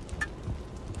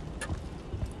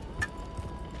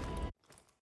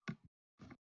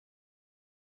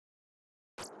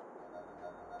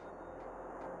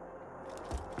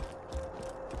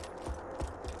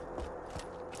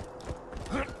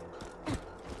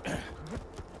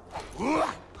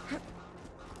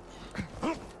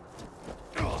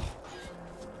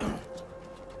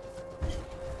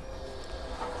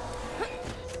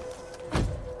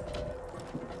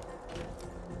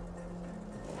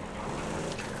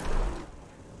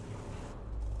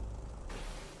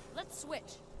 Switch.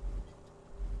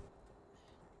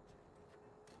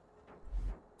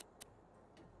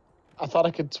 I thought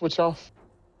I could switch off.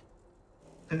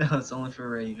 No, it's only for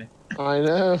Raven. I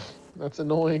know. That's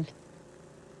annoying.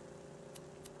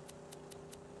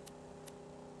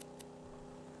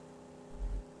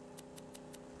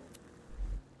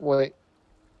 Wait.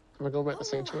 Am I going back to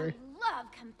Sanctuary? I love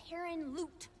comparing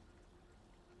loot.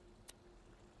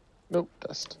 Nope,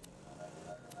 dust.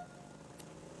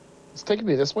 It's taking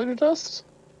me this way to dust?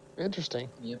 Interesting.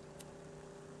 Yep.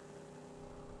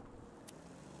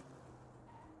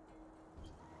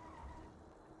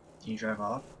 Can you drive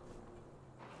off?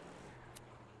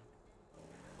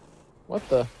 What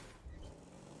the?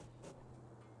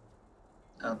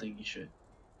 I don't think you should.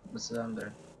 What's down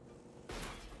there?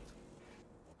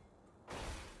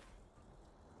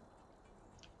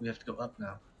 We have to go up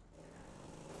now.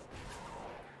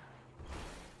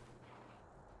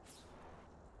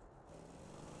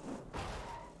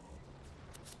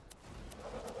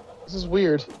 This is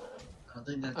weird. I don't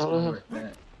think that's I don't gonna know. work,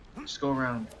 Matt. Just go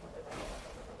around.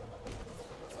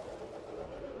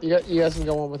 You guys can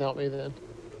go on without me then.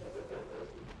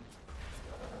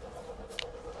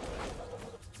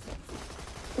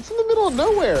 It's in the middle of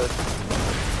nowhere.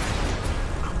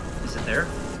 Is it there?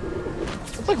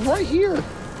 It's like right here.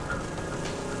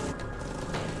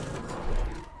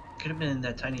 Could have been in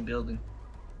that tiny building.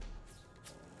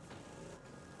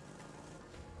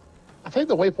 I think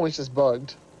the waypoint's just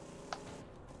bugged.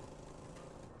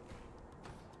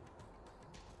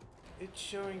 It's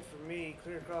showing for me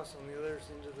clear across on the other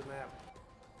end of the map.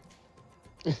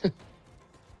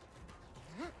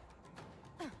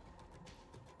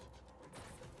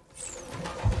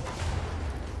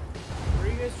 Where are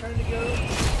you guys trying to go?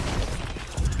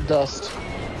 Dust.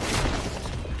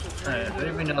 Alright, if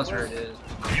anybody knows where it is,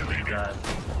 God.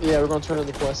 Yeah, we're gonna turn in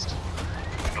the quest.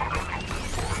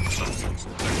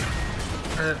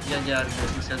 Yeah,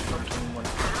 he says 121.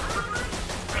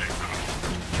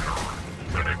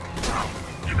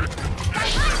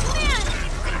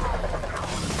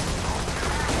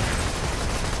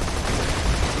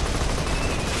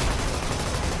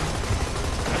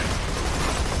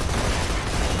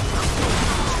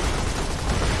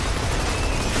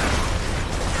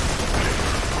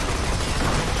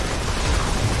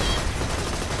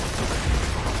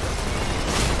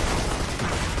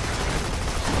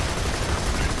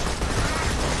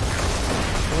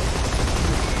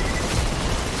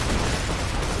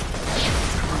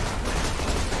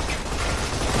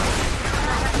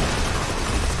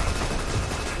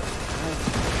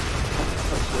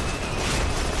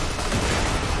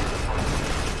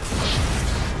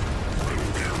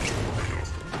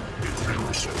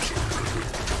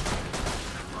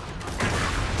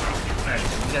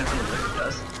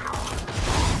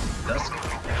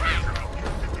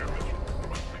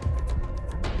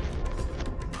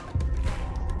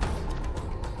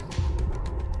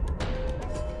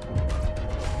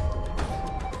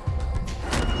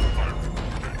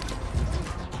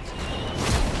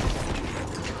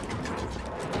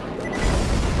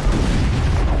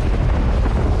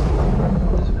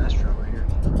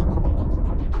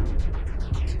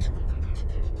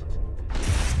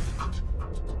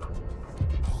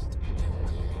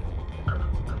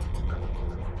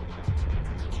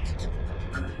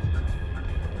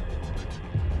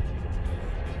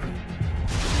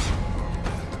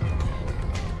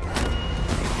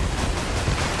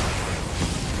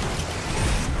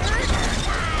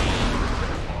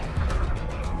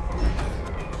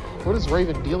 What is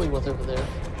Raven dealing with over there?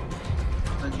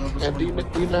 And do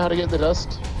you know how to get the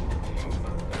dust? Yeah,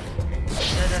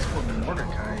 that's what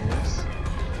Mordecai is.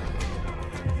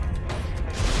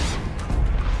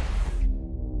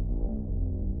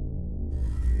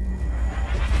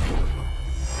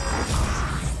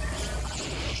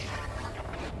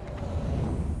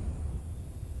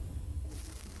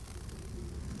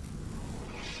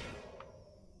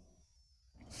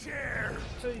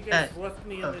 So you guys left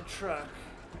me in the truck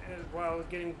while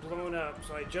getting blown up,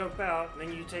 so I jump out and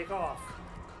then you take off.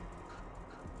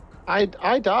 I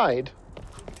died.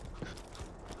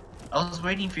 I was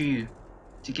waiting for you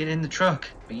to get in the truck,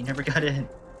 but you never got in.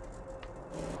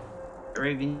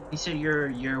 Raven, you said your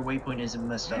waypoint isn't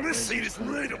messed up. This seat is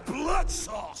made of blood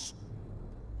sauce.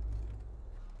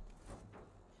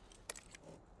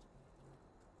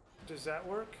 Does that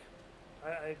work?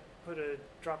 I put a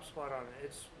drop spot on it.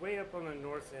 It's way up on the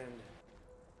north end.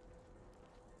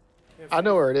 I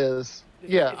know where it is.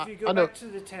 Yeah, if you go back to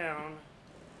the town.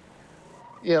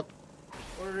 Yep.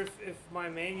 Or if my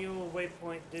manual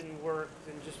waypoint didn't work,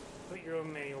 then just put your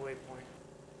own manual waypoint.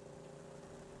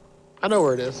 I know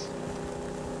where it is.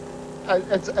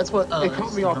 That's what it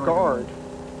caught me off guard.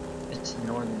 It's the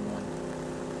northern one.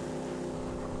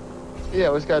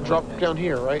 Yeah, it's got to drop down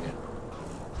here, right?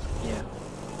 Yeah. Yeah,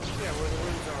 where the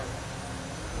winds are.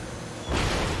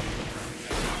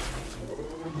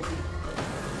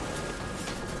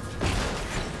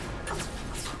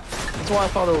 That's why I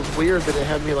thought it was weird that it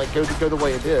had me like go the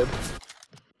way it did.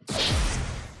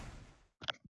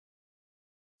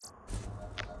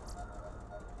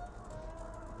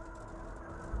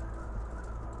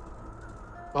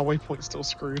 My waypoint's still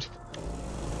screwed.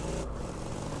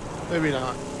 Maybe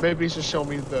not. Maybe it's just showing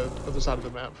me the other side of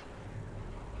the map.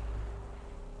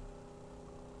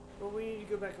 Well, we need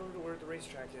to go back over to where the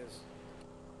racetrack is.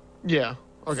 Yeah.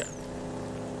 Okay.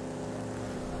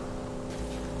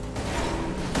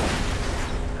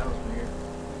 That was weird.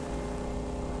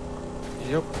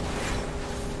 Yep.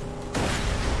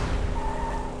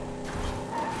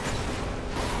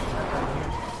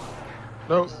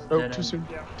 Nope, too soon.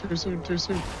 Yeah. Too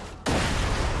soon.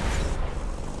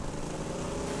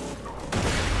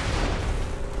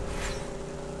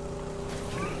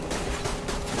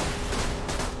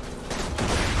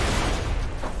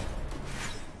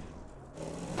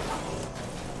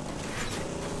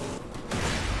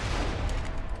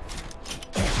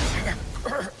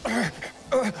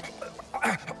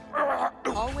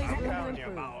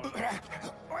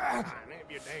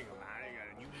 you think about it.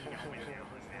 You know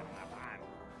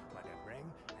what to bring,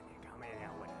 and you come in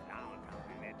here with a long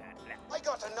tongue and that. I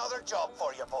got another job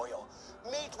for you, boyo.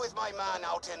 Meet with my man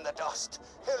out in the dust.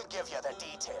 He'll give you the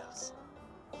details.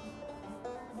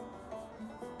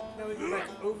 Now we go back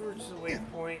over to the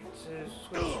waypoint to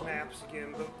switch maps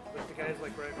again, but the guy's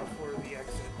like right before the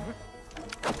exit.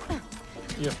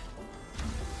 Yep.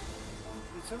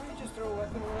 Did somebody just throw a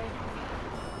weapon away?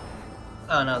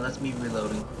 Oh no, that's me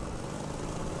reloading. It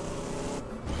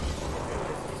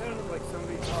sounded like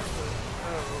somebody tossed a...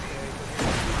 Oh, okay.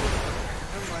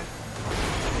 Never mind.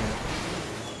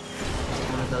 It's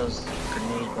one of those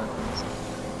grenade weapons.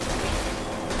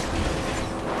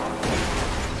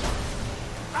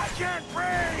 I can't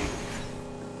breathe!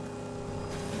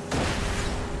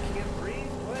 Can't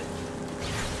breathe? What?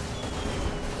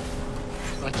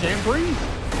 I can't breathe.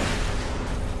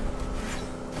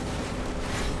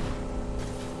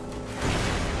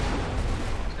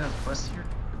 Got a quest here?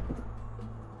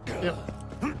 Yep.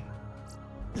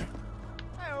 They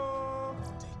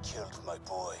killed my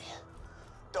boy.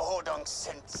 The Hodong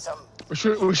sent some... We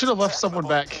should have left someone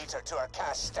back. to our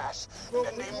cash stash, Well,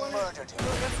 and they murdered him.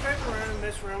 Let's drive around and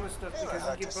mess around with stuff because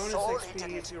you get bonus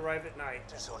XP if you arrive at night.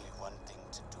 There's only one thing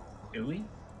to do. Do we?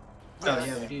 Yes. Oh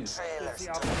yeah, we do. Trailers the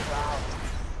to opposite. the ground.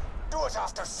 Do it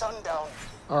after sundown.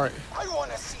 All right. I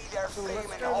want to see their So let's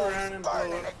flaming go around holes and blow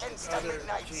burning up against the other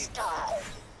midnight jeeps. sky.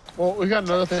 Well, we got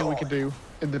another thing we can do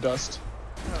in the dust.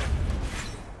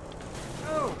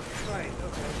 Oh, right,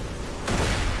 okay.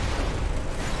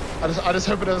 I just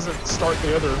hope it doesn't start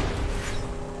the other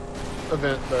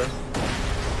event though,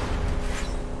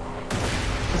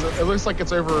 because it looks like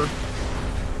it's over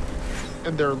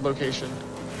in their location.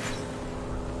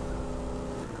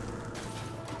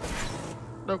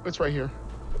 Nope, it's right here.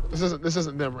 This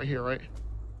isn't them right here, right?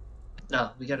 No,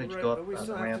 we gotta Right, go but up we on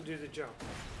still the have ramp. to do the jump.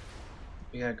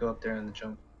 We gotta go up there on the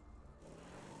jump.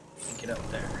 And get up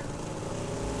there.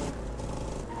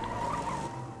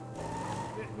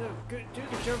 No, do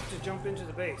the jump to jump into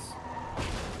the base.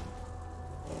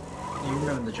 You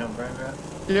remember the jump, right, Brad?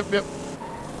 Yep.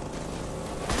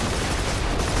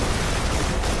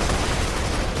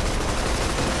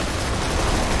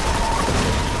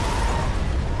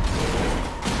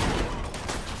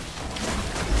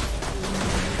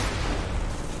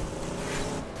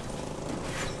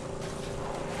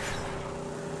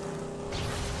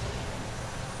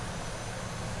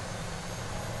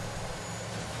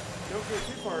 Don't go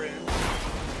too far in.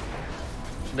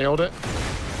 Nailed it.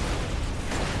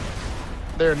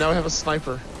 There, now we have a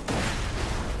sniper.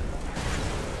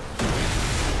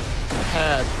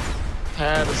 Had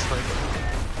a sniper.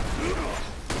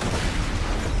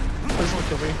 Please don't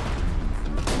kill me.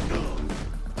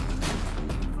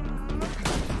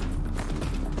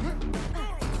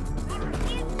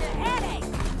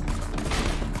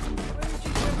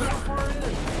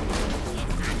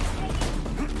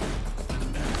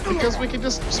 Because we can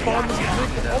just spawn this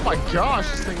thing. Oh my gosh,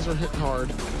 these things are hitting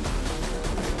hard.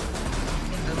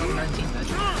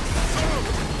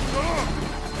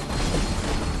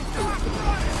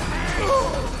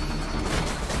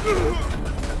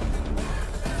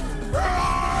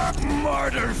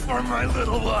 Martyr for my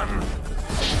little one!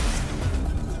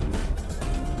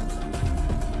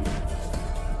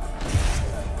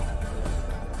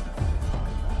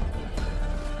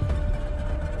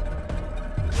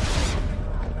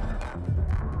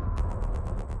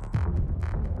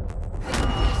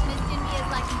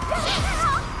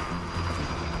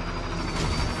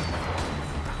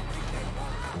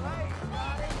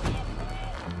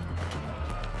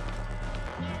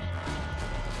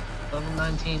 Level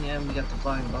 19, and we got the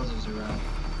flying buzzers around.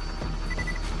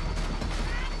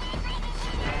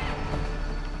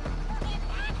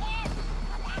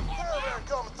 Caravan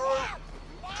coming through.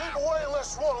 Keep away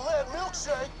unless you want a lead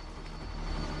milkshake.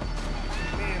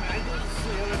 Man, I did this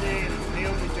the other day and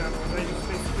nailed the jump because I just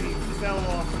basically fell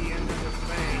off the end of the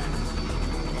thing.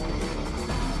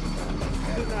 I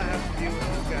did not have to deal with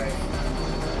those guys.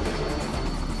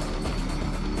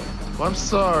 I'm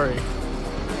sorry.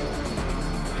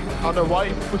 I don't know why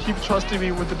you keep trusting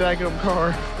me with the daggum car.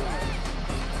 You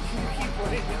keep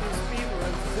wanting to do speed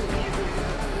runs to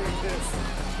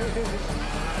doing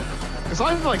this. It's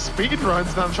not even like speed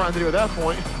runs that I'm trying to do at that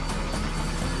point.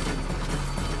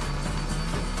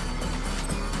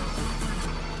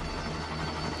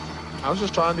 I was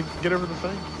just trying to get over the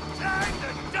thing.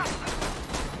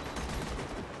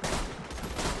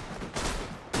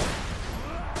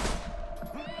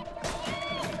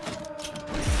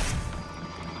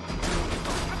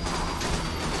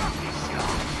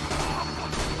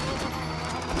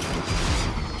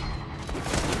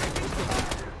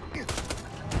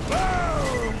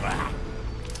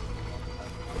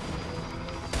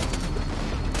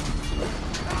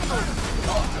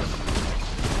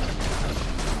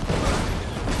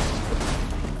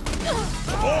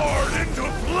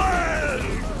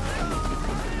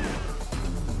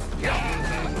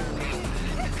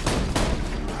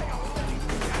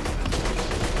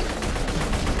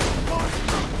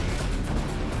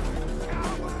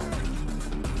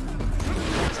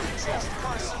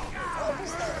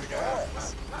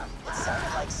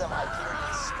 some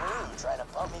Hyperion screw trying to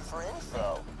pump me for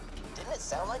info. Didn't it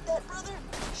sound like that, brother?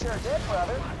 Sure did,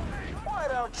 brother. Why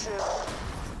don't you...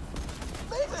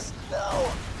 Leave us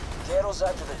know. Kettle's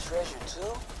after the treasure,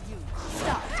 too? You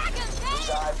stop. He's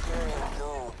a Hyperion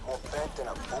dude, more bent than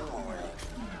a boomerang.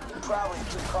 He probably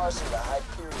took Carson to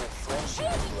Hyperion friendship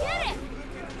club.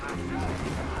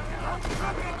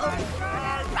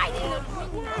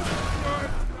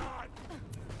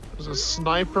 There's a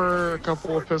sniper, a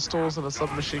couple of pistols, and a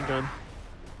submachine gun.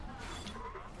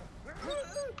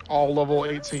 All level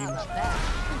 18. Alright,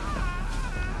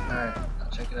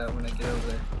 I'll check it out when I get over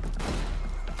there.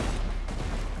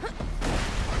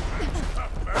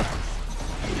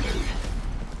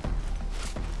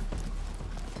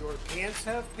 Your pants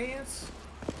have pants?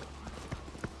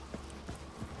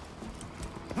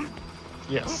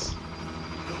 Yes.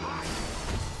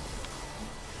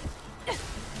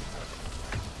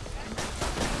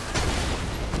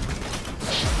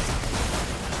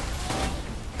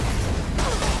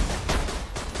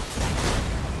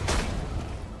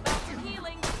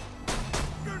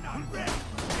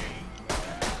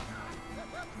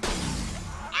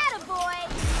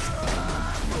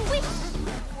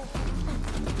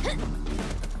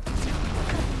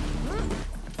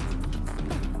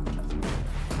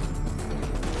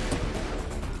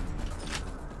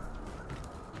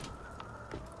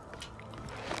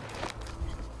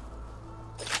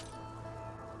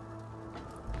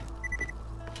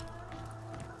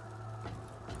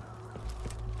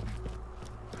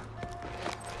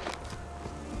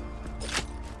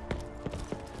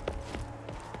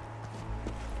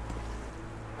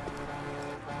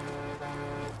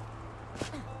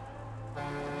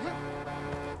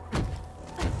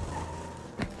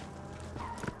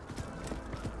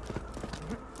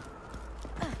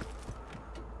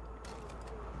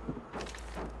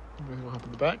 Anything will happen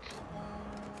in the back.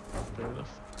 Fair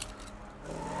enough.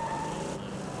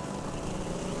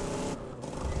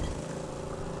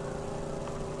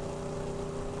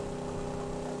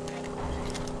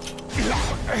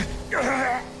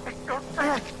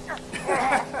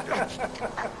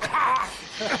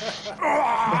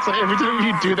 It's like every time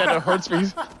you do that, it hurts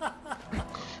me.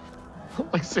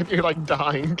 Like sitting here, like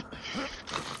dying.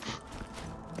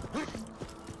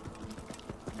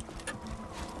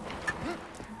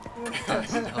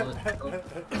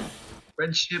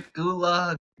 Friendship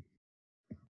gulag.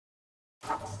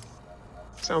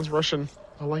 Sounds Russian.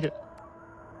 I like it.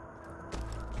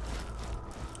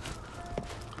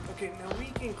 Okay, now we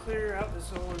can clear out this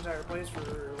whole entire place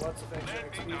for lots of extra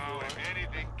XP. Let me know if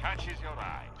anything catches your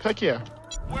eye. Heck yeah.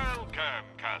 Welcome,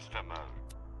 customer.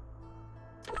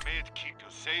 May it keep you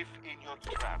safe in your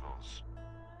travels.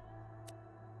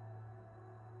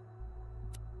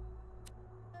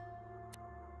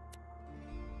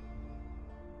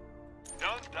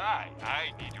 Don't die.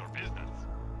 I need your business.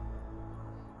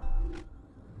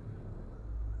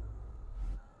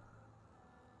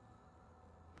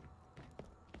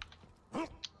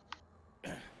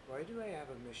 Why do I have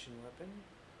a mission weapon?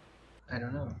 I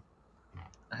don't know.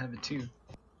 I have it too.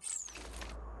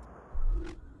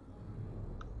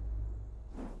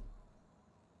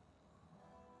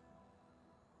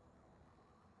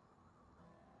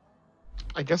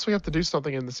 I guess we have to do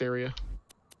something in this area.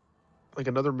 Like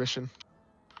another mission.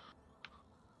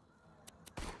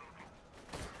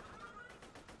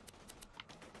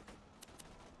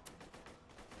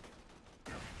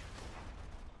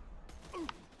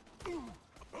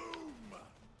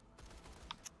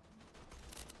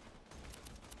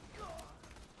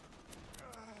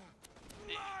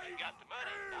 If you got the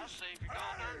money, I'll save your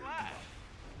darn life.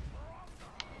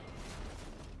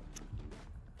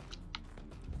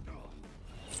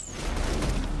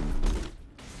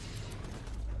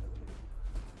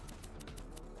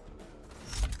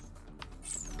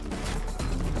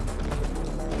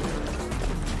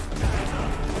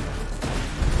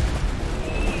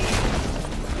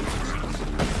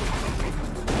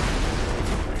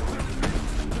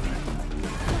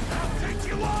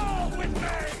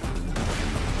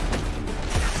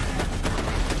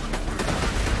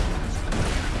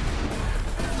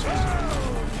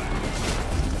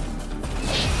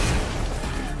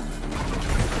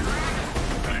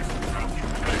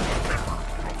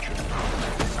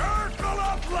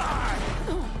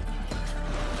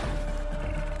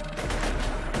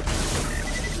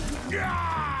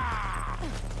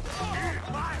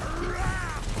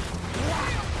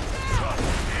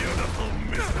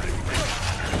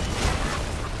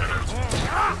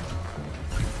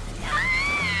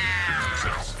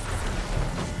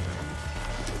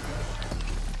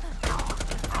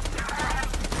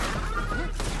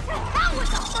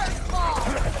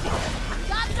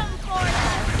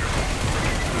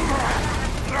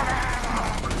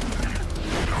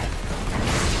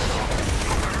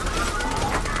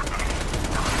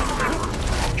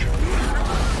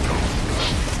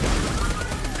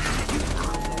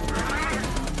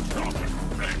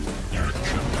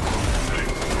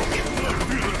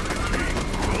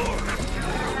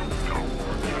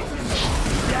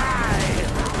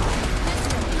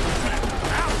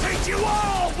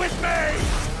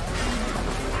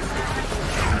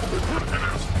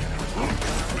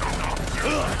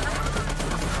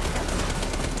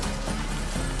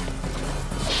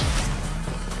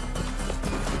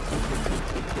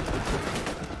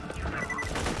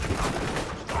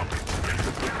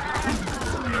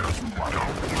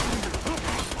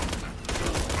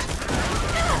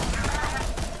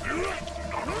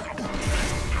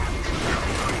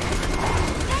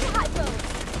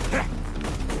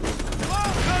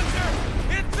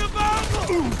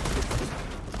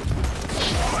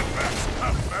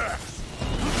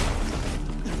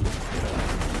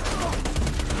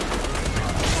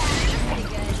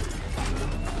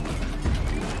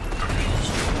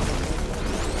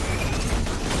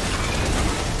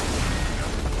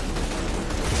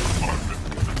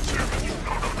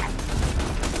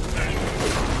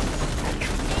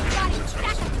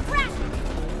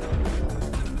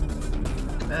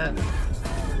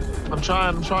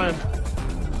 I'm trying.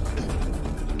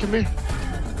 Come here.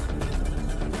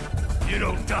 You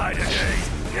don't die today.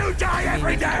 You die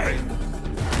every day.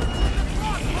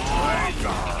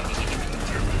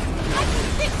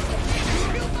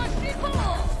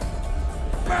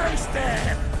 Burst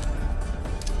them.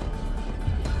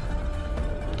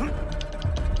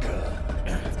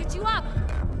 Let's get you up.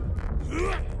 Who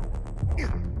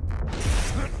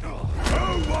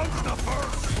wants the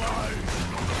first slice?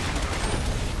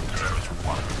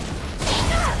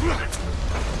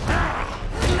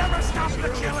 Never stop the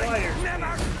killing.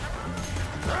 Never.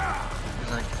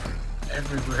 It's like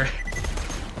everywhere.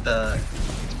 The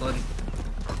exploding.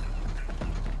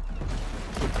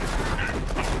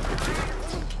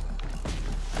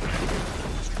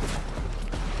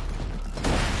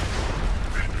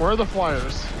 Where are the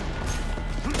flyers?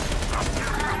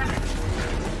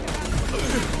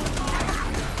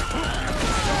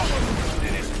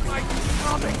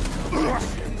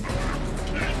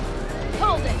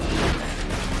 Hold it.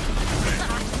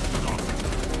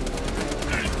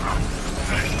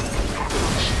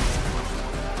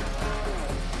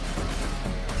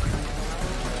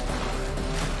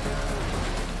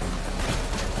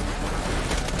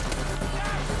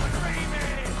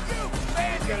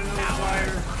 Got another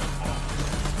fire.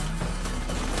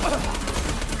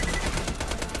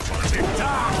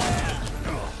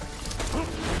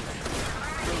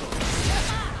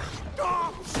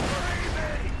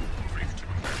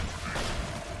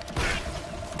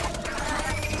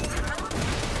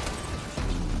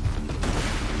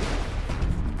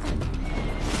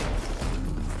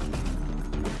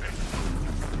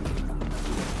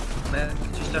 Man,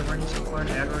 could you stop running so far and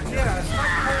aggroing? Yeah, stop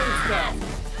pulling stuff.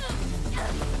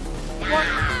 What?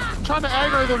 I'm trying to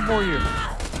aggro them for you.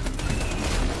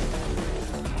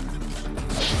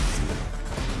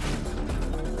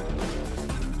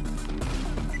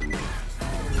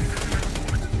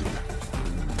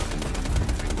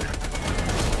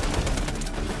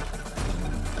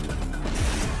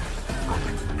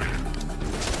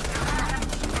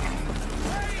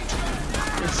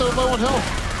 It's so low on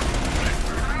health.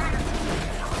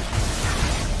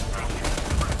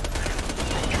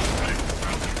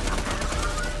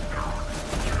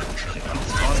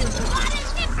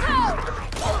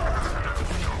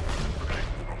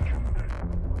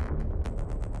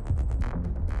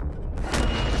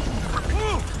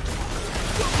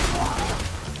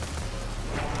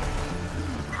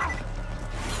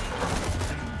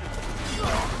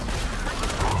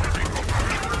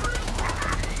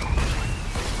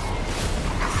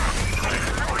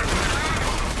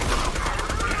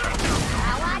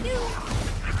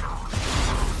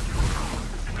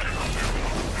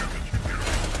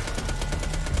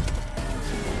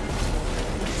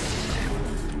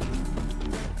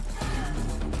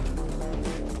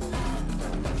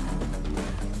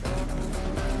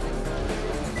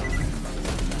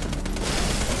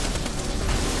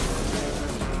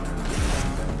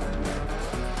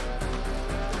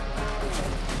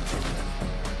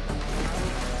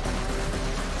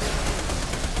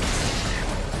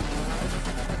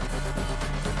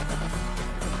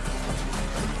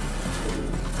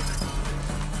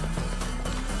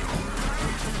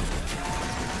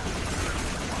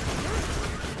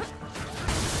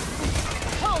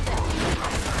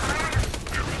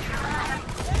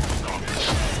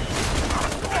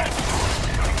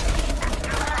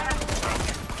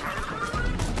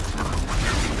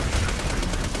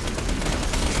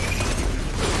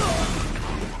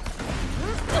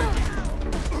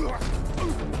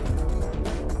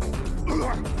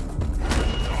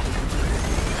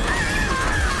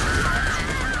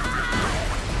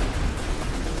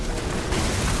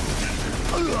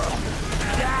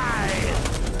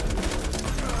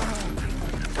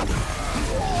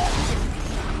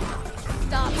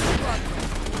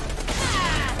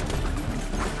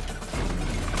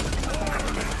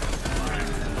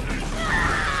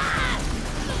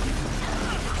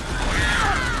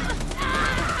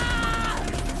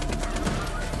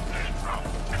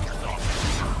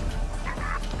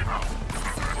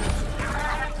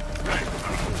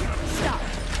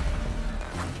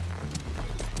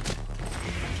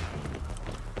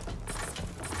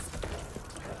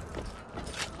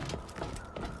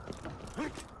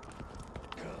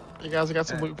 Hey guys, I got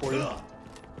some loot for you.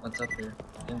 What's up here?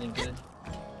 Anything good?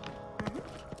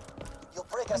 You'll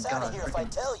break us out of here if I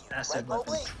tell you, right,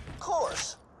 Mobley? Of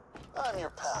course. I'm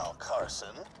your pal,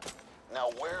 Carson.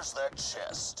 Now where's that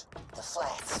chest? The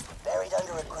flats, buried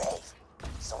under a grave.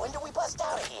 So when do we bust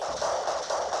out of here?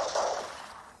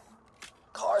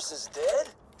 Carson's dead?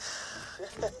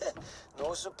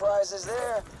 No surprises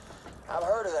there. I've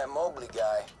heard of that Mobley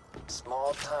guy.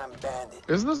 Small-time bandit.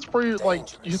 Isn't this where you like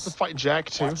you have to fight Jack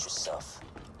too? Watch yourself.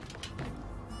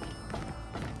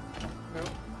 Nope.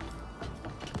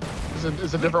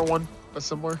 Is a different one, but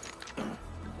similar? Yeah,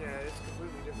 it's a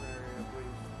completely different area,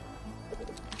 I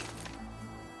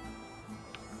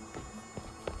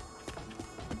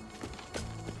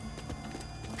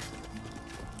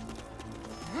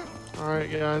believe.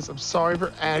 Alright guys, I'm sorry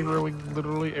for aggroing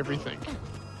literally everything.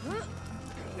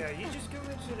 Yeah, you just go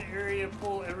into the area,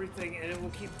 pull everything, and it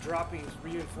will keep dropping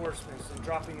reinforcements and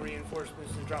dropping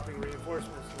reinforcements and dropping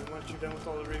reinforcements. And then once you're done with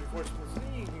all the reinforcements,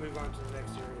 then you can move on to the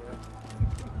next area.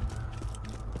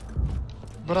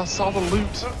 But I saw the loot.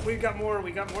 Oh, we got more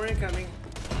incoming.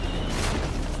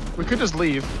 We could just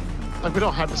leave. Like, we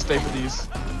don't have to stay for these.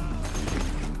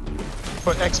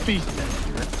 But XP.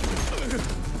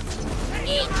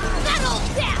 Eat that old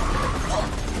death!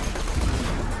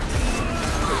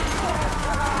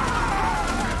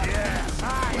 Yes, I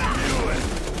knew it!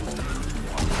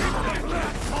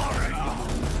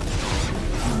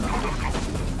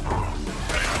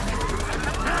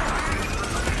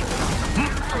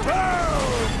 Boom!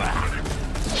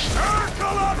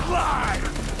 Circle of life!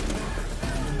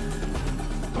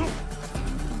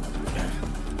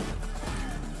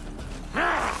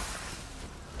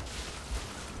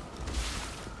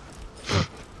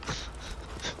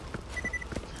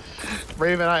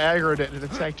 Raven, I aggroed it and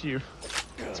it attacked you.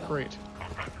 That's great.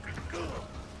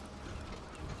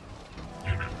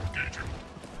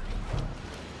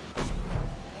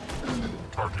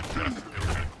 Target death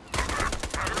imminent.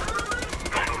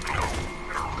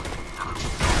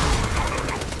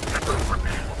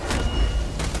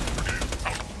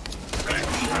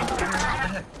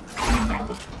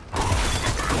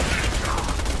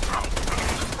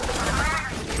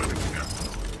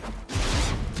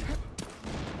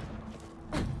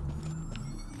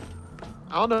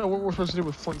 I don't know what we're supposed to do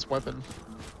with Flint's weapon.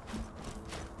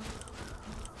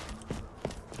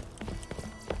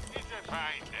 It's a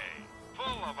fine day,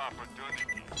 full of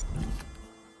opportunity.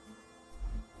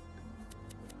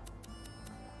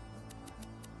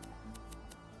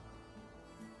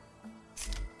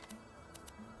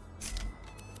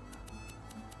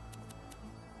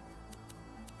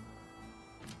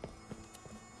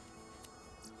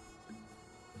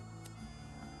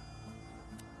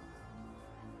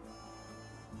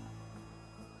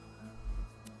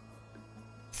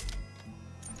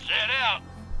 Set out.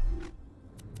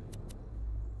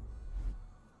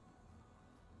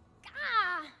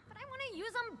 Ah, but I want to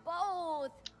use them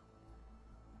both.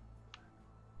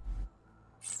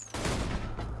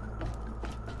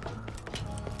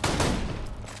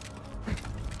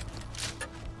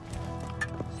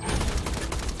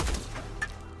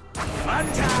 Fun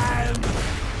time!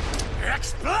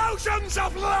 Explosions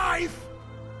of life!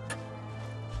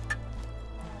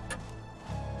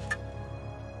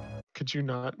 Could you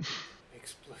not?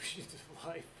 Explosions of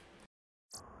life.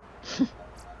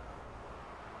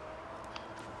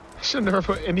 I should never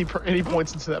put any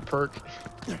points into that perk.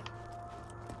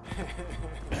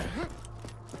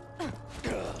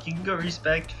 You can go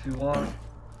respect if you want.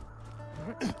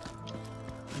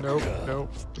 Nope,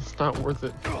 nope. It's not worth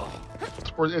it.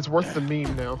 It's worth the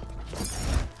meme now.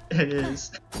 It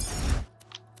is.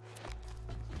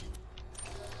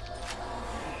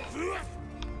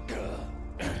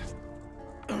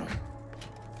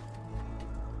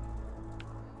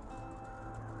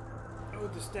 Oh,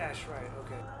 the stash, right,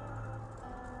 okay.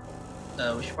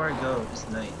 We should probably go this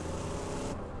night.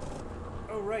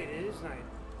 Oh, right, it is night.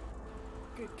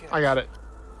 Good catch. I got it.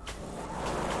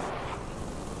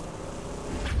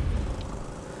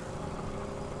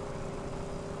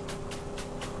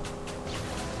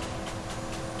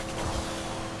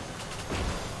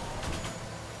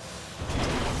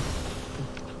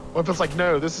 What if it's like,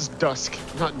 no, this is dusk,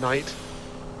 not night?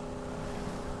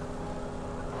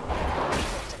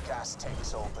 The gas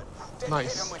tank's open. Then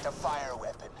Nice. hit him with a fire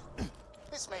weapon.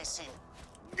 This may seem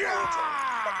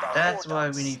That's why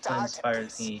we need to inspire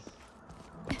me.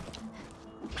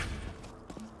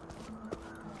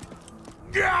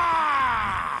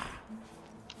 Now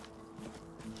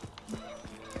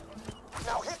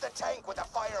hit the tank with a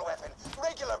fire weapon.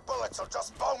 Regular bullets will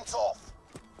just bounce off.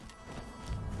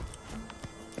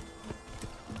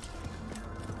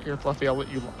 Here, Fluffy, I'll let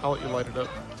you light it up.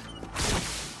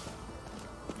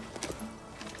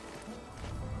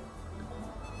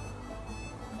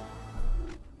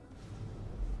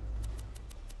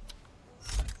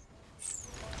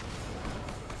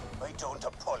 I don't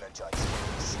apologize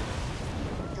for this.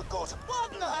 You go to...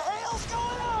 What in the hell's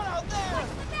going on out there?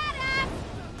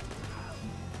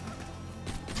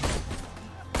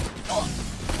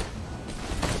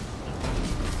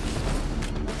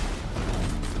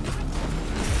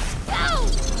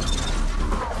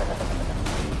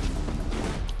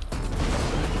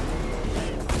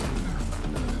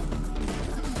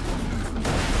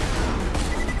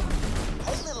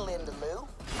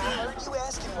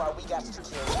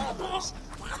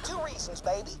 reasons,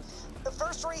 baby. The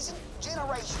first reason,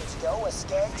 generations ago, a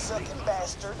skag-sucking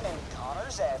bastard named Connor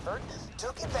Zafford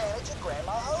took advantage of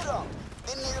Grandma Hodunk,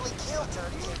 then nearly killed her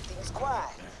to keep things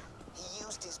quiet. He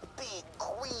used his big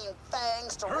green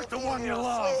fangs to rip into her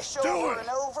flesh over and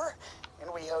over,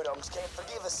 and we Hodunks can't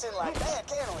forgive a sin like that,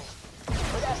 can we?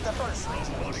 But that's the first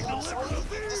reason, sweetie.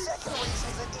 The second reason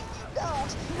is that if you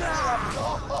don't,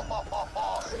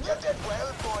 you did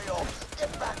well, boyo.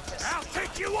 Get back to I'll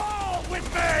take you all with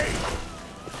me!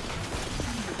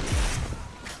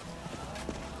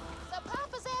 So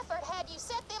Papa's effort had you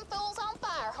set them fools on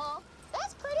fire, huh?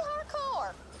 That's pretty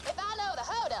hardcore. If I know the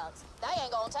Hodunks, they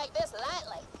ain't gonna take this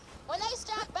lightly. When they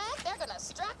strike back, they're gonna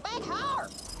strike back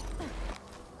hard.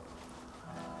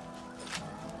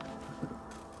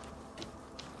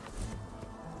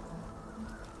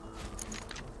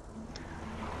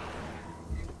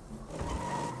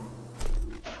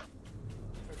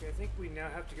 I think we now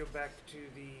have to go back to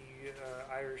the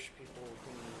Irish people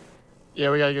who... Yeah,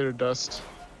 we gotta go to Dust.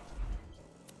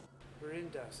 We're in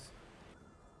Dust.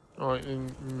 Alright,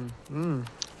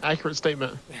 accurate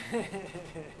statement. Crap,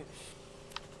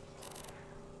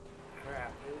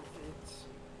 it's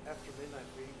after midnight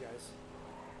for you guys.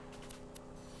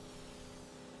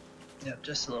 Yep,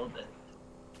 just a little bit.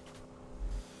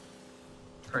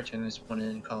 Cartoon is one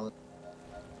in college.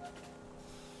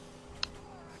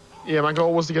 Yeah, my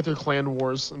goal was to get through Clan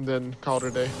Wars and then call it a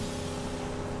day.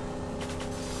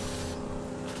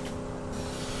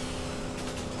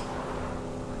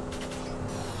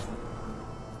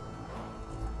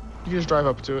 You can just drive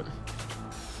up to it.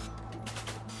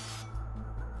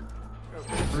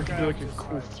 We can do like a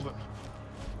cool flip.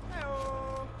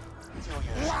 2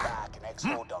 years back, an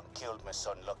ex-Hodunk killed my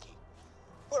son Lucky.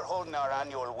 We're holding our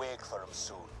annual wake for him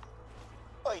soon.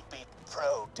 I'd be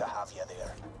proud to have you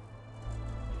there.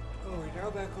 Oh, we're now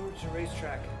back over to the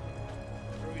racetrack,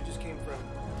 where we just came from.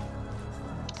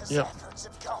 His efforts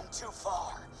have gone too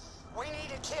far. We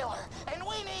need a killer, and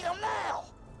we need him now!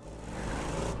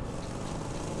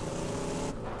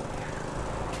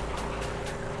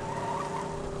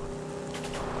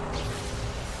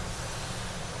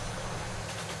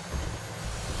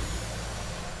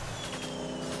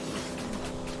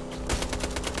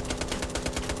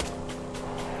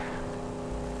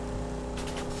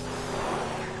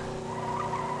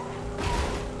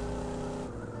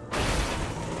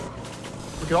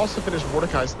 We could also finish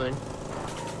Mordecai's thing.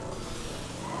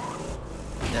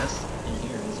 Yes, in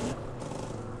here, isn't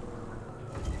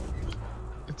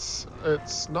it?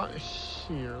 It's not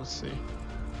here. Let's see.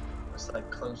 It's like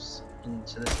close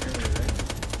into this area, right?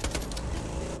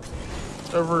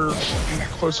 Over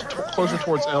closer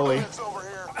towards Ellie.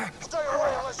 Stay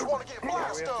away unless you want to get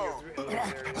blasted.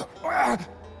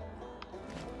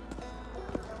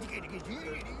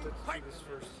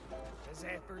 As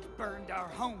efforts burned our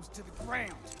homes to the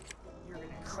ground. You're gonna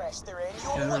crash their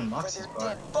annual wake for their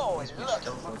dead boy, Lucky.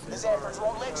 His efforts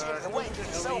won't let you into the wake if you're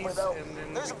sober, though.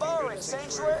 There's a bar in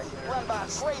Sanctuary run by a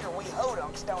trader we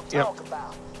Hodunks don't talk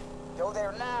about. Go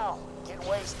there now, get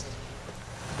wasted.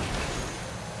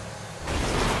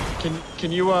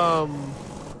 Can you I'm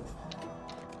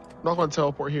not going to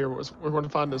teleport here. We're going to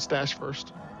find the stash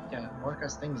first. Yeah,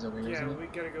 Mordecai's thing's over here, Yeah, isn't it? we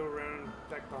gotta go around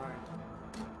back behind.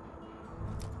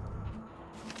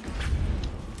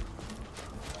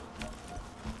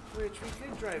 Which we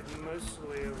could drive most of the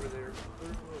way over there.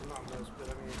 Well, not most, but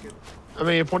I mean, it could. I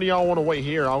mean, if one of y'all want to wait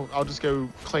here, I'll just go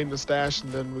claim the stash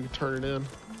and then we can turn it in.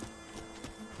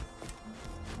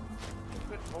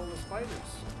 But all the spiders.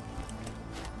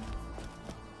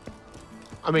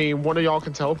 I mean, one of y'all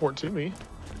can teleport to me.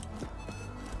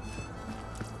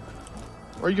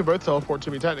 Or you can both teleport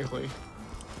to me, technically.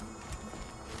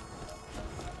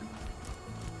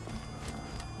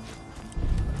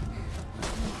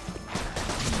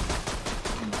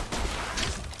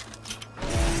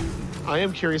 I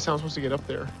am curious how I'm supposed to get up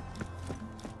there.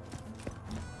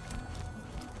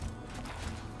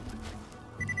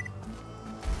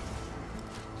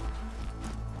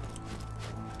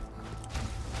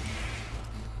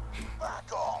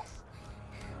 Back off.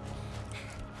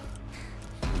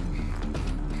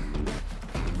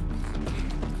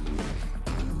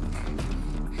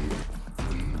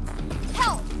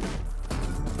 Help!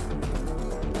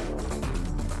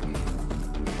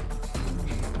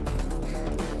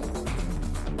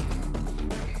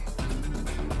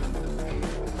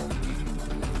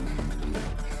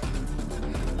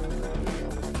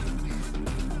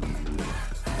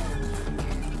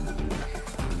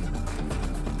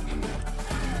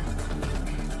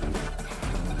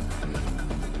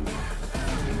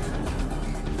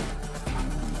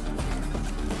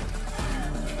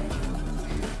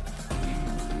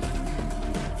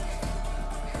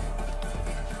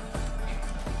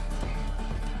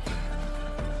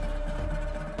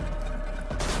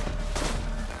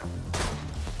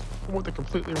 went the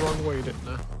completely wrong way, didn't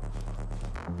I?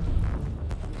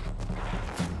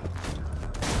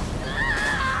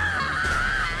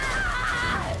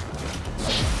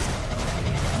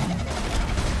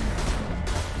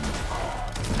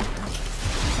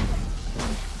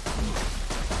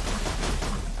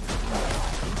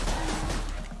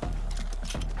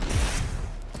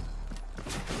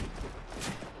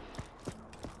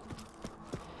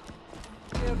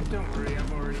 Yeah, but don't worry,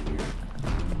 I'm already here.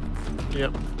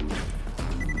 Yep.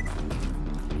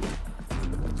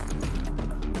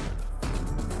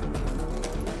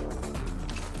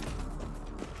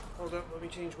 Hold up, let me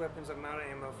change weapons. I'm out of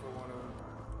ammo for one of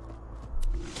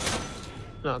them.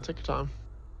 No, take your time.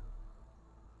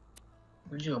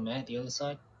 Where'd you go, Matt? The other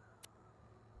side?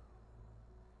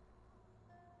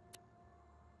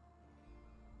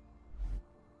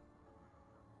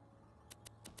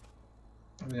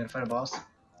 Are we gonna fight a boss?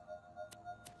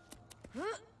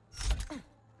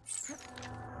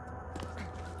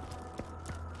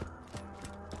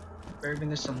 Maybe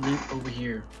there's some loot over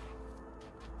here.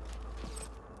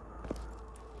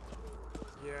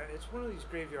 Yeah, it's one of these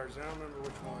graveyards. I don't remember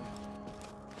which one.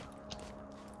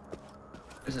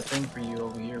 There's a thing for you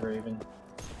over here, Raven.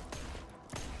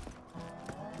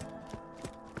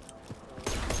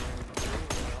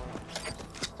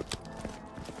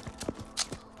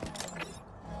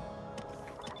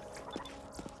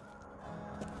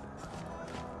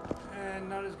 And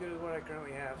not as good as what I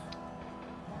currently have.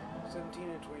 17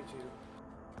 and 22.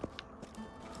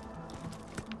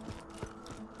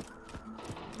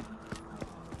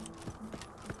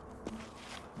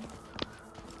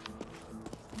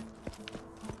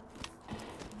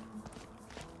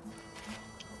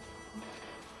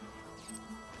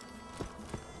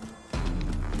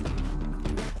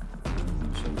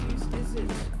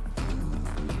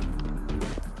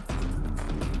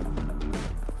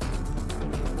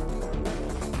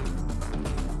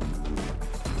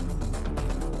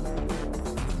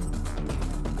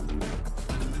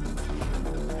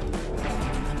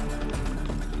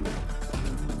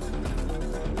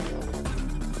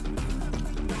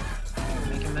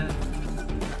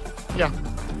 Yeah.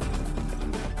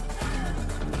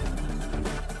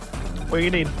 What do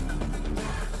you need?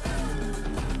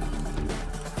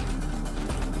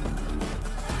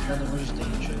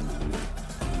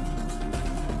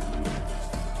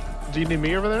 Do you need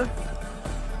me over there?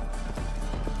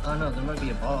 Oh no, there might be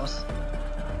a boss.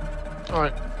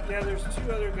 Alright. Yeah, there's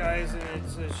two other guys and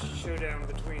it's a showdown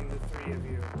between the three of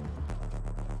you.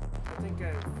 I think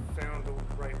I found the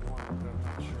right one, but I'm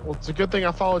not sure. Well, it's a good thing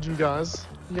I followed you guys.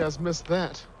 You guys missed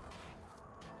that.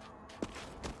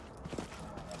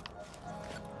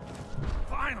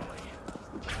 Finally!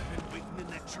 I've been waiting in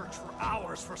that church for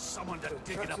hours for someone to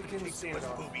dig it up in case it was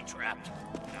booby-trapped.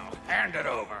 Now hand it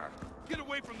over! Get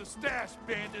away from the stash,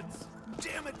 bandits!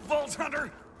 Damn it, Vault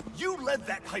Hunter! You led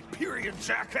that Hyperion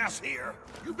jackass here!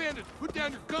 You bandits, put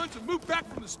down your guns and move back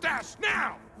from the stash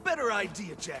now! Better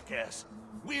idea, jackass.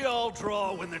 We all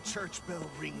draw when the church bell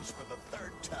rings for the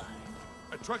third time.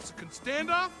 A truck that can stand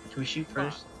off? Can we shoot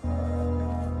first?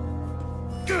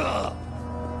 Gah!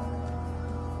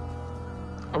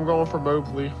 I'm going for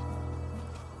Mobley.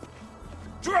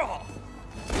 Draw!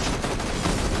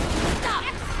 Stop!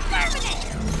 Exterminate!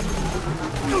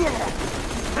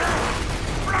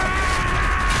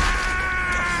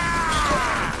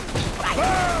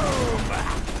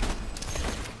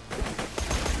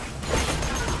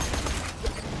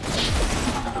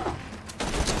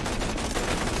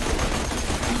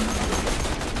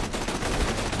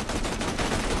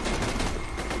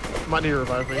 Might need to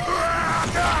revive me.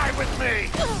 Die with me!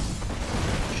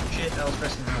 Shit, I was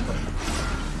pressing the wrong button.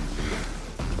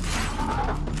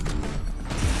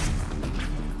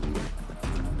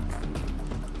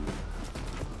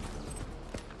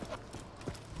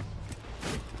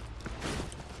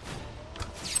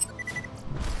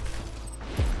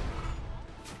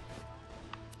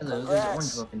 Hello, there's an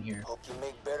orange weapon here. Hope you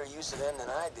make better use of them than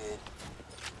I did.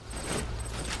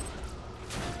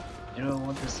 You know, I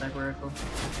want this sniper rifle?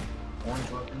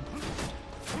 Orange weapon.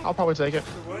 I'll probably take it.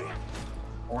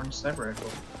 Orange sniper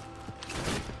rifle.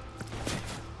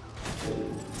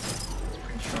 It's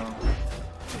pretty strong.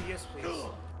 Yes, please.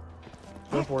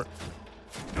 Go for it.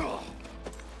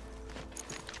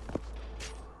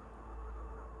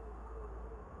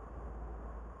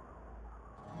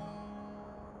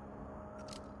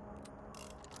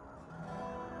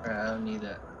 Alright, I don't need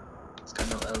that. It's got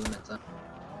no elements on.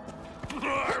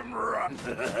 I'm run.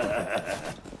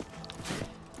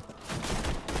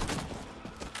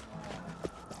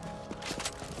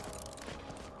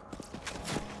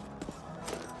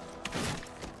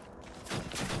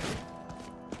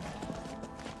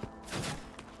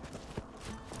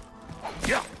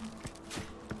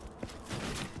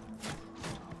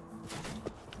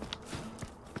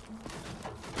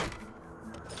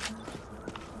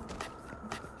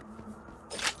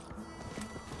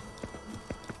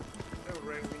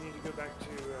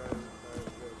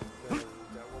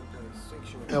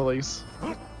 Ellie's.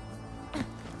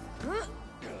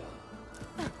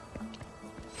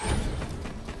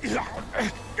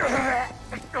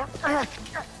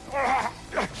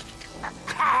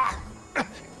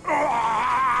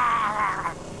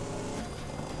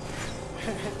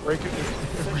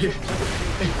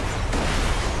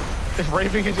 If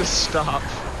Raven could just stop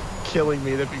killing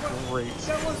me, that'd be great.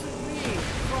 That wasn't me.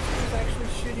 Fluffy was actually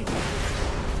shooting me.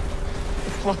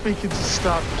 If Fluffy could just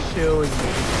stop killing me,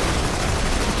 it'd be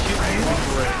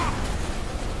great.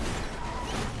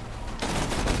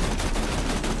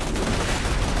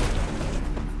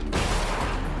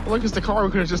 Look, it's the car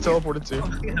we could have just teleported to.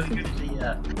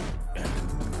 Yeah.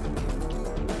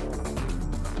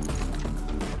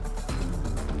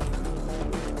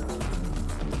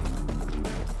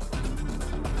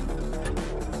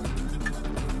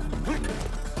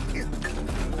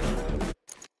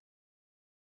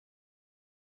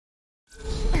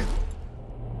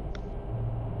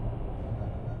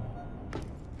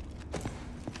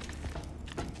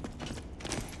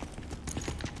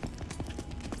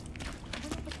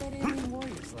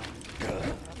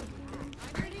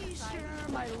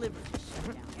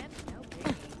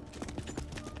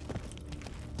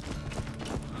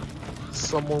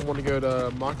 Someone want to go to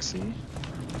Moxie?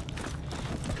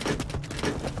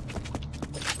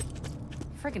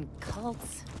 Friggin'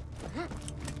 cults.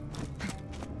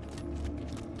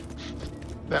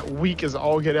 That weak is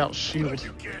all get out shield.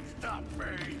 You can't stop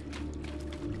me.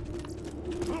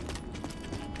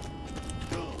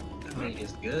 I mean,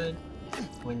 it's good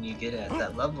when you get at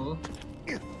that level.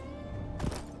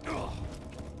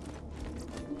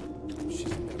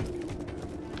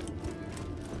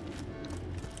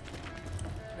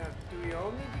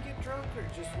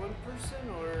 Just one person,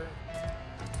 or?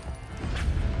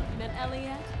 You met Ellie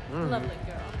yet? Lovely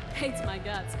girl. Hates my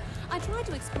guts. I tried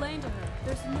to explain to her,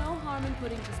 there's no harm in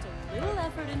putting just a little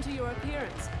effort into your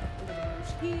appearance. A little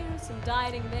rouge here, some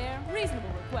dieting there. Reasonable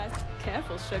request.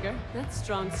 Careful, sugar. That's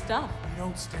strong stuff. You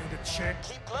don't stand a chance.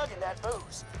 Keep plugging that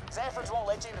booze. Zaffords won't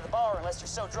let you into the bar unless you're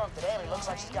so drunk that Ellie looks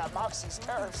like she's got Moxie's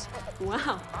curves.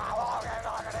 Wow.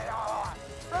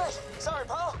 Right. Sorry,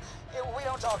 Paul. We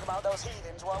don't talk about those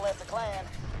heathens while left the clan.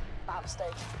 My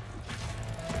mistake.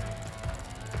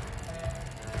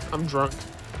 I'm drunk.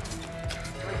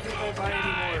 I can't buy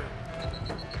anymore.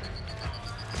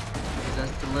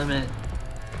 That's the limit.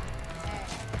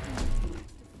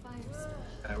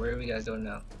 Alright, where are we guys going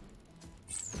now?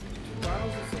 2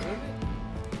 bottles is the limit?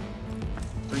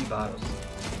 3 bottles.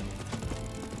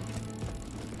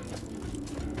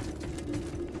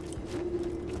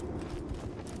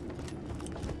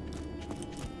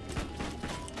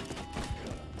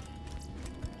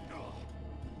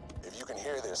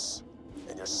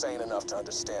 And you're sane enough to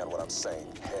understand what I'm saying,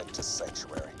 head to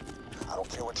Sanctuary. I don't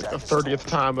care what Jack Like the 30th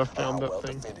time I found how that well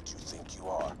thing. defended you think you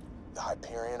are. The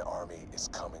Hyperion army is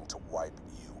coming to wipe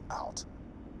you out.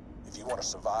 If you want to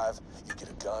survive, you get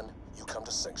a gun, you come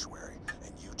to Sanctuary,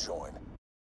 and you join.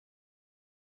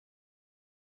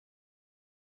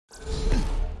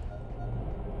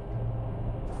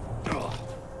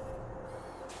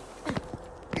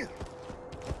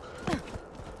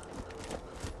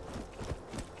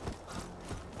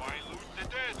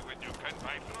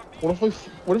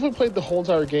 What if we played the whole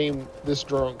entire game this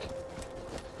drunk?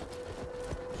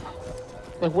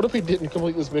 Like, what if we didn't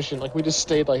complete this mission? Like, we just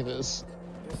stayed like this.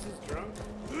 This is drunk?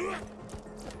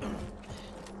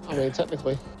 I mean,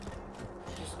 technically.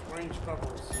 Just range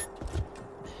bubbles.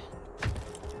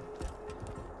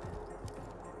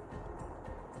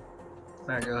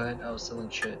 Alright, go ahead. I was selling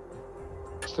shit.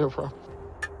 No problem.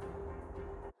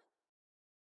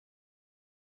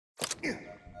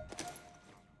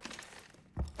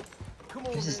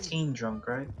 This is teen drunk,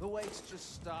 right? The wait's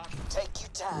just stopped. Take your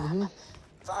time.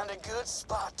 Find a good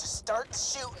spot to start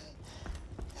shooting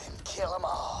and kill them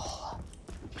all.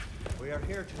 We are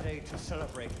here today to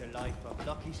celebrate the life of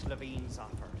Lucky Slovene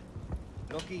Zafford.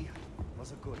 Lucky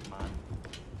was a good man,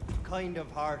 kind of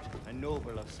heart and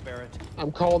noble of spirit. I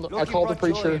called the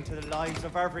preacher. Joy into the lives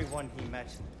of everyone he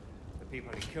met, the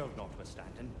people he killed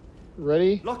notwithstanding.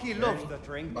 Ready? Lucky loved the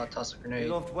drink. About to toss a grenade. He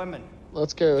loved women.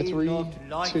 Let's go. He 3, loved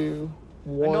life. 2,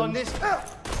 And 1. on this I'll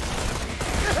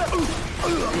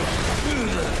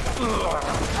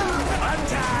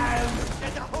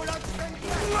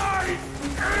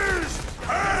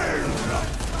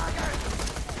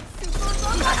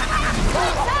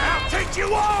take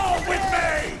you all with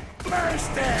me!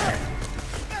 Mercy!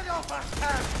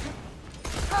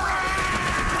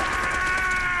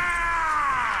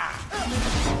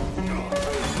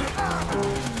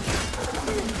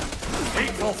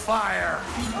 Equal fire!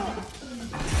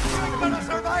 You're gonna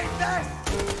survive this!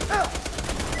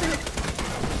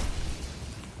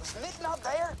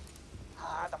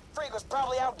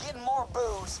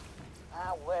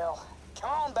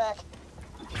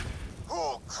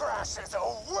 crashes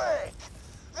awake!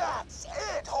 That's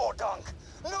it, Hodunk!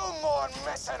 No more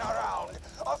messing around!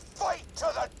 A fight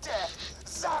to the death!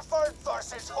 Zafford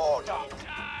versus Hodunk!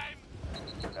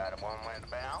 Got a one-minute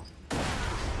bound?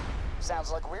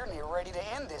 Sounds like we're near ready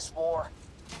to end this war.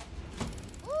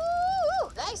 Ooh,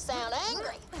 they sound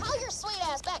angry. Haul your sweet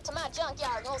ass back to my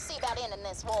junkyard and we'll see about ending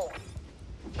this war.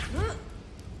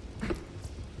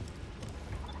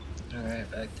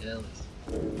 Alright, back to Ellie's.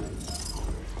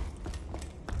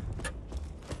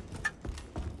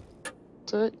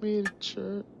 Take me to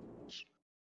church.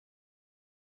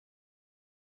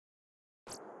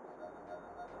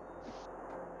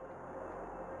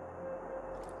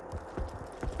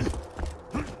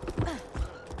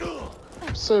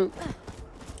 So,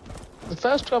 the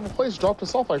fast travel place dropped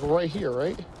us off like right here,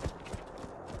 right?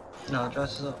 No, it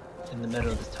drops us up in the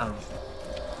middle of the tunnel.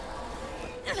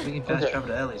 We can fast travel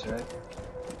to Ellie's, right?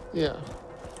 Yeah.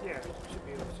 Yeah, should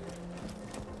be able to.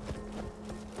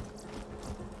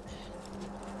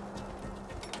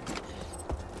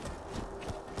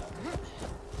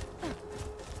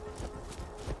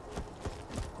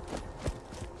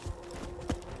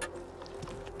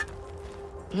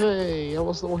 Hey, I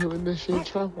was the one who initiated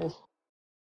travel.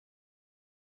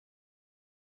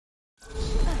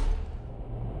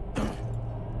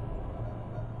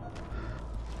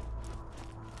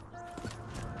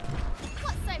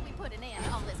 What say we put an end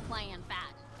to all this clan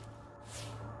fighting?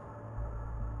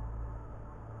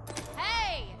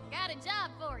 Hey, got a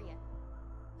job for you.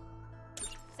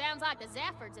 Sounds like the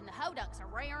Zaffords and the Hodunks are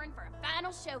raring for a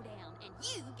final showdown, and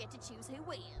you get to choose who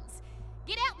wins.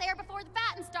 Get out there before the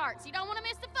fighting starts. You don't want to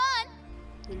miss the fun.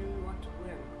 Who do you want to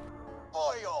win?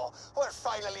 Boyo, we're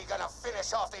finally gonna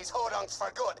finish off these Hodunks for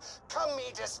good. Come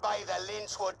meet us by the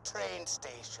Lynchwood train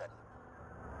station.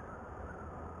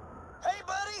 Hey,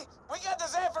 buddy! We got the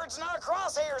Zaffords in our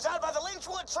crosshairs out by the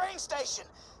Lynchwood train station.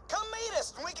 Come meet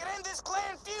us, and we can end this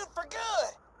clan feud for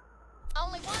good.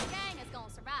 Only one gang is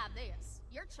gonna survive this.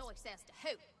 Your choice as to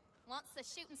who. Once the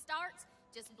shooting starts,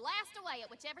 just blast away at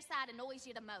whichever side annoys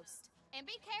you the most. And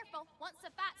be careful, once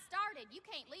the fight started, you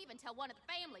can't leave until one of the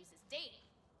families is dead.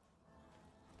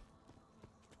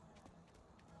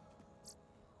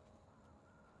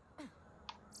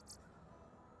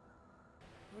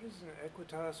 What is an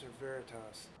Equitas or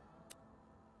Veritas?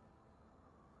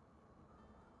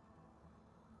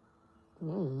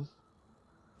 Hmm.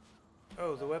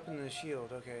 Oh, the weapon and the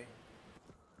shield, okay.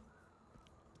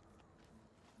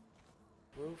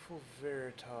 Willful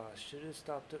Veritas. Should have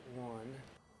stopped at 1.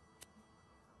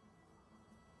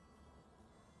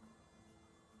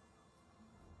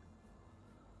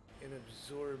 An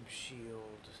Absorb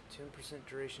Shield. 10%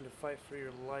 duration to fight for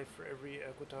your life for every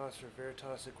Equitas or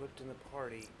Veritas equipped in the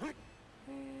party.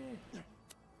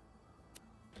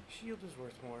 Shield is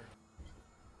worth more.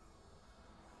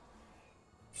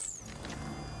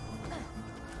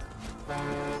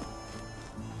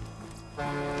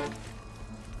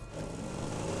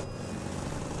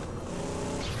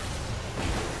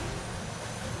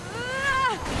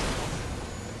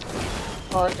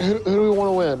 Alright, who do we want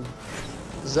to win?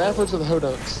 Zaffords or the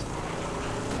Hodunks?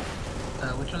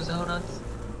 Which one's the Hodunks?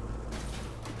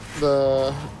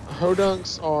 The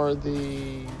Hodunks are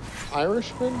the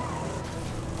Irishmen? Do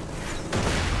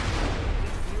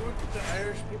you want the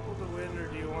Irish people to win, or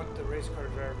do you want the race car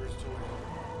drivers to win?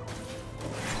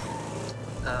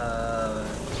 Who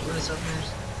are the Southerners?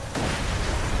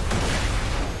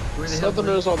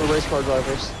 Southerners are the race car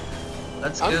drivers.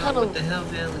 Let's go with the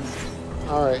Hillbillies.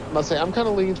 Alright, I'm kind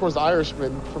of leaning towards the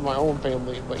Irishmen for my own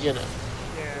family, but you know.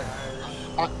 Yeah,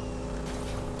 Irish.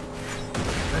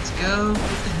 Let's go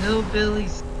with the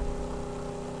Hillbillies.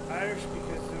 Irish,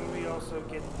 because then we also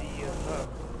get the pub.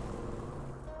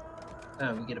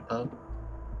 Oh, we get a pub?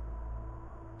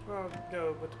 Well,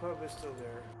 no, but the pub is still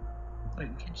there. Wait,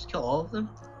 we can't just kill all of them?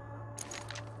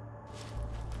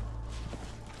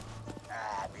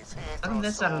 I think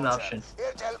that's not an option.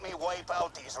 Here to help me wipe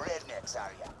out these rednecks,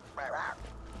 are ya?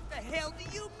 The hell do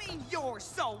you mean your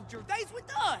soldier? They's with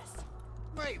us!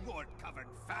 My wood-covered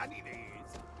fanny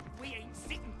days. We ain't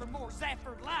sitting for more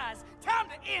Zafford lies. Time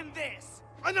to end this!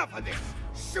 Enough of this!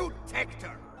 Shoot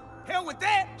Tector! Hell with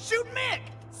that! Shoot Mick!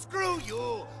 Screw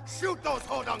you! Shoot those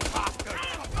Hodung bastards!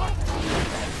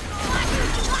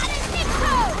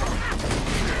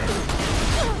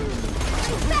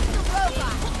 That's the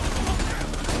robot!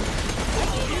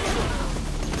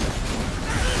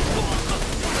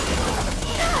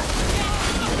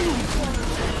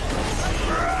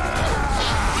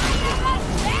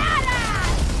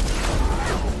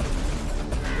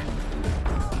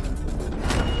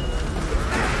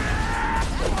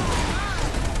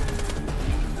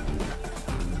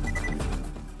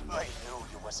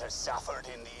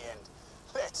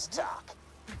 Shock.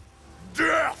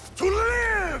 Death to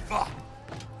live!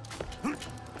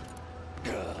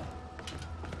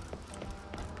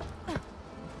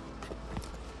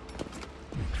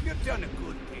 You've done a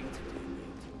good thing today,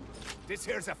 mate. This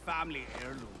here's a family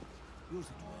heirloom. Use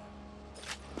it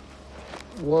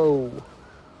well. Whoa.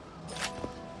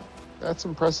 That's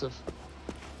impressive.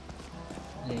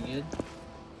 Any good?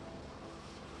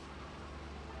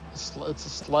 It's a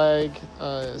slag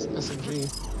SMG.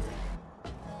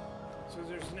 So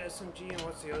there's an SMG and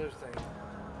what's the other thing?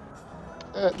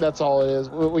 That's all it is.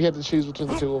 We had to choose between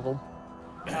the two of them.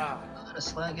 Ah. A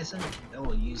slag isn't it? I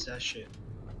will use that shit.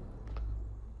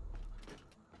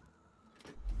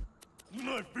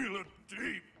 I feel a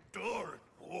deep, dark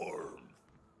warmth.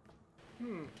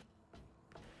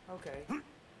 Okay.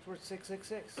 It's worth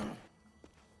 666.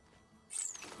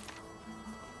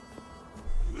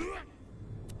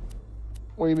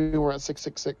 What do you mean we're at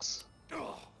 666?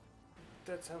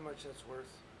 That's how much that's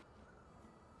worth.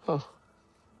 Huh.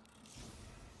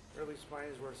 Or at least mine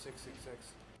is worth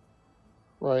 666.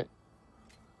 Right.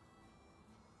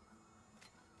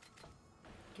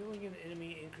 Killing an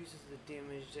enemy increases the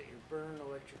damage that your burn,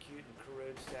 electrocute, and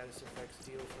corrode status effects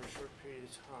deal for a short period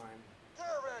of time.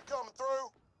 Caravan coming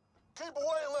through. Keep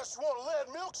away unless you want a lead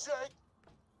milkshake.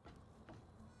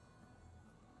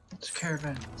 It's a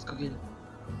caravan. Let's go get it.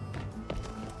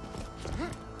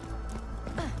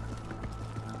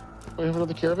 We have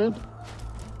another caravan?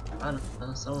 I don't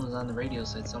know. Someone was on the radio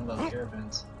said something about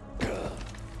caravans.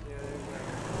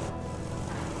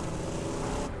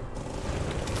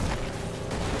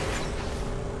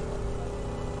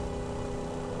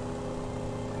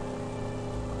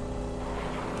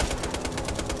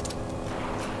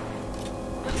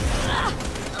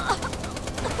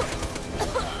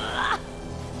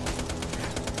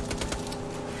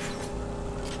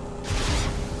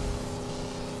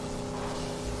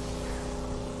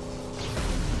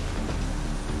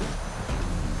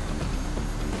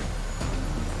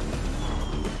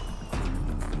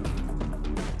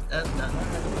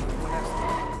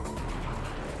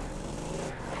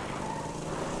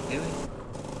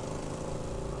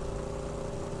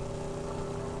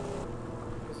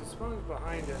 Because it spawns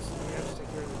behind us, and we have to take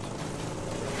care of the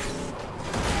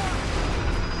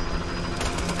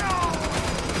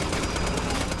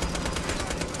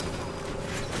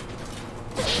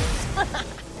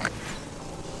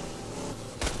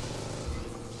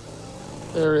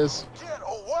There it is. Get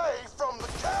away from the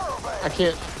caravan. I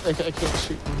can't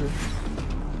shoot from here.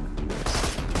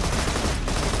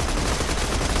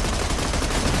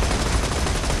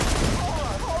 All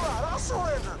right, I'll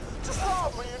surrender. Just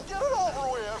rob me and get it over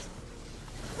with.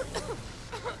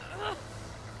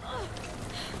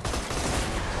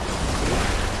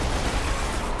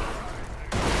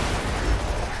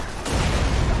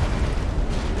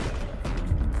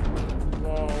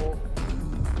 Whoa.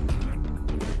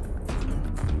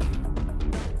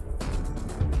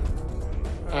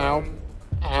 Ow.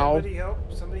 Ow.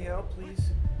 Somebody help,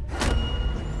 please.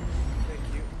 Thank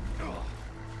you.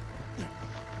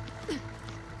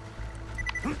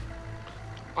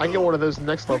 I can get one of those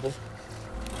next level.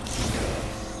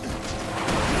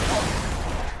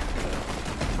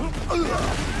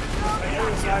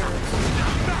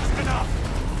 Fast enough!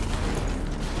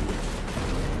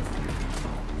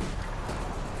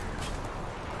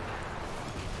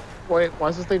 Wait, why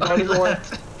is this thing driving away?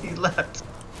 He left.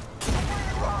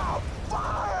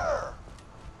 Fire!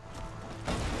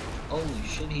 Holy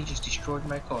shit, he just destroyed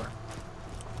my car.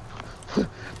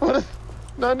 What?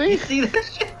 Nani? You see that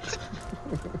shit?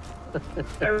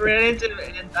 I ran into him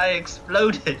and I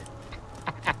exploded.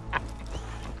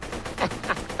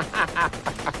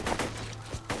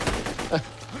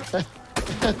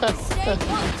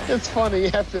 It's funny,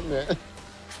 you have to admit.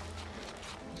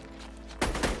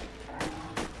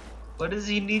 What does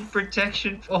he need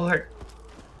protection for?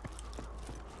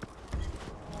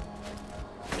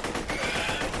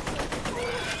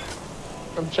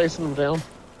 I'm chasing him down.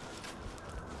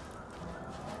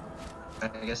 I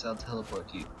guess I'll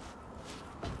teleport you.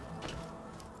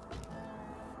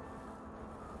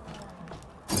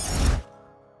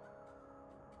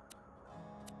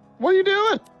 What are you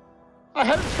doing? I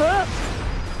had it trapped.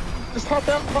 Just hop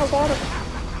out and hop on it.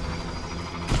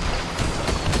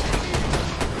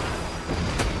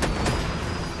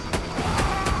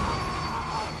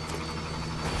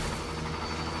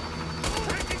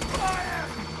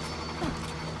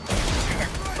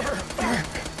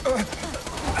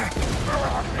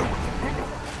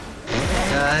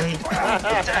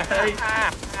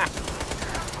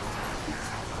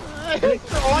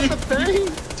 It's on the thing.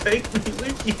 Take me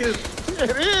with you. It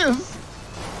is.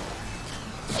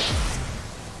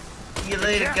 you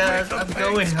later, guys. I'm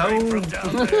going home.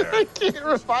 I can't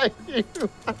revive you.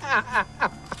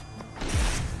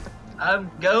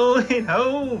 I'm going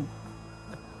home.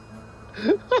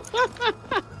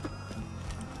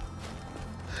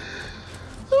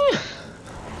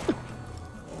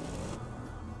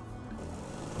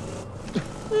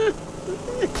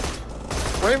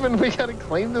 Raven, we gotta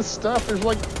claim this stuff. There's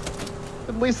like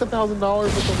at least $1,000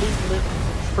 worth of loot in it.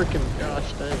 Freaking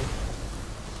gosh dang.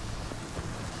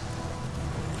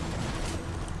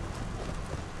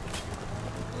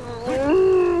 I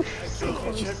can't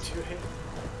catch up to it.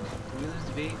 Did we lose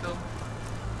the vehicle?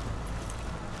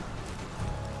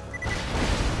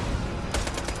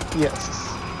 Yes.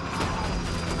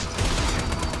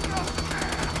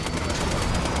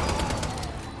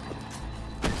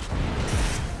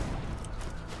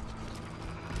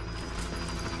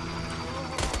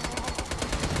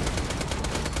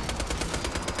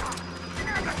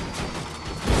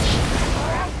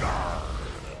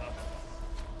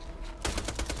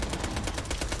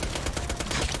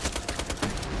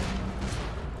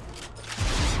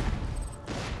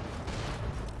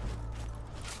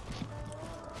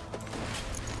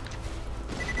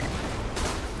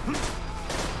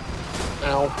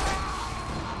 Ow.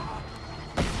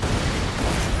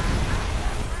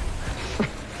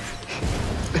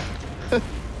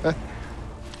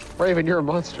 Raven, you're a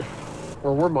monster.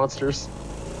 Or we're monsters.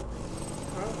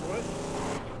 What?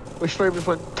 We straight just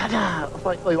went ta-da!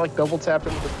 Like double tapped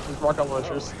him with rocket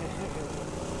launchers.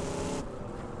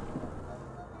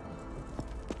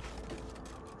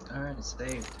 Alright, it's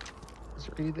saved. Is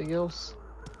there anything else?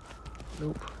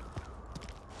 Nope.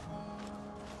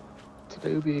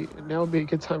 Now would be a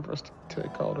good time for us to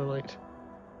call it a night.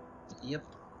 Yep.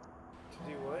 To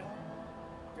do what?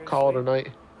 Go to Call it a sleep?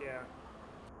 night. Yeah.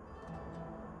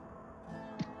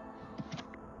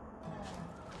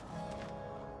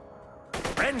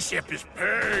 Friendship is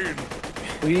pain.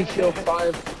 We kill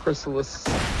 5 chrysalises.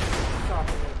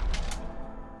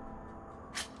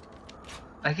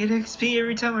 I get XP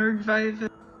every time I revive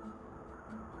it.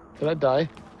 Did I die?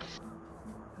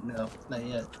 No, not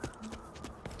yet.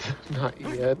 Not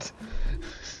yet.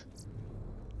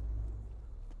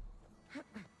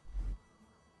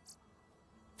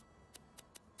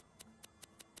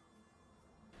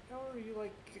 How are you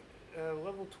like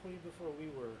level 20 before we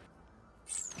were?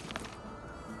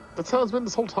 That's how it's been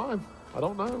this whole time. I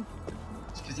don't know.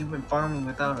 It's because you've been farming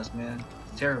without us, man.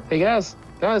 It's terrible. Hey guys,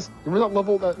 you remember that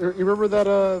level? You remember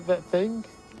that thing?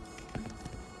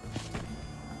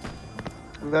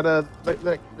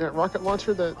 That rocket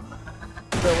launcher that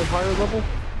was higher level?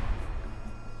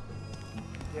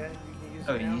 Yeah, you can use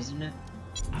Oh, it you're now? using it?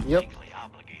 Yep.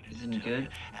 Isn't it good?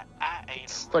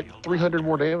 It's like 300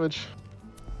 more damage.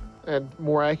 And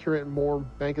more accurate and more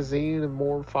magazine and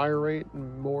more fire rate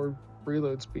and more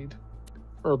reload speed.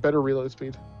 Or better reload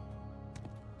speed.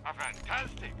 A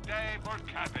fantastic day for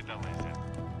capitalism.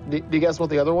 Do you guys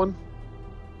want the other one?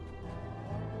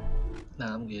 No,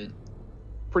 I'm good.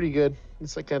 Pretty good.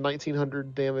 It's like a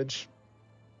 1900 damage.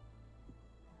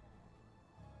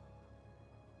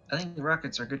 I think the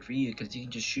rockets are good for you because you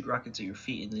can just shoot rockets at your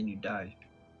feet and then you die.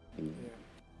 I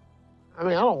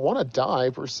mean, I don't want to die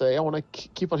per se. I want to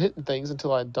keep on hitting things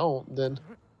until I don't. Then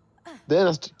I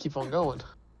just keep on going.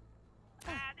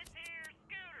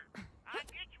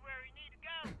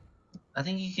 I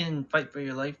think you can fight for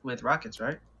your life with rockets,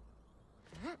 right?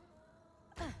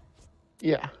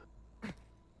 Yeah.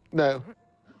 No,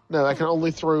 I can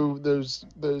only throw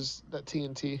that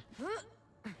TNT.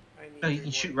 No, you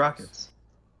can shoot rockets.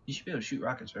 You should be able to shoot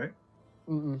rockets, right?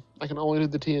 I can only do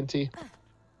the TNT.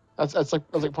 That's like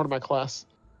part of my class.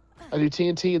 I do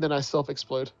TNT and then I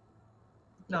self-explode.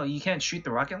 No, you can't shoot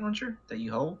the rocket launcher that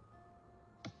you hold.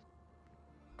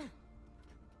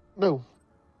 No,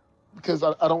 because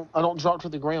I don't drop to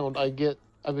the ground. I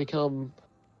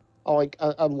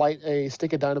light a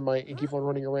stick of dynamite and keep on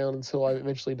running around until I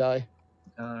eventually die.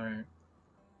 Alright.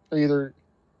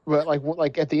 But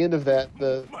like at the end of that,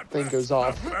 the thing goes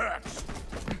off.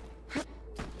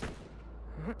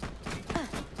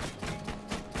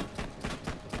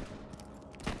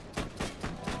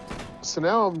 So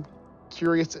now I'm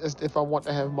curious as if I want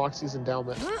to have Moxie's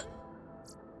endowment.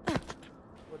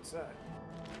 What's that?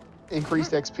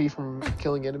 Increased XP from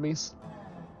killing enemies.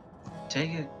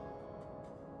 Take it.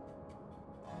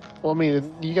 Well, I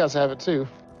mean, you guys have it too.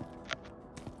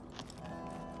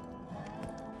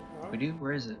 We do?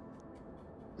 Where is it?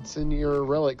 It's in your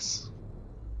relics.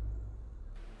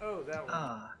 Oh, that one.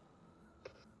 Ah.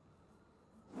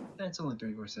 That's only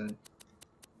 3%.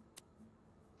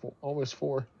 Almost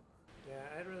 4. Yeah,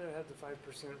 I'd rather have the 5%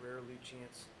 rare loot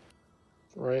chance.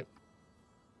 Right.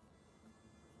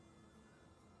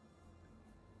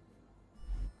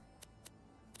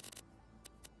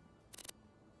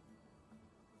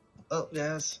 Oh,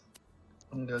 guys.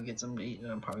 I'm gonna go get something to eat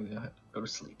and I'm probably gonna have to go to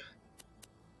sleep.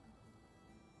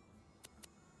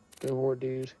 Go for it,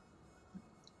 dude.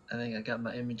 I think I got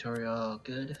my inventory all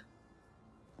good.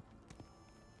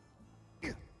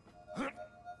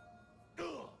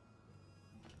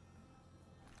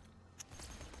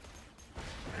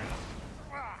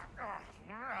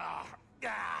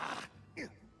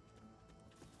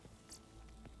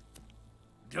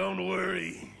 Don't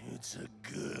worry, it's a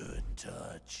good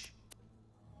touch.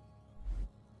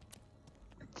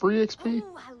 Free XP?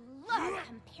 Ooh, I love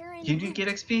comparing. You do get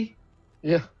XP?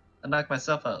 Yeah. I knocked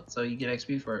myself out, so you get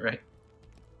XP for it, right?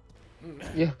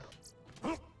 Yeah.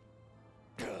 Welcome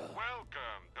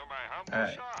to my humble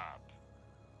Alright. shop.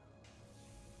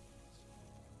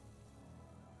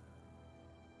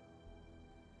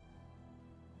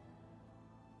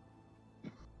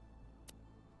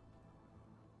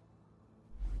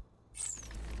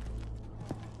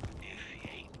 If you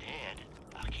ain't dead,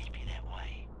 I'll keep you that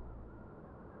way.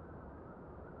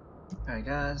 Alright,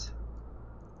 guys.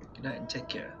 Good night and take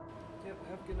care. Yep,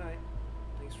 have a good night.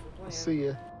 Thanks for playing. See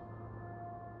ya.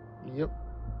 Yep.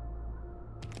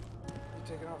 You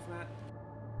taking off, Matt?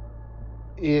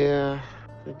 Yeah.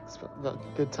 I think it's about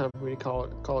a good time for me to call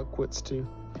it quits too.